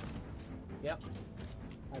coming. Yep.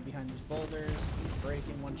 Hide behind these boulders. He's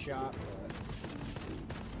breaking one shot, but...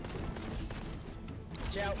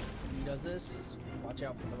 Watch out when he does this. Watch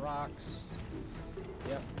out for the rocks.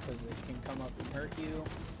 Yep, because it can come up and hurt you.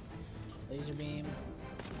 Laser beam.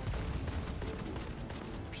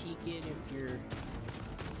 Peek it if you're...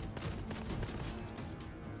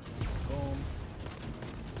 Boom.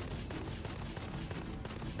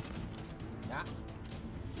 Yeah.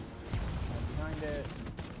 Hide behind it.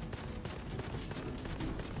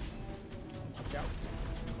 Watch out.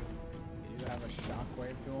 They do have a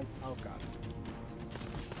shockwave to him. Oh god.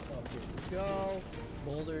 Oh, here we go.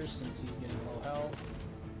 Boulders since he's getting low health.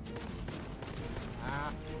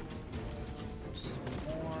 Ah. Some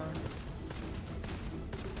more.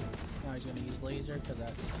 Now he's gonna use laser because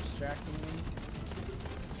that's distracting me.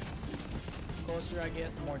 The closer I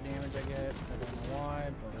get, the more damage I get. I don't know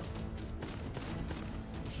why, but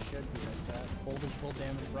it should be like that. Boulders will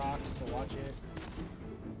damage rocks, so watch it.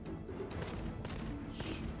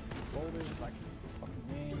 Shoot boulders if I can fucking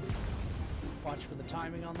aim. Watch for the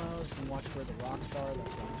timing on those, and watch where the rocks are.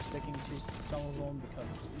 That's why I'm sticking to some of them, because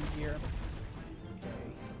it's easier.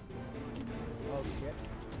 Okay, he's gonna... Oh shit.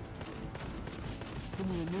 Give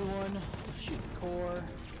me a new one. Shoot the core.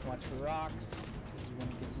 Watch for rocks. This is when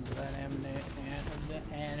he gets into that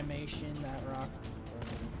animation, that rock.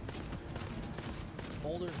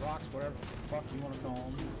 Boulders, rocks, whatever the fuck you want to call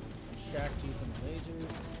them. Distract you from the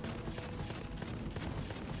lasers.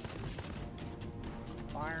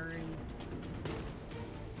 Firing.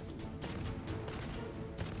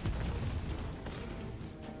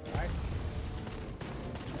 Alright.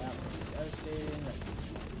 That was devastating. That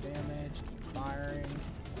did damage. Keep firing.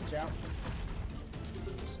 Watch out.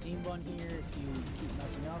 Steam bun here if you keep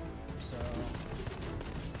messing up. So.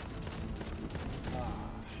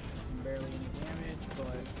 Barely any damage,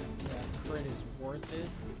 but that crit is worth it.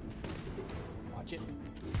 Watch it. There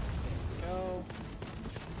we go.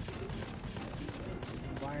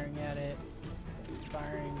 Firing at it.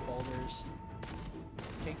 Firing boulders.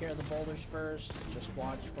 Take care of the boulders first. Just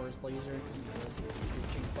watch for his laser, because if you're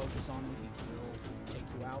reaching focus on him, he will take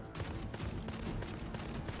you out.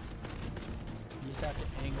 You just have to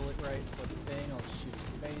angle it right for the thing. I'll just shoot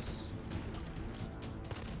his face.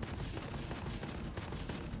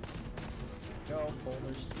 Go,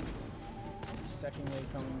 boulders. Second wave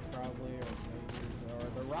coming probably, or lasers, or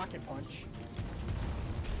the rocket punch.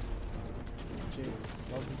 Watch it.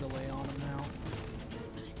 Love the delay on him now.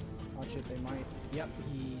 Watch it, they might. Yep,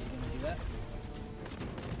 he's gonna do that.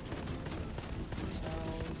 Some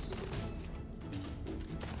tells.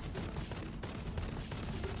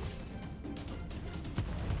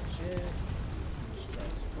 Watch it.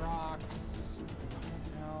 Strikes rocks.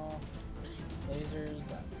 No. Lasers,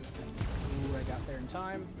 that. Ooh, I got there in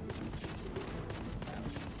time. That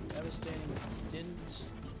was devastating. Didn't.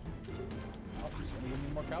 Oh, he's gonna give me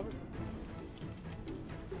more cover.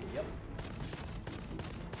 Yep.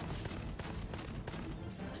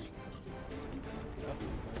 Up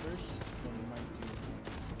boulders. Then we might do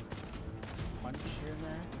punch here and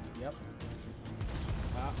there. Yep.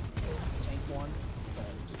 Ah, tank one.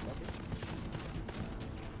 Just fuck it.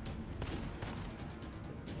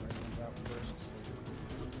 Take the right ones out first.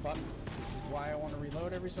 But this is why I want to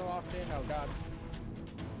reload every so often. Oh god.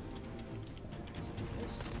 Let's do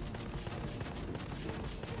this.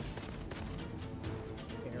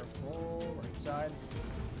 Careful, right side.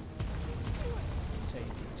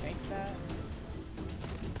 Tank that.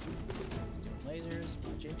 He's doing lasers.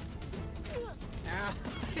 Watch it. Ah!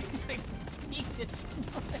 I peeked it too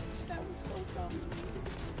much. That was so dumb.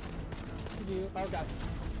 To do. Oh god.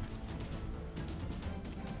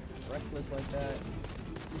 Reckless like that.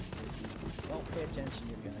 Don't pay attention,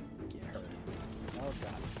 you're gonna get hurt. Oh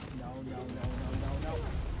god. No, no, no, no, no, no.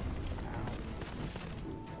 Ow.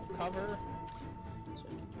 Cover. So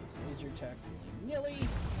you can use laser tech willy-nilly.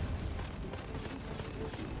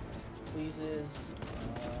 Pleases.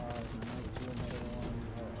 Might do another one.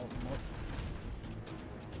 Oh, nope.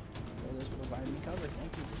 Will this provide me cover?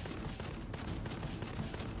 Thank you.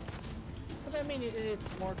 Because I mean, it's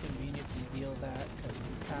more convenient to deal that because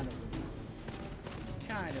it's kind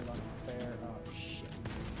of unfair. Oh shit.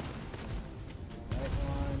 Right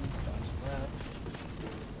one, dodge left.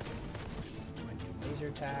 Might do laser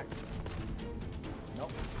attack.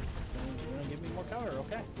 Nope. You're gonna give me more cover,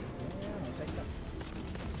 okay. Yeah, I'll take that.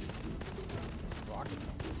 Rocket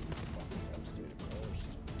jump. Rocket jumps, dude, of course.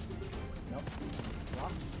 Nope.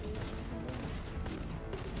 Rock.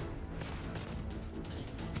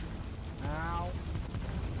 Ow.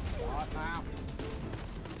 God, ow.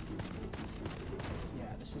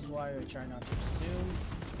 Yeah, this is why I try not to assume.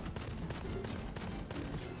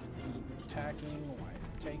 Keep attacking. Why is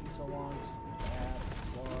it taking so long? Just that. That's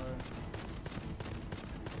why.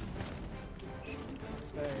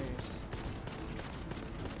 Face.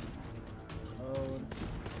 Load.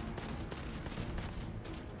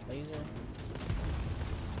 Laser.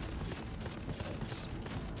 Let's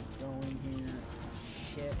keep going here.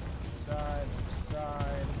 Shit. Side.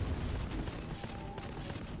 Side.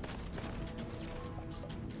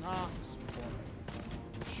 Stop some rocks before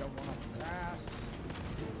I shove one up the grass.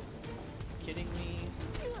 Kidding me?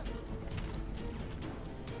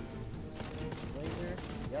 Laser.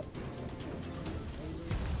 Yep.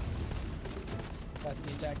 That's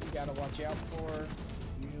the attack you gotta watch out for,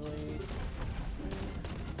 usually.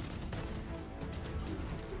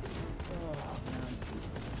 Oh, man.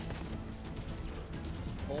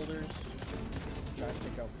 Boulders. Try to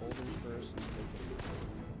take out boulders first so they can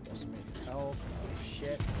decimate your health. Oh,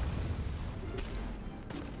 shit.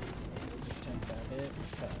 We'll just tank that hit,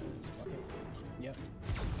 because, fuck it. Yep.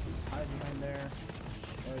 Just hide behind there.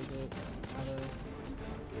 Destroys it, doesn't matter.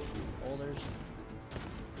 Boulders.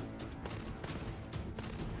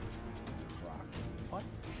 Punch.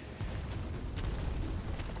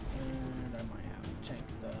 And I might have to tank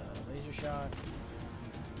the laser shot.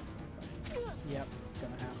 Yep,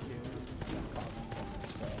 gonna have to. Got caught in the corner,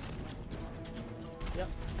 so. Yep.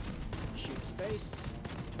 Shoot his face.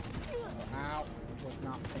 Oh, ow. Was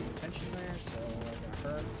not paying attention there, so I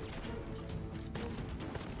got hurt.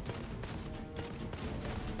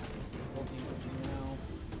 We'll deal with you now.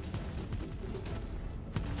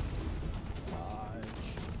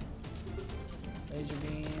 Laser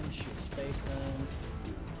beam, shoot his face then.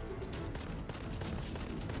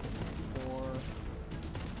 4.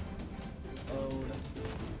 Load.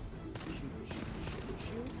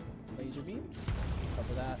 Shoot. Laser beams.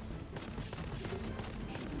 Cover that.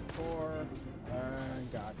 Shoot 4.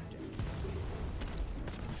 God damn.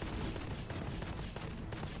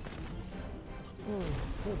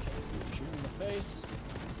 Okay. Shoot in the face.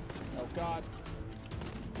 Oh god.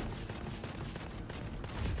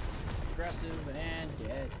 Aggressive and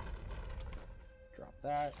dead. Drop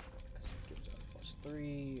that. Gives us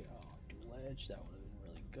 +3. Oh, do ledge. That would have been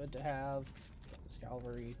really good to have. Drop this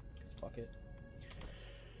cavalry. Because fuck it.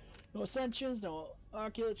 No ascensions, no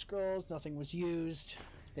oculate scrolls, nothing was used.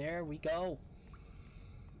 There we go.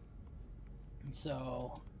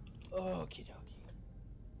 So, okie dokie.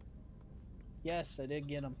 Yes, I did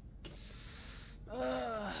get him.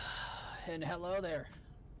 And hello there.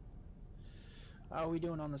 How are we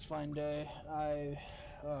doing on this fine day?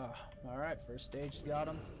 Alright, first stage got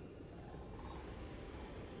him.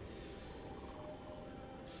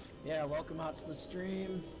 Yeah, welcome out to the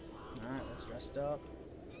stream. Alright, let's dressed up.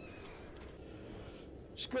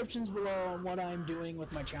 Descriptions below on what I'm doing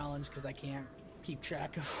with my challenge, because I can't keep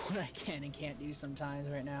track of what I can and can't do sometimes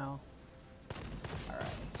right now. Alright,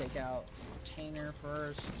 let's take out Retainer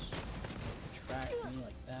first. Track me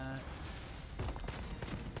like that.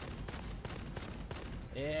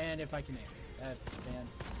 And if I can aim it, that's fan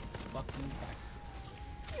fucking X.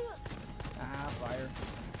 Ah, fire.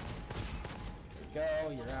 There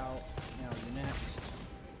we go, you're out. Now you're next.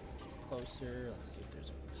 Closer, let's see if there's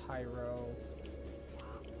a pyro.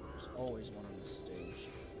 There's always one on this stage.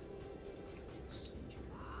 Let's see here.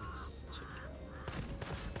 Let's take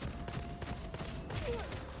out.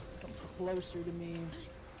 Come closer to me.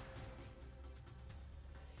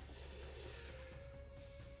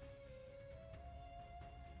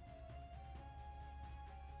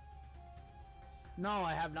 No,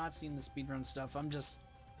 I have not seen the speedrun stuff. I'm just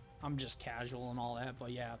casual and all that,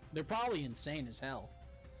 but yeah, they're probably insane as hell.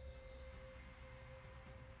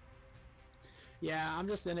 Yeah, I'm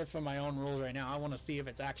just in it for my own rules right now. I want to see if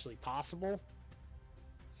it's actually possible.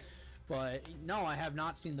 But no, I have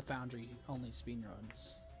not seen the Foundry only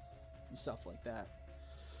speedruns and stuff like that.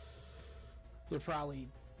 They're probably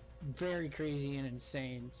very crazy and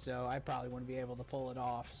insane, so I probably wouldn't be able to pull it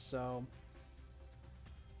off. So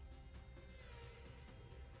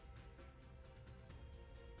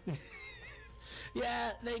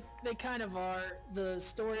yeah, they kind of are. The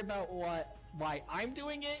story about why I'm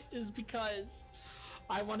doing it is because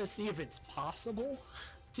I want to see if it's possible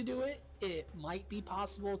to do it. It might be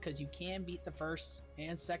possible because you can beat the first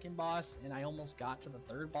and second boss, and I almost got to the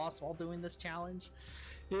third boss while doing this challenge.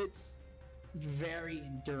 It's very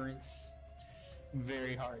endurance,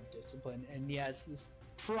 very hard discipline, and yes, it's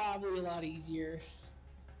probably a lot easier,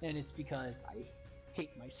 and it's because I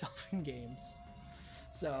hate myself in games.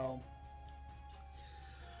 So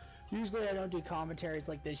usually I don't do commentaries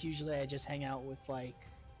like this. Usually I just hang out with like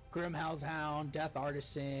Grimhouse Hound, Death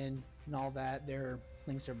Artisan, and all that. Their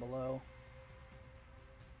links are below.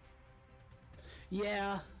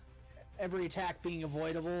 Yeah, every attack being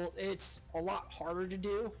avoidable, it's a lot harder to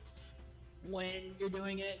do when you're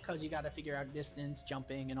doing it because you got to figure out distance,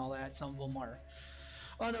 jumping, and all that. Some of them are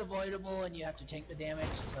unavoidable and you have to take the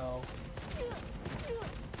damage, so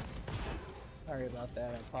sorry about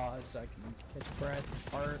that. I paused so I can catch breath.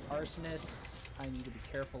 Arsonists I need to be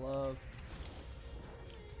careful of.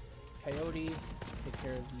 Coyote, take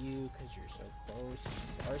care of you because you're so close.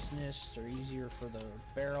 Arsonists are easier for the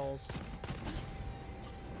barrels.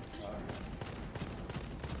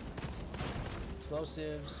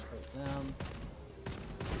 Explosives, hurt them.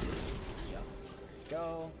 Yeah, there you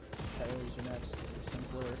go. Coyotes are next because they're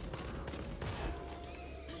simpler.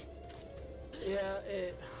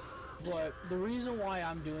 Yeah, but the reason why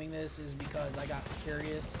I'm doing this is because I got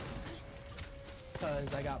curious.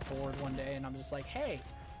 Because I got bored one day and I'm just like, hey,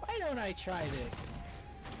 why don't I try this?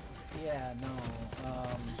 Yeah, no.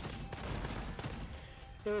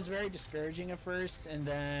 It was very discouraging at first, and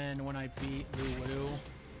then when I beat Lulu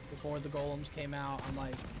before the golems came out, I'm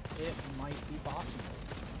like, it might be possible.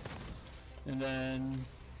 And then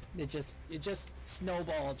it just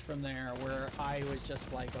snowballed from there, where I was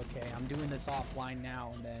just like, okay, I'm doing this offline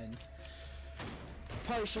now, and then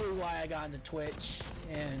partially why I got into Twitch,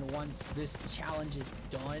 and once this challenge is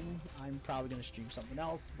done, I'm probably gonna stream something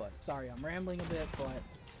else. But sorry, I'm rambling a bit, but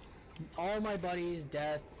all my buddies,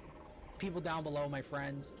 Death, people down below, my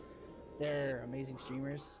friends, they're amazing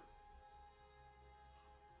streamers.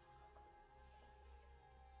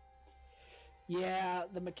 Yeah,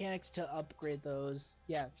 the mechanics to upgrade those.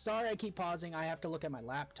 Yeah, sorry I keep pausing. I have to look at my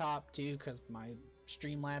laptop too because my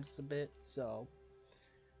Streamlabs a bit, so.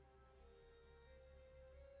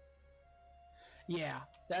 Yeah,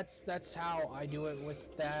 that's how I do it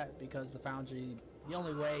with that, because the Foundry, the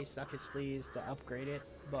only way suck his sleeves to upgrade it,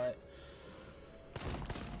 but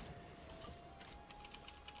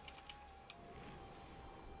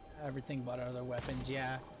everything but other weapons,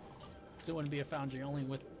 yeah. Still wouldn't be a Foundry only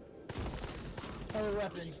with other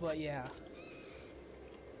weapons, but yeah.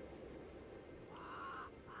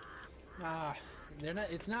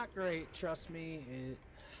 It's not great, trust me.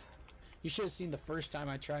 You should have seen the first time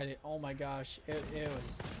I tried it. Oh my gosh, it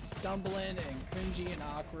was stumbling and cringy and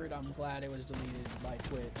awkward. I'm glad it was deleted by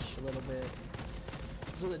Twitch a little bit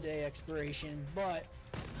because of the day expiration. But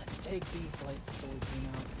let's take these light swords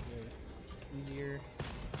out because they're easier.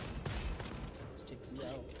 Let's take you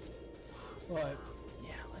out. But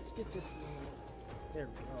yeah, let's get this. There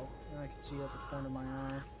we go. Now I can see out the corner of my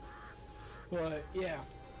eye. But yeah.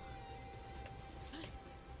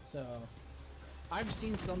 So I've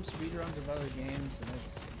seen some speedruns of other games and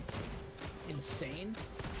it's insane.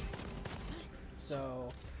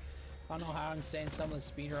 So I don't know how insane some of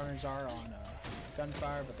the speedrunners are on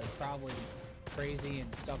Gunfire, but they're probably crazy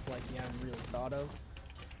and stuff like you haven't really thought of.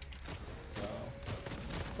 So,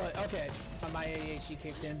 but okay, my ADHD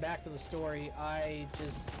kicked in. Back to the story. I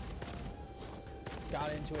just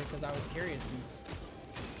got into it because I was curious and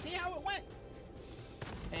see how it went.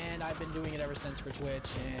 And I've been doing it ever since for Twitch,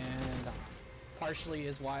 and partially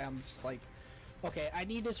is why I'm just like, okay, I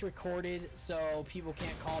need this recorded so people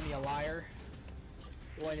can't call me a liar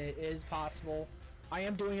when it is possible. I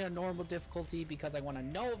am doing it on normal difficulty because I want to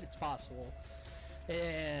know if it's possible,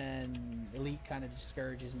 and Elite kind of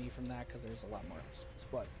discourages me from that because there's a lot more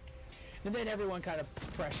but and then everyone kind of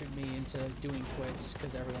pressured me into doing Twitch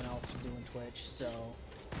because everyone else was doing Twitch, so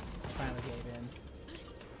I finally gave in.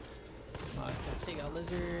 Let's take out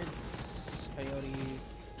lizards,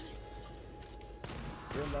 coyotes.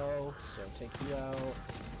 You're low, so take you out.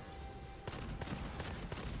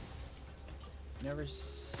 Never.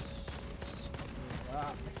 If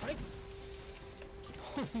I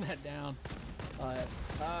holding that down.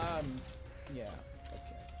 Yeah.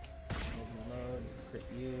 Okay. Reload. Crit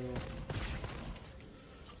you.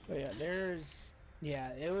 But yeah,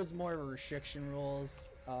 it was more of a restriction rules.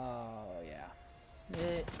 Yeah.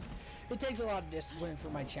 It takes a lot of discipline for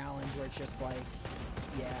my challenge where it's just like,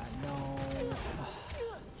 yeah, no.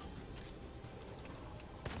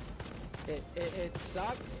 It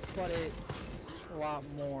sucks, but it's a lot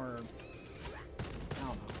more, I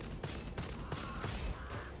don't know.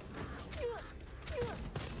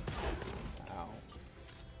 Ow.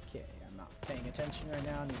 Okay, I'm not paying attention right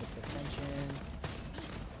now, I need to pay attention.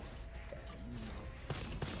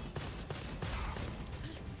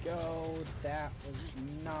 Go. That was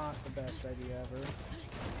not the best idea ever.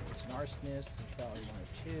 It's an arsonist, there's probably one or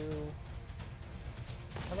two.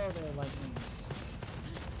 Hello there, lightnings.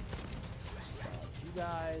 You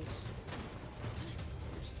guys.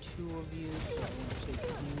 There's two of you, so I want to take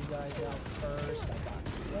you guys out first. I got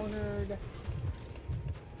cornered.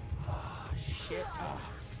 Ah, shit. Ah.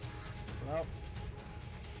 Well.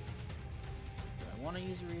 Do I want to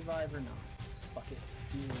use a revive or not? Fuck it.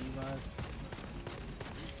 Let's use a revive.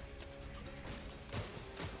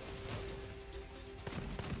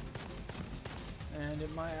 And I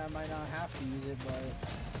might not have to use it, but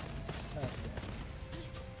okay.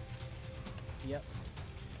 Yep.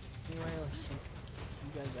 Anyway, let's take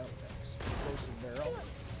you guys out with that explosive barrel.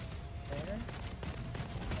 There.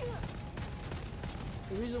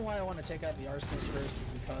 The reason why I want to take out the arsonists first is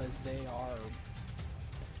because they are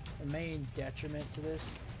the main detriment to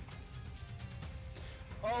this.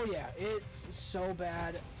 Oh yeah, it's so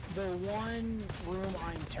bad. The one room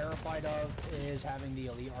I'm terrified of is having the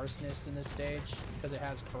elite arsonist in this stage because it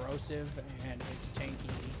has corrosive and it's tanky,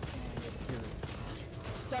 and if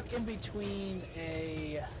you're stuck in between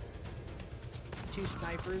two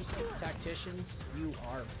snipers, tacticians, you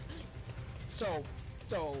are so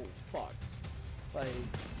fucked. Like,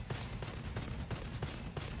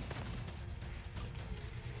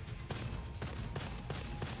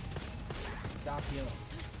 stop healing.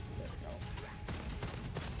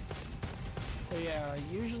 But yeah,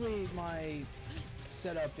 usually my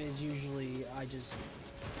setup is I just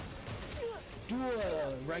do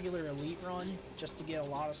a regular elite run just to get a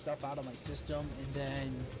lot of stuff out of my system, and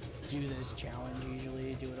then do this challenge.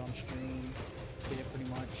 Usually do it on stream, get it pretty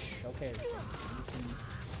much. Okay, you can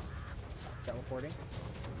teleporting.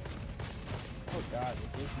 Oh god,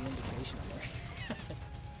 it gives the indication on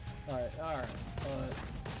there. Alright.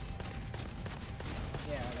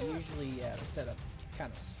 Yeah, usually the setup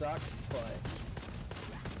kind of sucks, but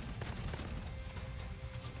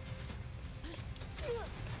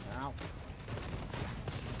ow.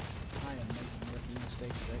 I am making rookie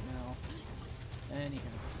mistakes right now.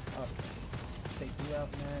 Anyhow, okay. Take you out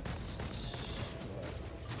next.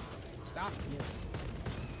 Stop here.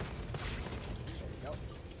 There we go.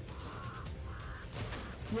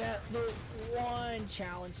 Yeah, the one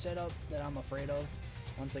challenge setup that I'm afraid of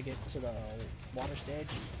once I get to the water stage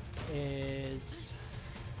is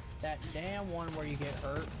that damn one where you get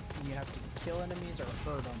hurt and you have to kill enemies or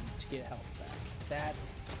hurt them to get health back.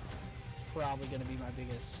 That's probably going to be my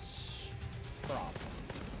biggest problem.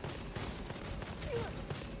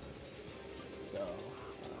 So,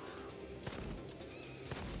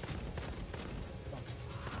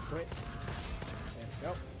 quit. There we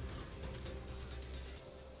go.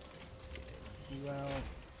 You out.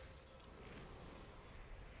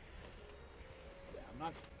 Yeah, I'm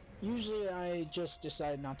not. Usually I just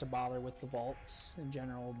decide not to bother with the vaults in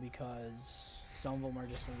general because some of them are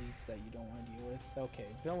just elites that you don't want to deal with. Okay,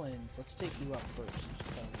 villains, let's take you up first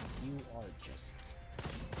because you are just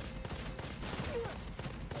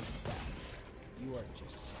like that. You are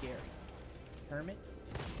just scary. Hermit,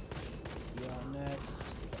 take you out next.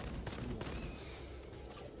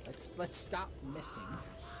 Okay, let's stop missing.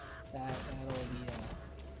 That'll be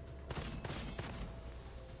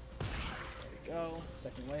there we go.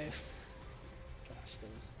 Second wave. Gosh,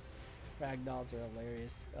 those ragdolls are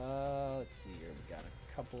hilarious. Let's see here. We got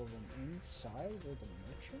a couple of them inside where the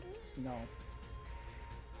merchant is? No.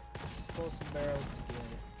 Explosive barrels to get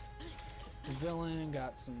the villain.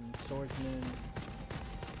 Got some swordsmen.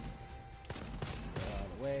 Get out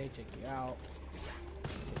of the way. Take you out.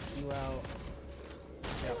 Take you out.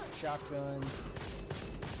 Take out the shotgun.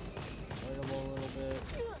 Avoidable a little bit.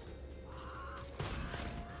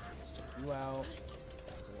 Let's take you out.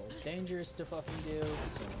 That's a little dangerous to fucking do,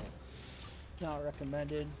 so not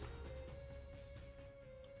recommended.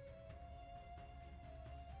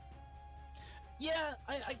 Yeah,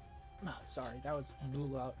 oh, sorry, that was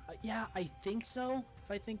blew out. Yeah, I think so,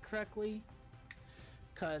 if I think correctly.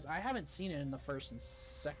 Because I haven't seen it in the first and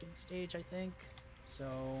second stage, I think.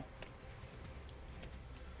 So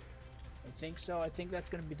I think so. I think that's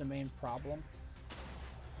going to be the main problem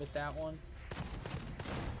with that one.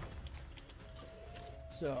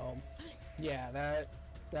 So, yeah,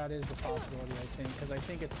 That is a possibility, I think, because I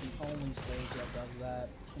think it's the only stage that does that,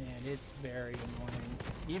 and it's very annoying,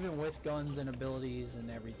 even with guns and abilities and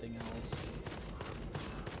everything else.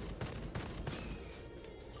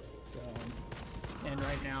 So, and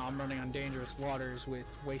right now I'm running on dangerous waters with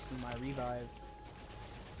wasting my revive.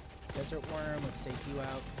 Desert Worm, let's take you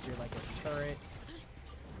out because you're like a turret.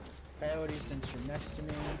 Coyote, since you're next to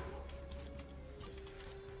me.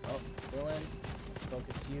 Oh, villain.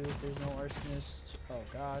 Focus you if there's no arsonist. Oh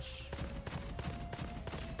gosh.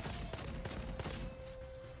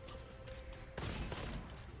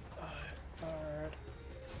 Alright.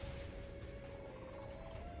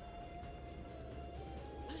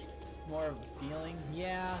 More of a feeling?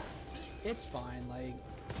 Yeah, it's fine, like...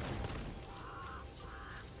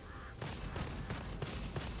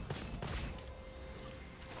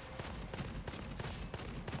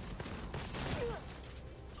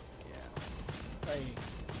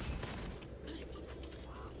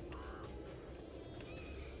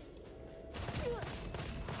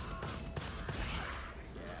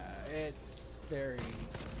 It's very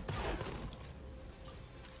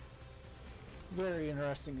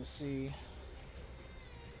interesting to see.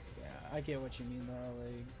 Yeah, I get what you mean though,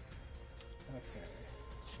 like, okay,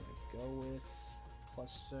 should I go with +6,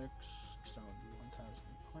 because that would be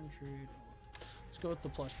 1,100, let's go with the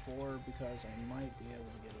 +4, because I might be able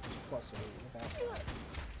to get it to +8 without that.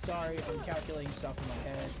 Sorry, I'm calculating stuff in my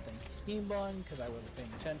head, thank you Steam Bun, because I wasn't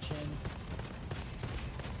paying attention.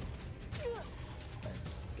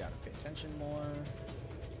 Gotta pay attention more.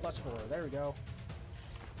 +4, there we go.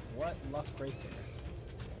 What luck right there.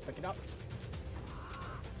 Pick it up.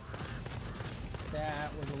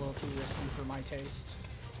 That was a little too risky for my taste.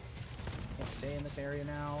 Can't stay in this area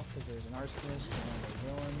now because there's an arsonist and a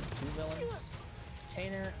villain. 2 villains.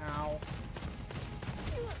 Tainer, ow.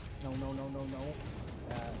 No, no, no, no, no.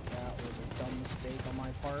 That was a dumb mistake on my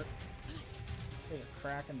part. There's a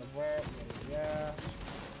crack in the vault. Yeah.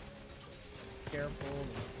 Careful, there's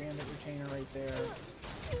a bandit retainer right there.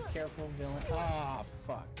 Careful, villain. Ah, oh,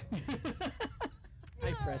 fuck.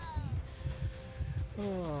 I pressed E.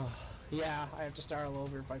 Oh, yeah, I have to start all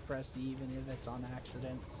over if I press E, even if it's on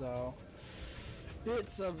accident, so...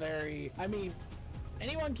 It's a very... I mean,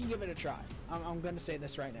 anyone can give it a try. I'm gonna say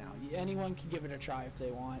this right now. Anyone can give it a try if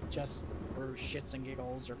they want, just for shits and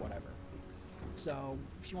giggles or whatever. So,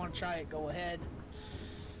 if you want to try it, go ahead.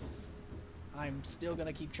 I'm still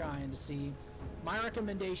gonna keep trying to see. My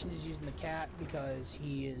recommendation is using the cat because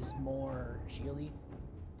he is more shieldy.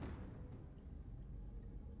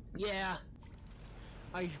 Yeah,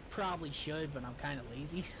 I probably should, but I'm kind of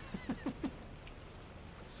lazy.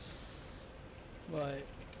 But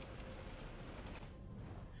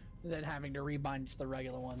then having to rebind just the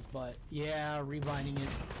regular ones, but yeah, rebinding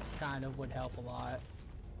is kind of would help a lot.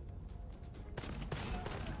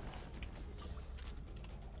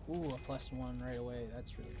 Ooh, a +1 right away,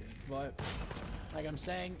 that's really good. But, like I'm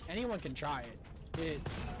saying, anyone can try it.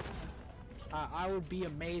 I would be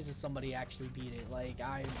amazed if somebody actually beat it. Like,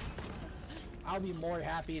 I'll be more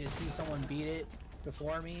happy to see someone beat it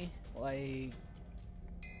before me. Like,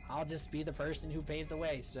 I'll just be the person who paved the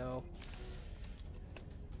way, so...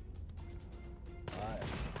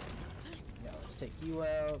 yeah, let's take you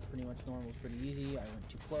out. Pretty much normal, pretty easy. I went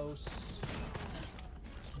too close.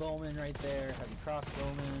 Bowman right there, heavy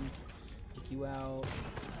crossbowman, pick you out,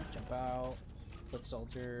 jump out, foot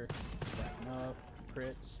soldier, backing up,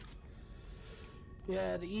 crits.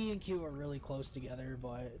 Yeah, the E and Q are really close together,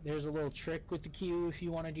 but there's a little trick with the Q if you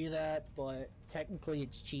want to do that, but technically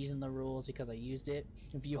it's cheesing the rules because I used it.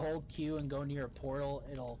 If you hold Q and go near a portal,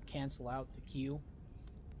 it'll cancel out the Q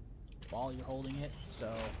while you're holding it,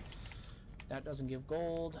 so that doesn't give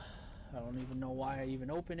gold. I don't even know why I even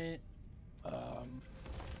open it.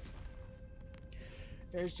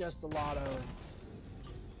 There's just a lot of...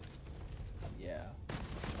 yeah.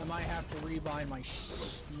 I might have to rebind my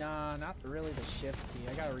nah, not really the shift key.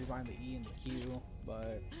 I gotta rebind the E and the Q,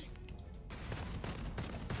 but...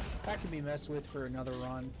 that can be messed with for another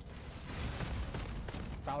run.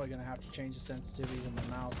 Probably gonna have to change the sensitivity of my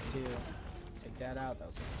mouse too. Take that out, that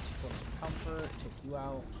was too close for comfort. Take you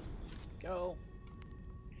out. Go.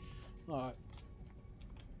 Alright.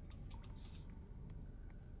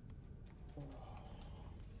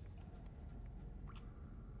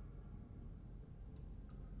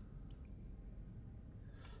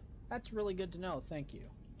 That's really good to know, thank you.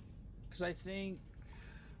 Because I think,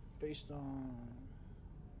 based on...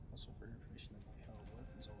 also for information that might help,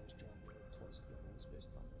 weapons always drop plus levels based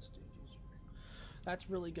on the stages. That's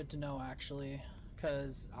really good to know, actually.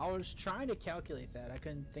 Because I was trying to calculate that. I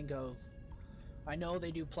couldn't think of... I know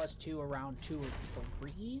they do +2 around 2 or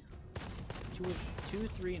 3. 2,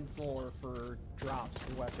 3, and 4 for drops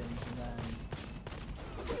for weapons, and then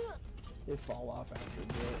they fall off after a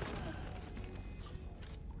bit.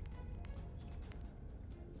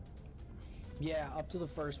 Yeah, up to the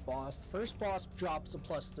first boss. The first boss drops a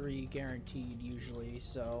 +3 guaranteed usually,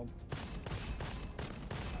 so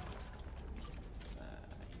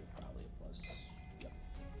you're probably a plus. Yep.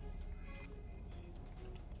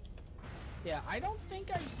 Yeah, I don't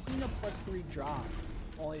think I've seen a +3 drop.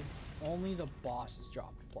 Only the bosses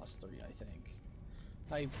dropped a +3, I think.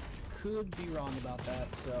 I could be wrong about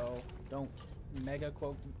that, so don't mega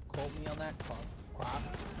quote me on that.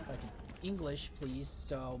 Like English, please.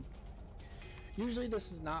 So usually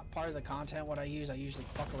this is not part of the content what I use. I usually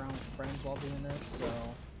fuck around with friends while doing this, so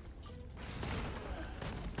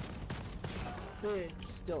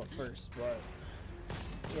it's still a first, but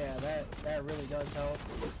yeah, that really does help.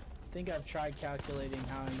 I think I've tried calculating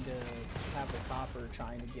how to have the copper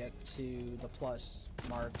trying to get to the plus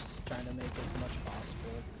marks, trying to make as much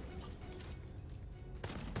possible.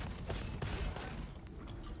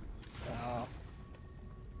 Alright,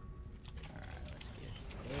 let's get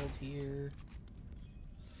gold here.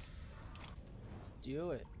 Let's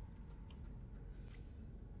do it.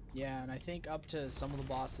 Yeah, and I think up to some of the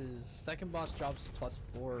bosses, second boss drops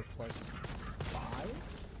 +4, +5.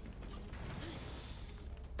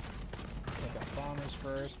 I got bombers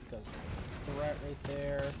first because threat right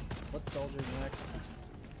there. Foot soldier next because he's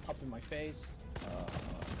up in my face.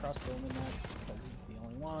 Crossbowman next because he's the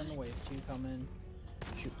only one. Wave 2 coming.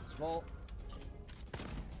 Shoot this vault.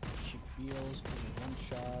 Shoot beetles because he's one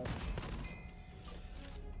shot.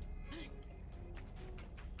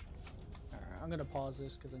 Alright, I'm gonna pause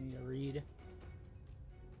this because I need to read.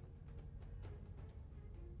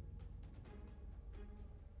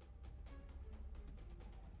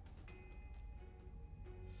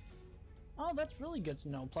 Oh, that's really good to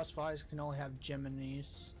know. +5s can only have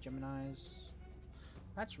Geminis.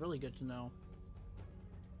 That's really good to know.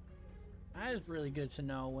 That is really good to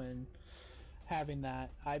know when having that.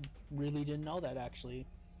 I really didn't know that, actually.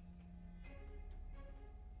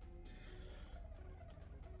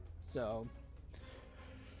 So,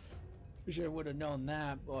 wish I would have known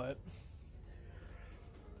that, but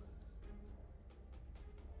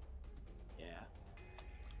yeah,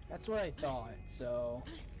 that's what I thought. So,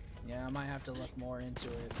 yeah, I might have to look more into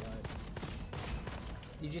it. But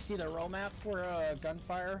did you see the roadmap for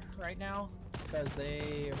Gunfire right now? Because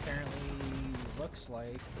they apparently looks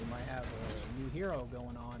like they might have a new hero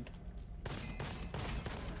going on.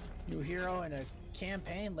 New hero and a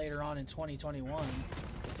campaign later on in 2021.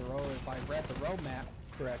 If I read the roadmap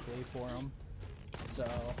correctly for them. So,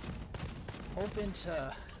 hoping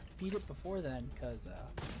to beat it before then, because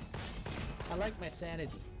I like my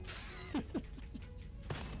sanity.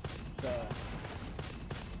 So,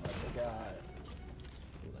 what we got?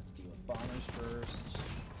 Ooh, let's deal with bombers first.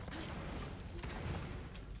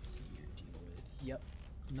 Let's see your deal with. Yep.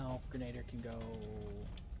 No, Grenader can go.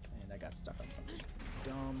 And I got stuck on something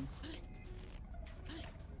dumb.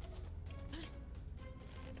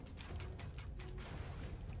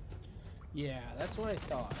 Yeah, that's what I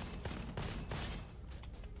thought.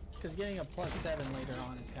 Because getting a +7 later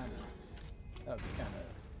on is kind of... That would be kind of...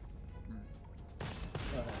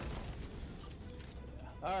 Yeah.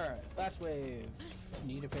 Alright, last wave.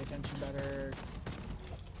 Need to pay attention better.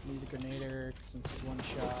 Need the Grenader since it's one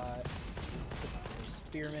shot.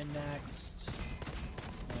 Spearman next.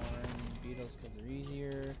 Orange beetles because they're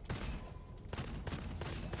easier.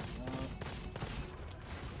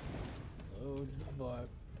 Load, but...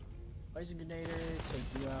 Poison Grenader,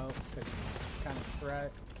 take you out, because you're kind of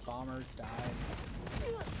threat. Bomber, died.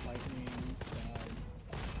 Lightning, died.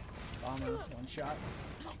 Bomber, one shot.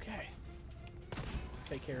 Okay.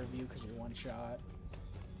 Take care of you because you're one shot.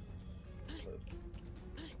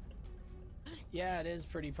 Yeah, it is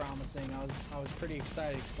pretty promising. I was pretty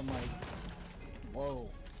excited because I'm like, whoa.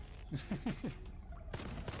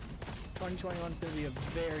 2021 is going to be a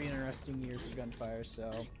very interesting year for Gunfire,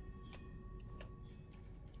 so...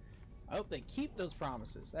 I hope they keep those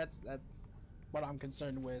promises. That's what I'm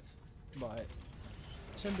concerned with, but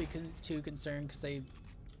shouldn't be too concerned because they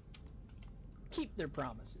keep their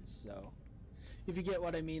promises. So, if you get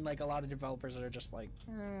what I mean, like a lot of developers are just like,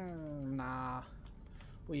 nah,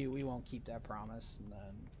 we won't keep that promise, and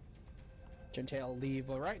then Gentale will leave.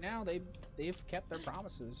 But right now, they've kept their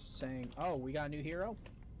promises, saying, oh, we got a new hero,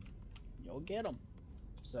 you'll get them.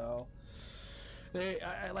 So,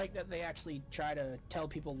 I like that they actually try to tell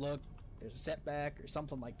people, look, there's a setback or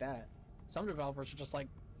something like that. Some developers are just like,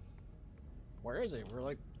 where is it? We're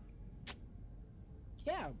like,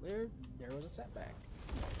 yeah, there was a setback.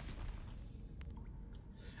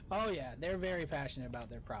 Oh yeah, they're very passionate about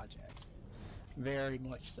their project. Very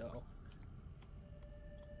much so.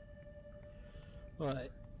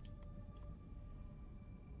 But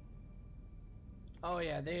oh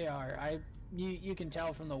yeah, they are. You can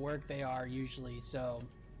tell from the work they are usually, so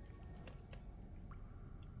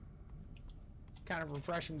it's kind of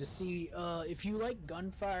refreshing to see. If you like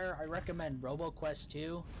Gunfire, I recommend RoboQuest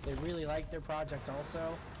 2. They really like their project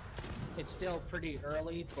also. It's still pretty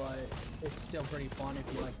early, but it's still pretty fun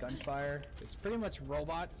if you like Gunfire. It's pretty much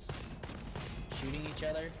robots shooting each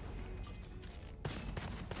other.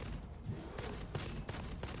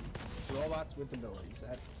 Robots with abilities.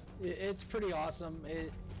 It's pretty awesome.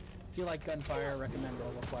 If you like Gunfire, I recommend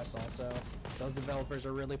RoboQuest also. Those developers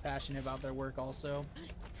are really passionate about their work also.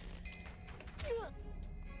 I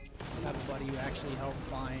have a buddy who actually helped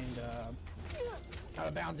find out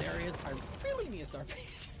of bounds areas. I really need to start paying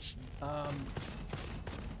attention.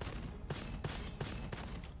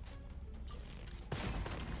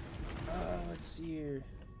 Let's see here.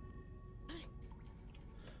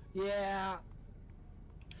 Yeah.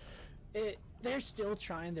 They're still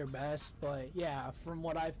trying their best, but yeah, from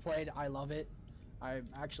what I've played, I love it. I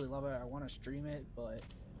actually love it. I want to stream it, but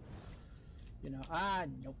you know,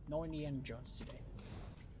 nope, no Indiana Jones today.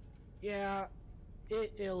 Yeah,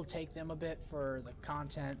 it'll take them a bit for the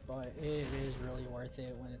content, but it is really worth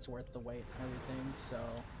it when it's worth the wait and everything. So,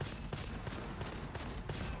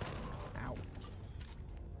 ow.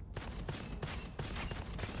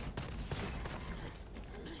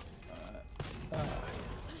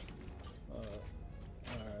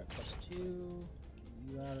 Alright, +2. Get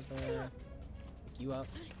you out of there. Pick you up.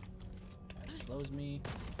 That slows me.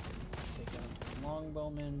 Take out the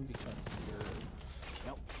longbowman because you're.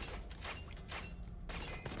 Nope.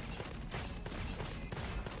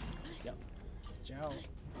 Yep. Watch out.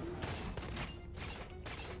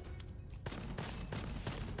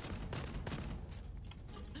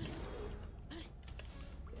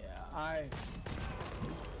 Yeah,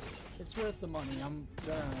 it's worth the money. I'm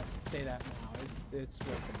gonna say that now. It's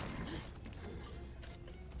worth the money.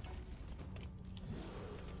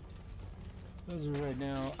 As of right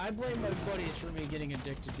now, I blame my buddies for me getting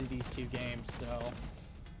addicted to these two games, so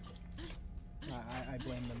I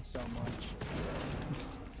blame them so much.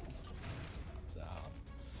 So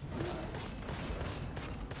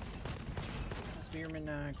Spearman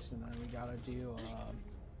next, and then we gotta do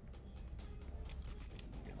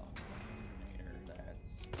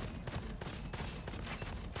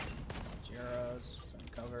arrows, some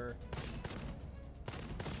cover.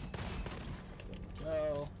 There we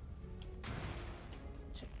go.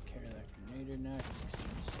 Take care of that grenader next, because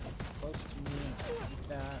it's close to me. I don't like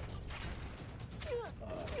that.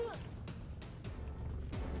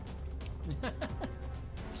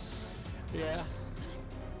 Yeah.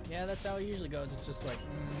 Yeah, that's how it usually goes. It's just like,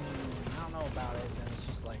 I don't know about it, and it's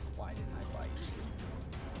just like, why didn't I buy you sleep?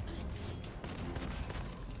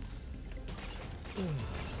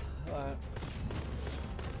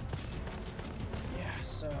 Yeah,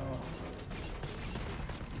 so okay,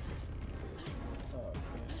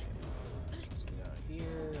 let's get out of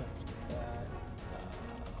here. Let's get that.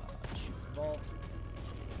 Shoot the vault.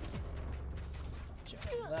 Jump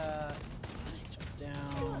that. Jump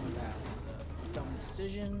down. That was a dumb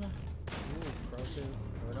decision. Ooh, corrosive.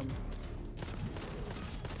 Hurt him.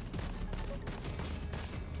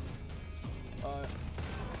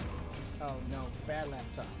 Oh no, bad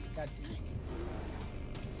laptop. God damn it.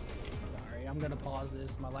 Sorry, I'm gonna pause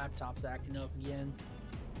this. My laptop's acting up again.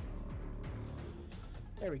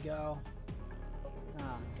 There we go.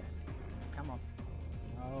 Ah, okay. Come on.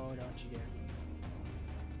 Oh, don't you dare.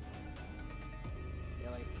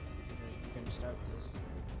 Really? You're gonna start this?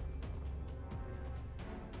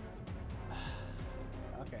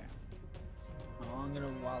 Okay. Well, I'm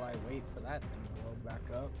gonna, while I wait for that thing to load back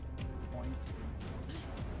up, point.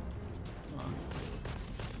 Come on.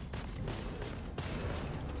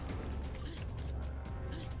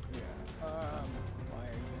 Yeah. Why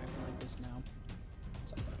are you acting like this now?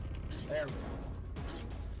 Something. There we go.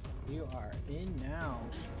 You are in now.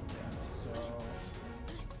 Yeah, so.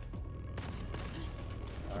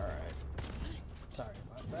 Alright. Sorry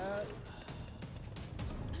about that.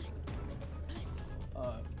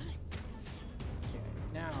 Okay.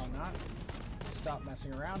 Now, not. Stop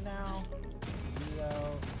messing around now. You go.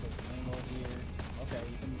 Put the angle here. Okay,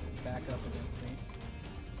 you can back up against me.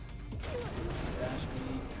 Dash me.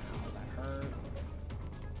 Ow, that hurt.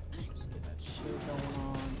 Just get that shield going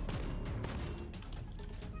on.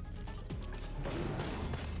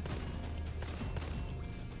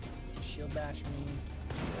 Shield bash me.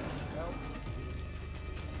 Nope.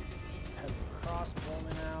 Have a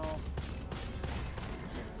crossbowman now.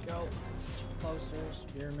 There we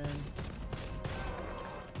spearmen.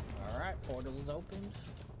 Alright, portal is opened.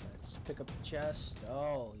 Let's pick up the chest.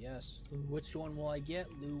 Oh, yes. Which one will I get?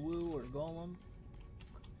 Luwu or Golem?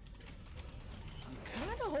 I'm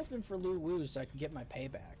kind of hoping for Luwu so I can get my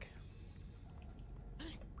payback.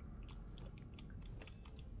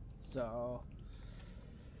 So...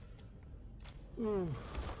 Ooh.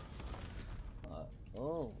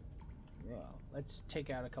 Oh. Yeah. Let's take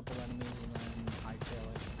out a couple enemies and then hightail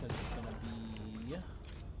it because it's gonna be...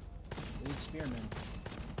 Lead spearmen.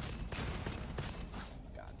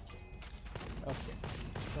 God. Okay.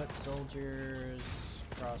 Foot soldiers,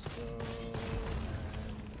 crossbow,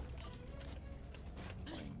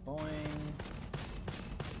 and boing boing.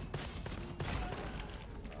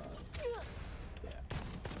 Yeah.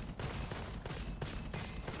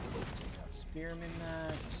 Take out spearmen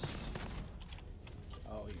next.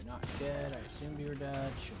 Oh, you're not dead. I assumed you were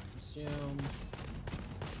dead. Shouldn't assume.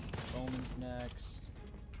 Bowman's next.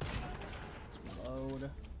 Let's reload.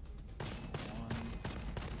 One.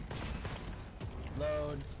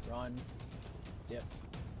 Load. Run. Dip.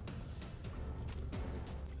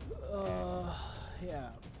 Yeah.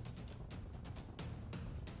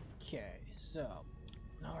 Okay, so.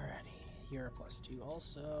 Alrighty. Here +2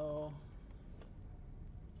 also.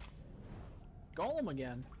 Golem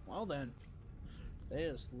again. Well then. They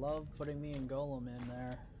just love putting me and Golem in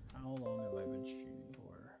there. How long have I been streaming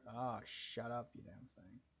for? Ah, shut up, you damn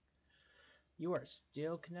thing. You are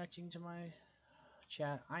still connecting to my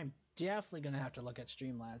chat. I'm definitely gonna have to look at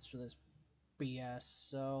Streamlabs for this BS.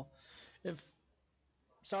 So,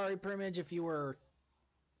 sorry, Primage, if you were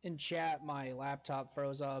in chat, my laptop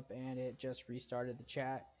froze up and it just restarted the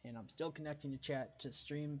chat, and I'm still connecting the chat to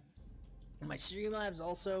stream my Streamlabs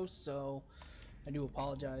also. So, I do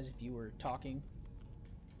apologize if you were talking.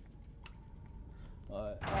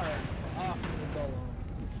 Alright, off the Golem.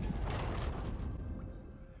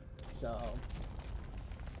 So...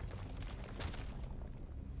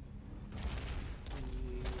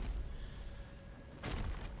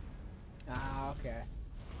 Ah, okay.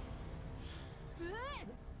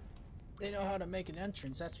 They know how to make an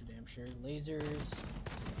entrance, that's for damn sure. Lasers,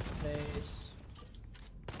 face,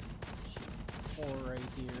 shoot 4 right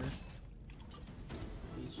here.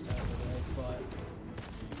 These just out of the way, but...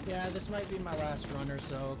 Yeah, this might be my last run or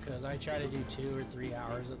so, because I try to do 2 or 3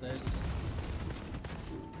 hours of this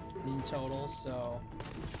in total, so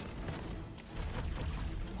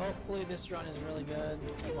hopefully this run is really good.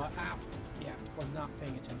 Well, ow! Yeah, was not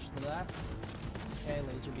paying attention to that. Okay,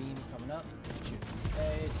 laser beams coming up. Shoot in the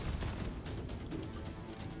face.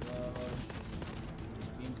 Load.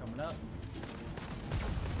 Beam coming up.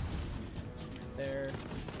 Right there.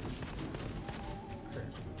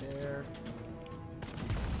 Right there.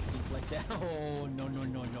 Like that. Oh, no, no,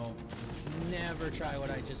 no, no. Never try what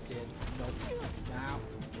I just did. Nope. Now.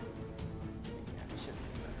 Yeah, I should have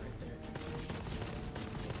done that right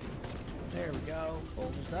there. There we go.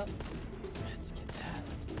 Boulders up. Let's get that.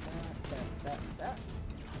 Let's get that. That.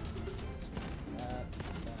 Let's get that.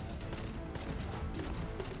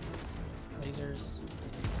 Lasers.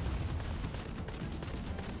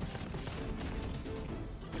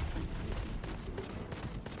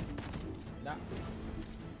 That.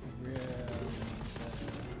 Really set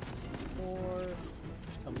 4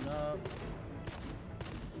 coming up.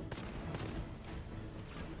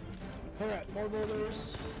 Alright, more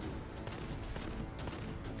boulders.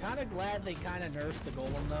 I'm kinda glad they kinda nerfed the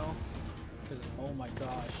Golem though. Cause oh my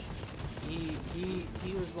gosh.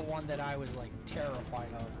 He was the one that I was like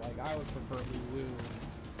terrified of. Like I would prefer Luwu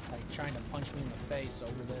like trying to punch me in the face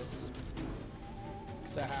over this.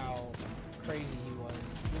 Cause of how crazy he was.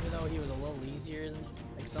 Even though he was a little easier than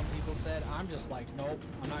like some people said, I'm just like, nope,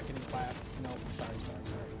 I'm not getting clapped. Nope, sorry.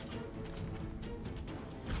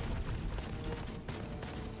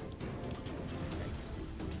 Thanks.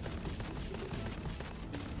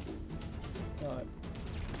 But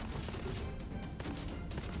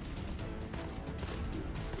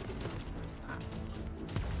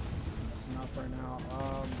messing up right now.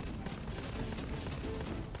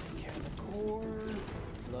 Okay, the core.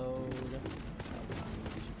 Load.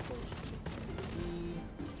 Too close to the key.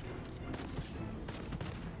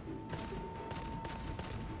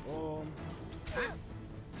 Boom. Ah!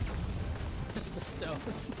 Just a stone.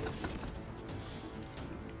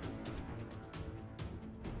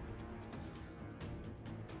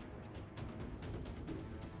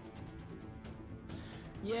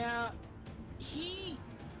 Yeah,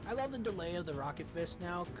 I love the delay of the rocket fist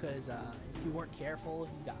now, cause if you weren't careful,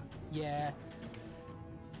 you got. Yeah.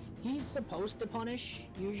 He's supposed to punish,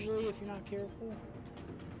 usually, if you're not careful.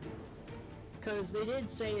 Because they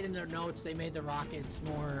did say it in their notes, they made the rockets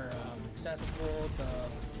more accessible, the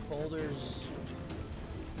boulders...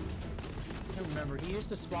 I don't remember, he used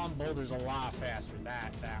to spawn boulders a lot faster.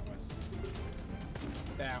 That was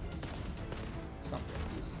something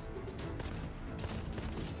else.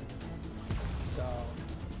 So,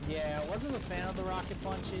 yeah, I wasn't a fan of the rocket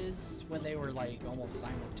punches when they were like almost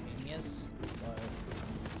simultaneous, but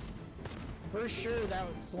for sure that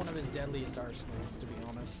was one of his deadliest arsenals, to be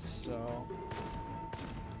honest, so.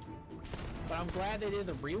 But I'm glad they did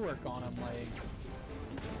the rework on him, like.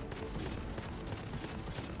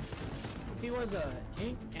 If he was a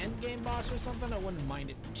end game boss or something, I wouldn't mind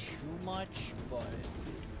it too much, but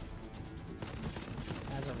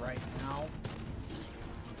as of right now,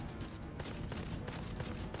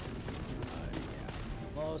 yeah,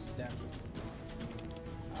 most definitely.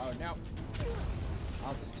 Oh no,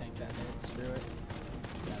 I'll just tank that hit. Screw it.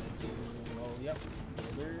 Gotta do. Oh yep,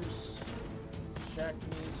 boulders. Distract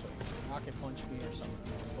me, so you can rocket punch me or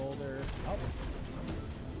something. Boulder. Oh.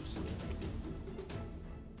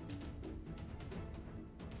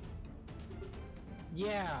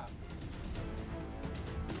 Yeah.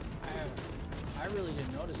 I really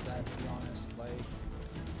didn't notice that, to be honest. Like,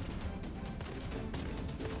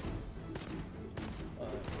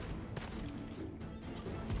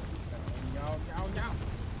 no.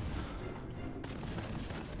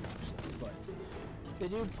 But they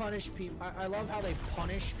do punish people. I love how they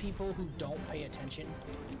punish people who don't pay attention,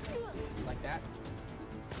 like that.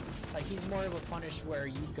 Like, he's more of a punish where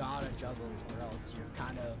you gotta juggle, or else you're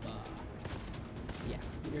kind of yeah,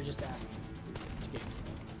 you're just asking to get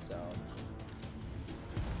killed, so.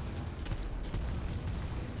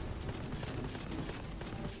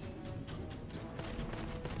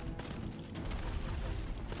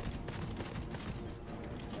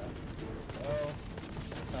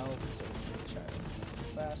 Oh, so we can try it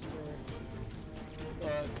faster.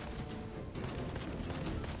 But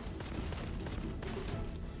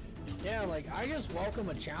yeah, like, I just welcome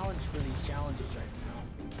a challenge for these challenges right now.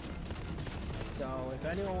 So if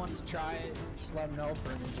anyone wants to try it, just let them know,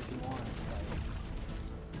 Cringe, if you want.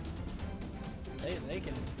 Like, they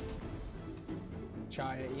can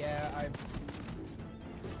try it. Yeah,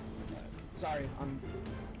 sorry, I'm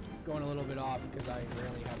going a little bit off because I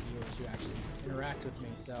rarely have viewers who actually interact with me,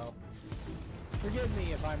 so forgive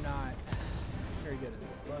me if I'm not very good at it.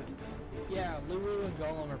 But yeah, Lulu and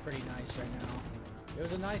Golem are pretty nice right now. It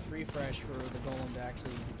was a nice refresh for the Golem to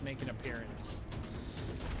actually make an appearance.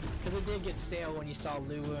 Because it did get stale when you saw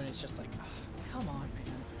Lulu, and it's just like, oh, come on,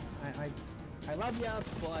 man. I love ya,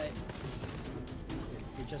 but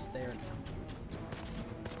you're just there now.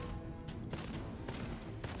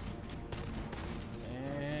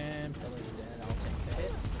 And Pillar's dead. I'll take the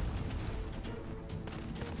hit.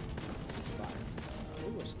 Fire.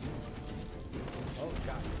 Ooh, a steam. Oh,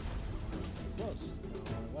 God. Close.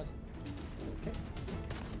 No, it wasn't. Okay.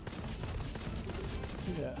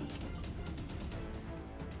 Yeah.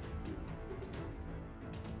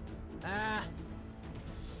 Ah.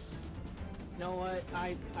 You know what?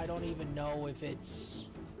 I don't even know if it's...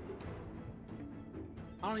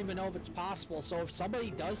 I don't even know if it's possible, so if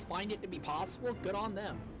somebody does find it to be possible, good on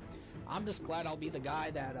them. I'm just glad I'll be the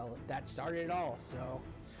guy that started it all, so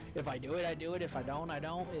if I do it, I do it. If I don't, I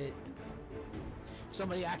don't. If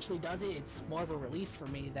somebody actually does it, it's more of a relief for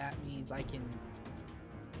me. That means I can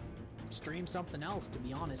stream something else, to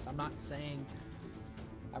be honest. I'm not saying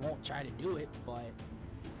I won't try to do it, but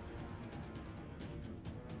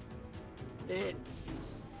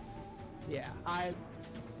it's... yeah,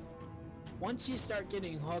 once you start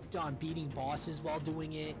getting hooked on beating bosses while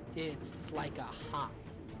doing it, it's like a high.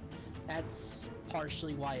 That's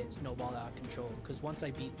partially why it snowballed out of control, because once I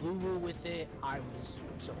beat Lulu with it, I was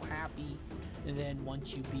so happy. And then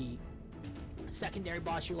once you beat a secondary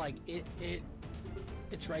boss, you're like,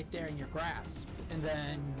 it's right there in your grasp. And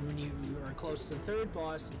then when you are close to the third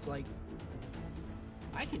boss, it's like,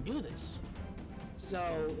 I can do this.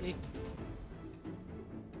 So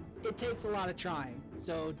it takes a lot of trying,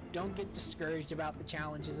 so don't get discouraged about the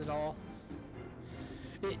challenges at all.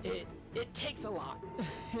 It takes a lot.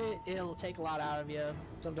 It'll take a lot out of you.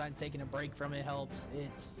 Sometimes taking a break from it helps.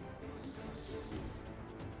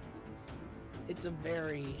 It's a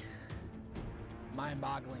very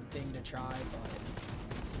mind-boggling thing to try, but...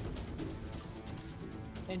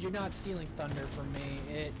 and you're not stealing thunder from me.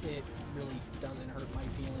 It really doesn't hurt my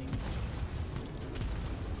feelings.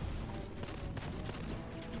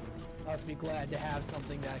 I'll just be glad to have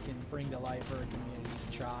something that I can bring to life for a community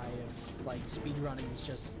to try. If, like, speedrunning is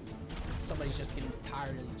just... somebody's just getting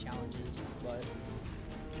tired of these challenges, but...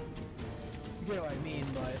 you get what I mean,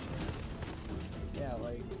 but... yeah,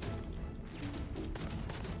 like...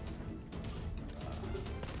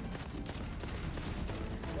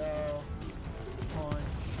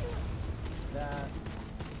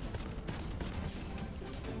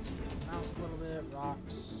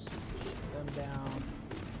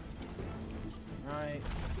 Alright,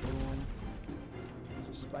 boom.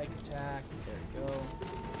 There's a spike attack. There we go.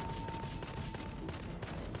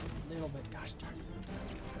 A little bit. Gosh darn it.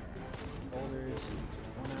 Boulders.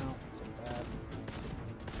 Take one out. Take that.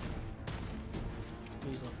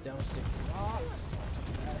 Use like devastating rocks. I'll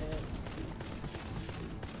take that hit.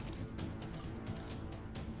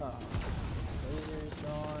 Lasers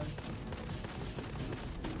gone.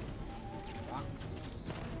 Rocks.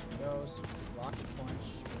 There goes. Rocket punch.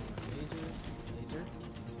 Lasers. Laser.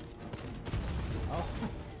 Oh.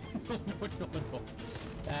 No.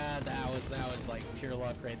 That was like pure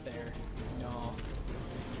luck right there. No.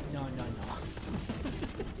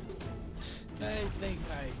 I think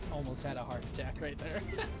I almost had a heart attack right there.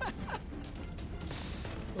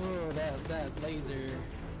 Oh, that laser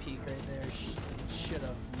peak right there should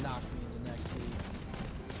have knocked me into next week.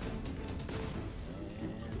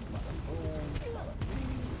 And bada boom, bada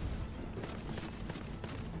bing.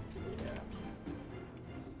 Yeah.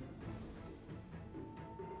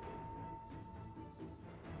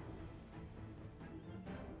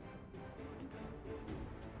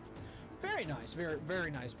 Very nice,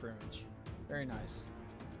 very nice Cringe. Very nice.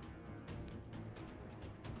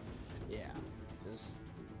 Yeah, just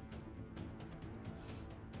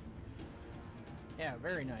yeah,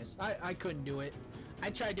 very nice. I couldn't do it. I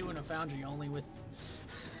tried doing a foundry only with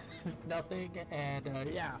nothing, and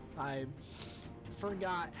yeah, I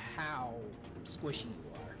forgot how squishy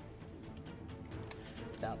you are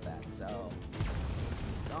without that. So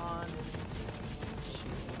gone.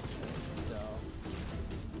 So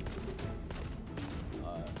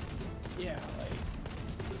yeah, like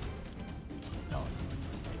no.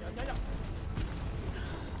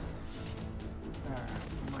 Alright,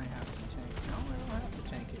 I might have to tank. No, I don't have to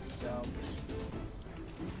tank it, so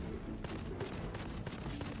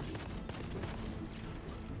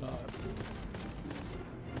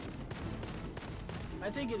I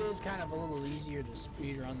think it is kind of a little easier to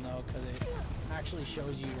speedrun though, because it actually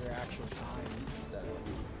shows you your actual times instead of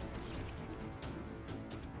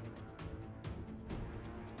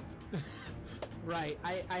right,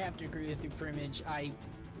 I have to agree with you, Cringe. I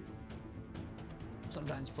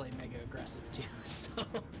sometimes play mega aggressive too, so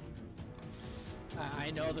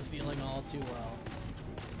I know the feeling all too well.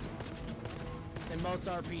 In most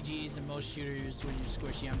RPGs and most shooters, when you're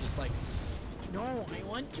squishy, I'm just like, no, I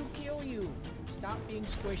want to kill you. Stop being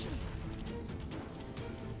squishy.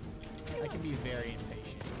 I can be very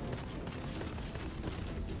impatient.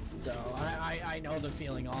 So I know the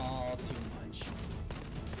feeling all too much.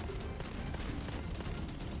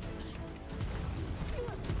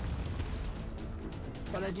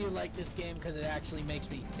 But I do like this game because it actually makes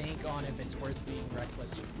me think on if it's worth being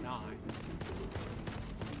reckless or not.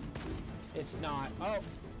 It's not, oh,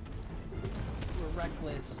 we're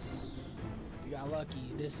reckless, you got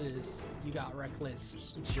lucky. This is, you got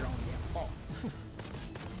reckless, it's your own damn fault.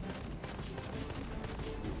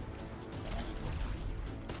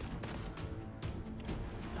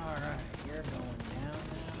 Alright, you're going down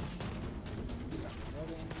now. Stop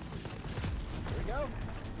loading. Here we go.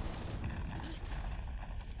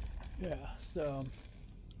 Yeah, so,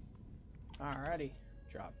 alrighty,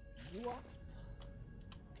 drop you off,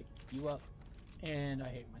 pick you up, and I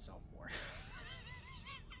hate myself more.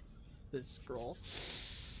 This scroll.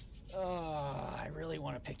 I really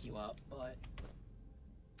want to pick you up, but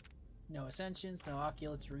no ascensions, no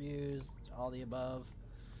oculates reused, all the above,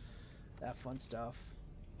 that fun stuff.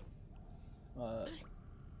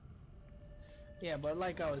 Yeah, but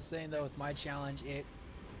like I was saying though, with my challenge, it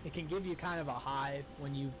can give you kind of a high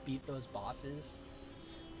when you beat those bosses,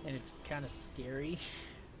 and it's kind of scary.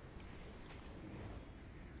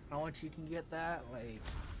 How much you can get that, like,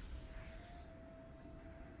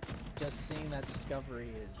 just seeing that discovery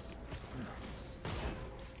is nuts.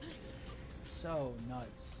 So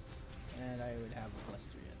nuts. And I would have a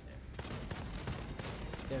 +3 in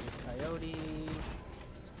there. There's a coyote.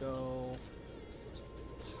 Let's go.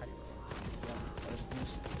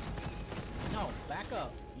 No, back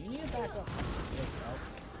up. You need to back up. There you go.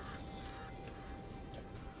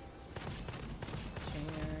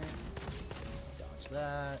 Container. Dodge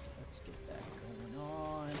that. Let's get that going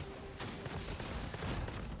on.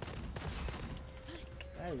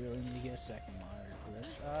 I really need to get a second monitor for this.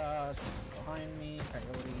 Someone behind me.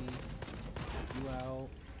 Coyote. You out.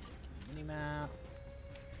 Minimap.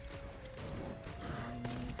 Behind me.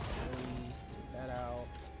 Coyote. Take that out.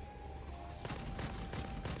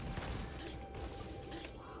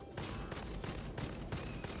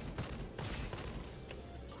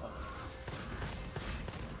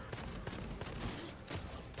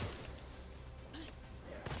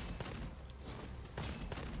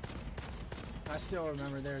 I still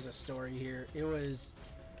remember there's a story here. It was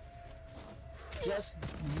just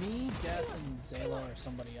me, Death, and Zayla or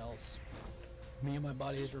somebody else. Me and my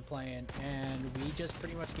buddies were playing, and we just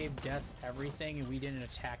pretty much gave Death everything, and we didn't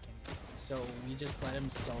attack him. So we just let him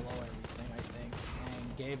solo everything, I think,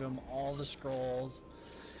 and gave him all the scrolls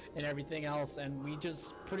and everything else, and we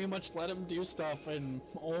just pretty much let him do stuff, and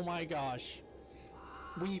oh my gosh.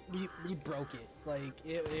 We broke it. Like,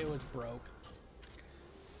 it was broke.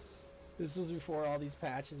 This was before all these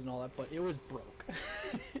patches and all that, but it was broke.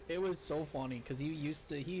 It was so funny, because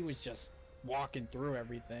he was just walking through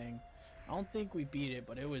everything. I don't think we beat it,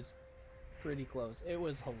 but it was pretty close. It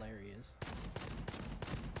was hilarious.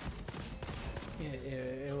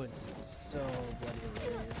 It was so bloody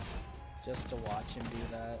hilarious just to watch him do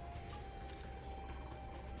that.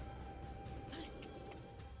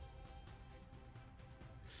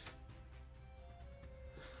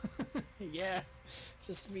 Yeah,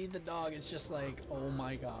 just feed the dog. It's just like, oh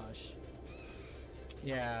my gosh.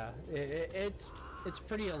 Yeah, it's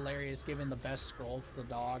pretty hilarious giving the best scrolls to the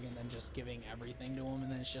dog and then just giving everything to him,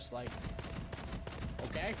 and then it's just like,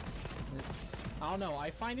 okay. I don't know,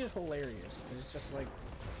 I find it hilarious. It's just like,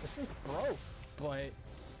 this is broke, but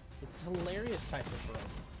it's hilarious type of broke.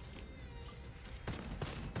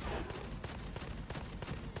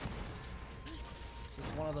 It's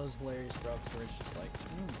just one of those hilarious brokes where it's just like,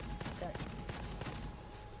 okay.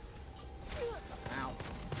 Ow.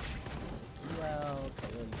 Take you out.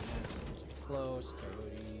 Coyote's next. Too close.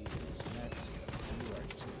 Coyote is next. You are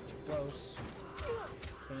just too close.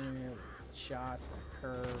 Trainer with shots, that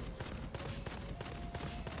curve.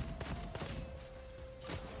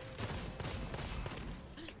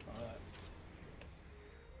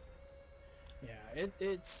 Yeah,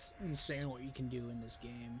 it's insane what you can do in this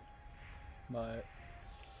game. But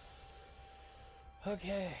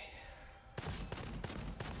okay.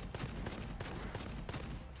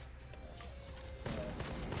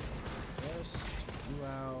 Just you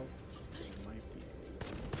out. It might be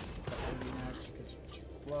maybe next because you're too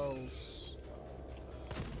close.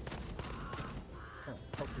 Come on,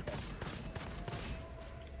 poke your head.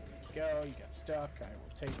 There you go. You got stuck. I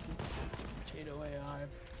will take you. Potato AI.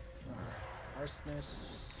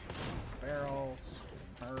 Arsonist. Barrel.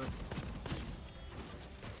 Hurt.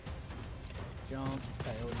 Jump.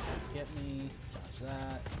 Coyote can get me. Dodge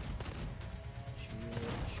that.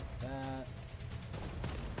 Shoot that.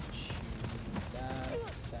 Shoot that.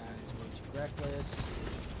 That is way too reckless.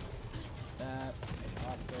 That.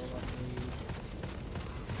 Off go luckily.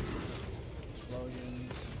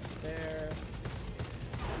 Explosions right there.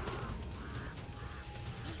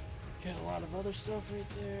 Get a lot of other stuff right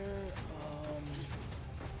there.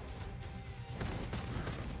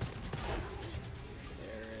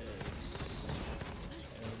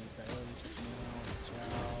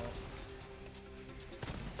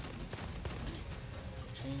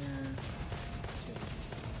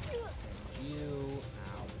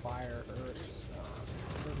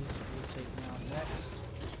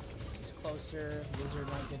 Lizard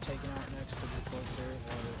might get taken out next because you're closer.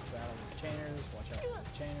 Or battle with chainers. Watch out for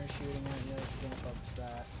the chainer shooting at you. Don't focus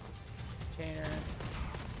that. Chainer.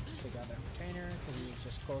 Take out that chainer because he was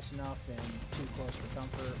just close enough and too close for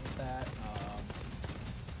comfort with that.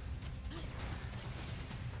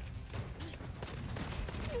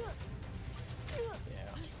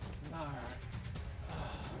 Yeah. Alright.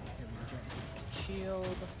 Here we go.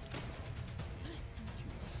 Shield.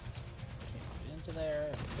 Can't get into there,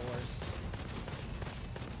 of course.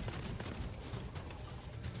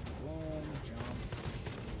 Boom, jump.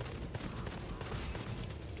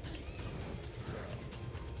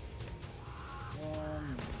 Boom.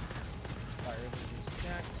 Fire these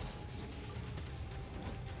next.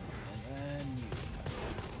 And then you.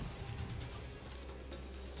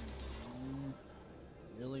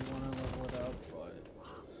 Really want to level it up, but I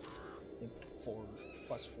think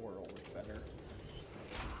 +4 will work better.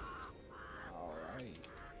 Alrighty.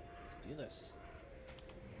 Let's do this.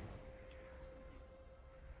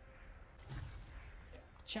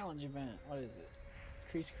 Challenge event, what is it?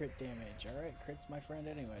 Increase crit damage. Alright, crit's my friend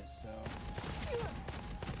anyways, so.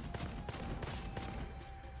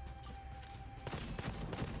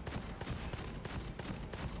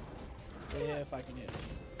 If I can hit it.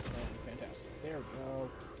 That would be fantastic. There we go.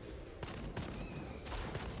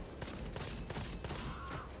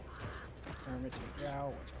 Hermit take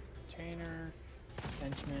out. Watch out for the container.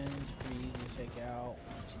 Henchman, pretty easy to take out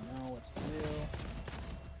once you know what to do.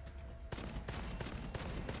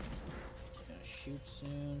 Shoot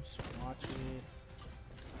soon, so watch it.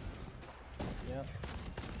 Yep.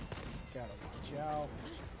 Gotta watch out.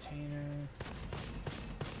 Container.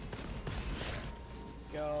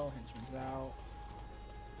 Go. Henchman's these out.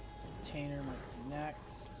 Container might be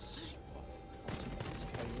next. I'll take out this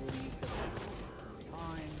coyote because I'm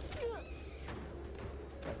behind.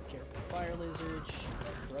 Gotta be careful of fire lizard. Shoot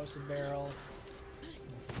that corrosive barrel.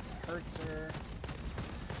 That hurts her.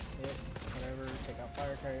 Hit. Whatever. Take out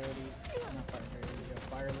fire coyote. Not fire coyote. Go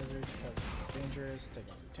fire lizard because it's dangerous. Take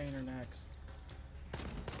out container next.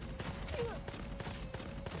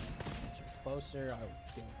 Closer, I will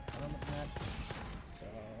kill the hermit next. So,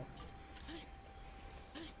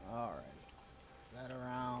 alright, that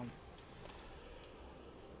around.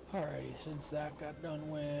 Alrighty, since that got done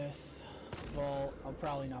with vault, I'll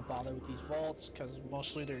probably not bother with these vaults because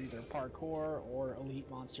mostly they're either parkour or elite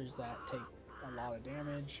monsters that take a lot of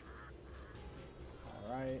damage.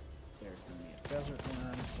 Alright, there's gonna be a desert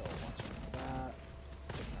worm, so watch out for that.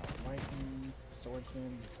 Take out lightning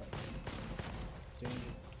swordsman because he's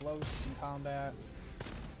dangerous. Close in combat.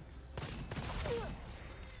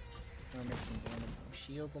 We're making damage on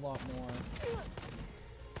shields a lot more.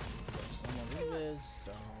 There's some Olivas,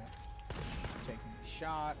 so taking the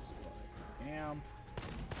shots, but I am.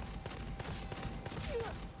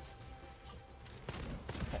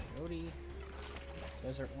 Coyote.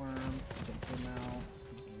 Desert worm. Take him out.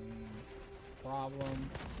 He's the main problem.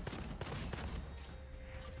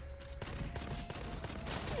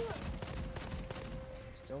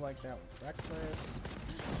 Still like that with reckless.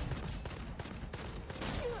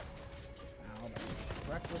 Ow, that's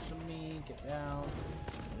reckless of me. Get down.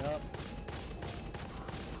 Get up.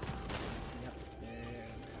 Yep,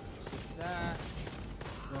 there. See that.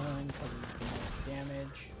 Run because he's the most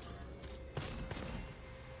damage.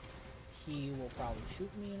 He will probably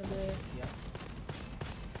shoot me in a bit. Yep.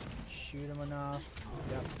 Shoot him enough.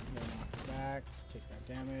 Yep. He'll knock it back. Take that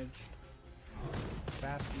damage.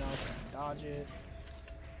 Fast enough to dodge it.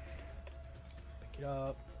 It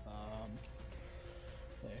up,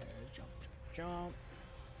 there, jump, jump.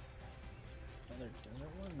 Another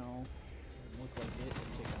desert one? No, doesn't look like it.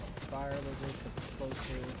 Take out the fire lizard because it's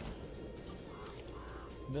closer.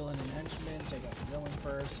 Villain and henchman, take out the villain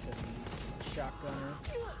first because he's a shotgunner.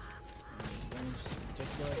 And his range is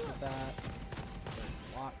ridiculous with that. There's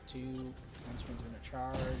lock 2. Henchman's gonna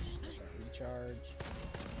charge, let that recharge.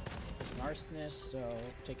 There's an arsonist, so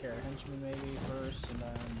take care of henchman maybe first and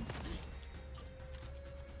then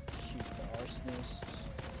shoot the arsonist.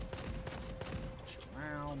 Push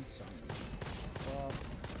around, so I'm gonna up.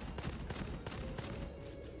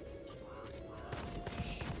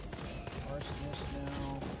 Shoot the arsonist now.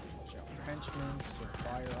 Watch out for henchmen, so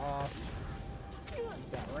fire off. He's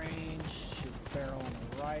got range. Shoot the barrel on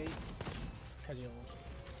the right. Because you'll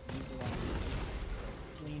use it on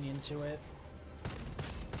lean into it.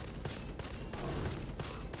 I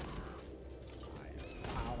don't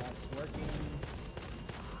know how that's working.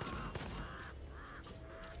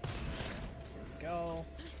 Go.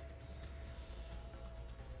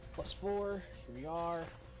 +4, here we are.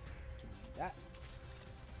 Give me that.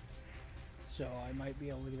 So I might be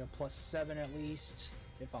able to get a +7 at least.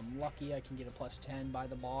 If I'm lucky, I can get a +10 by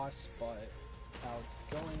the boss, but how it's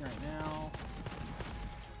going right now,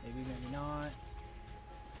 maybe, maybe not.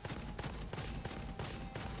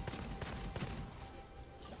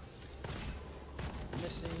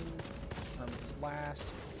 Missing. Hermit's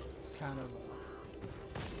last. It's kind of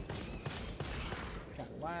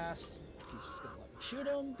last. He's just gonna let me shoot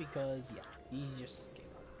him because yeah, he's just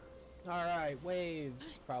gave up. Alright,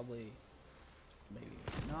 waves. Probably, maybe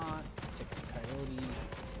not. Take a coyote.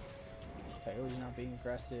 Coyote's not being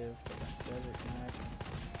aggressive. Take a desert next.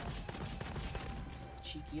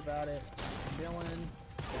 Cheeky about it. Villain.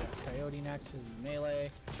 Take a coyote next because he's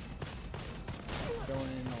melee.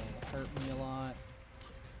 Villain will hurt me a lot.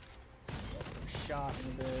 Go for a shot in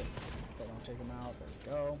a bit. But don't take him out. There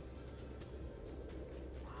we go.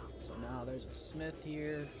 So now there's a smith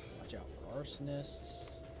here. Watch out for arsonists.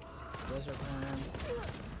 Desert worm.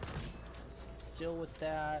 Still with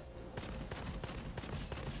that.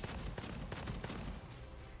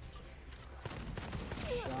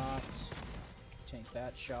 Shots. Tank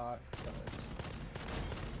that shot because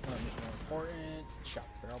worm is more important. Shot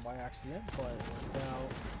the barrel by accident, but it worked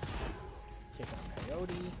out. Kick out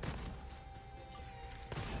coyote.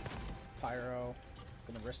 Pyro.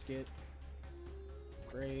 Gonna risk it.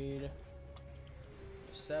 Grade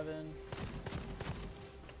 7.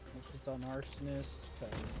 Focus on arsonist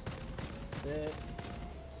because bit.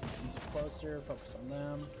 Since these are closer, focus on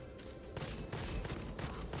them.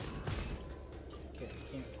 Okay,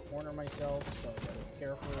 I can't corner myself, so I gotta be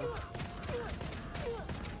careful.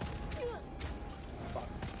 Fuck.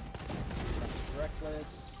 That's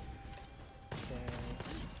reckless. Okay,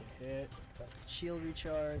 hit. Got shield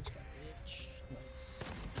recharge. Got itch. Nice.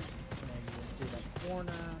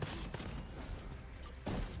 corner.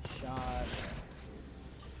 Shot.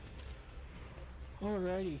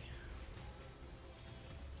 Alrighty.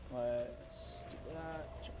 Let's do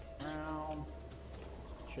that. Jump around.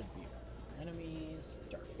 Should be enemies.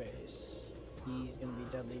 Dark face. He's gonna be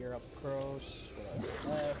deadlier up close.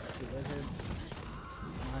 Left. Two lizards.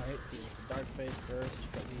 Alright, deal with the dark face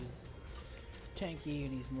first because he's tanky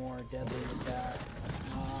and he's more deadly with that.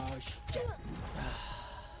 Oh shit!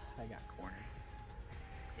 I got cornered.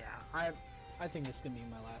 Yeah, I think this is gonna be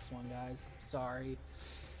my last one, guys. Sorry.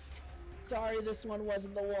 Sorry this one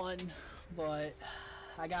wasn't the one, but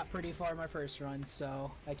I got pretty far my first run,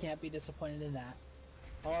 so I can't be disappointed in that.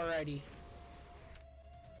 Alrighty.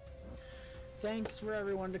 Thanks for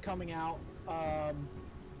everyone to coming out.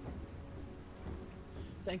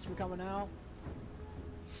 Thanks for coming out.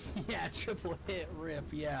 Yeah, triple hit rip,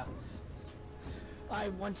 yeah. I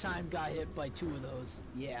one time got hit by 2 of those.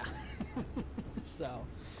 Yeah. So,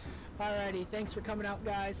 alrighty, thanks for coming out,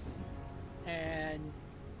 guys. And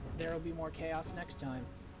there'll be more chaos next time.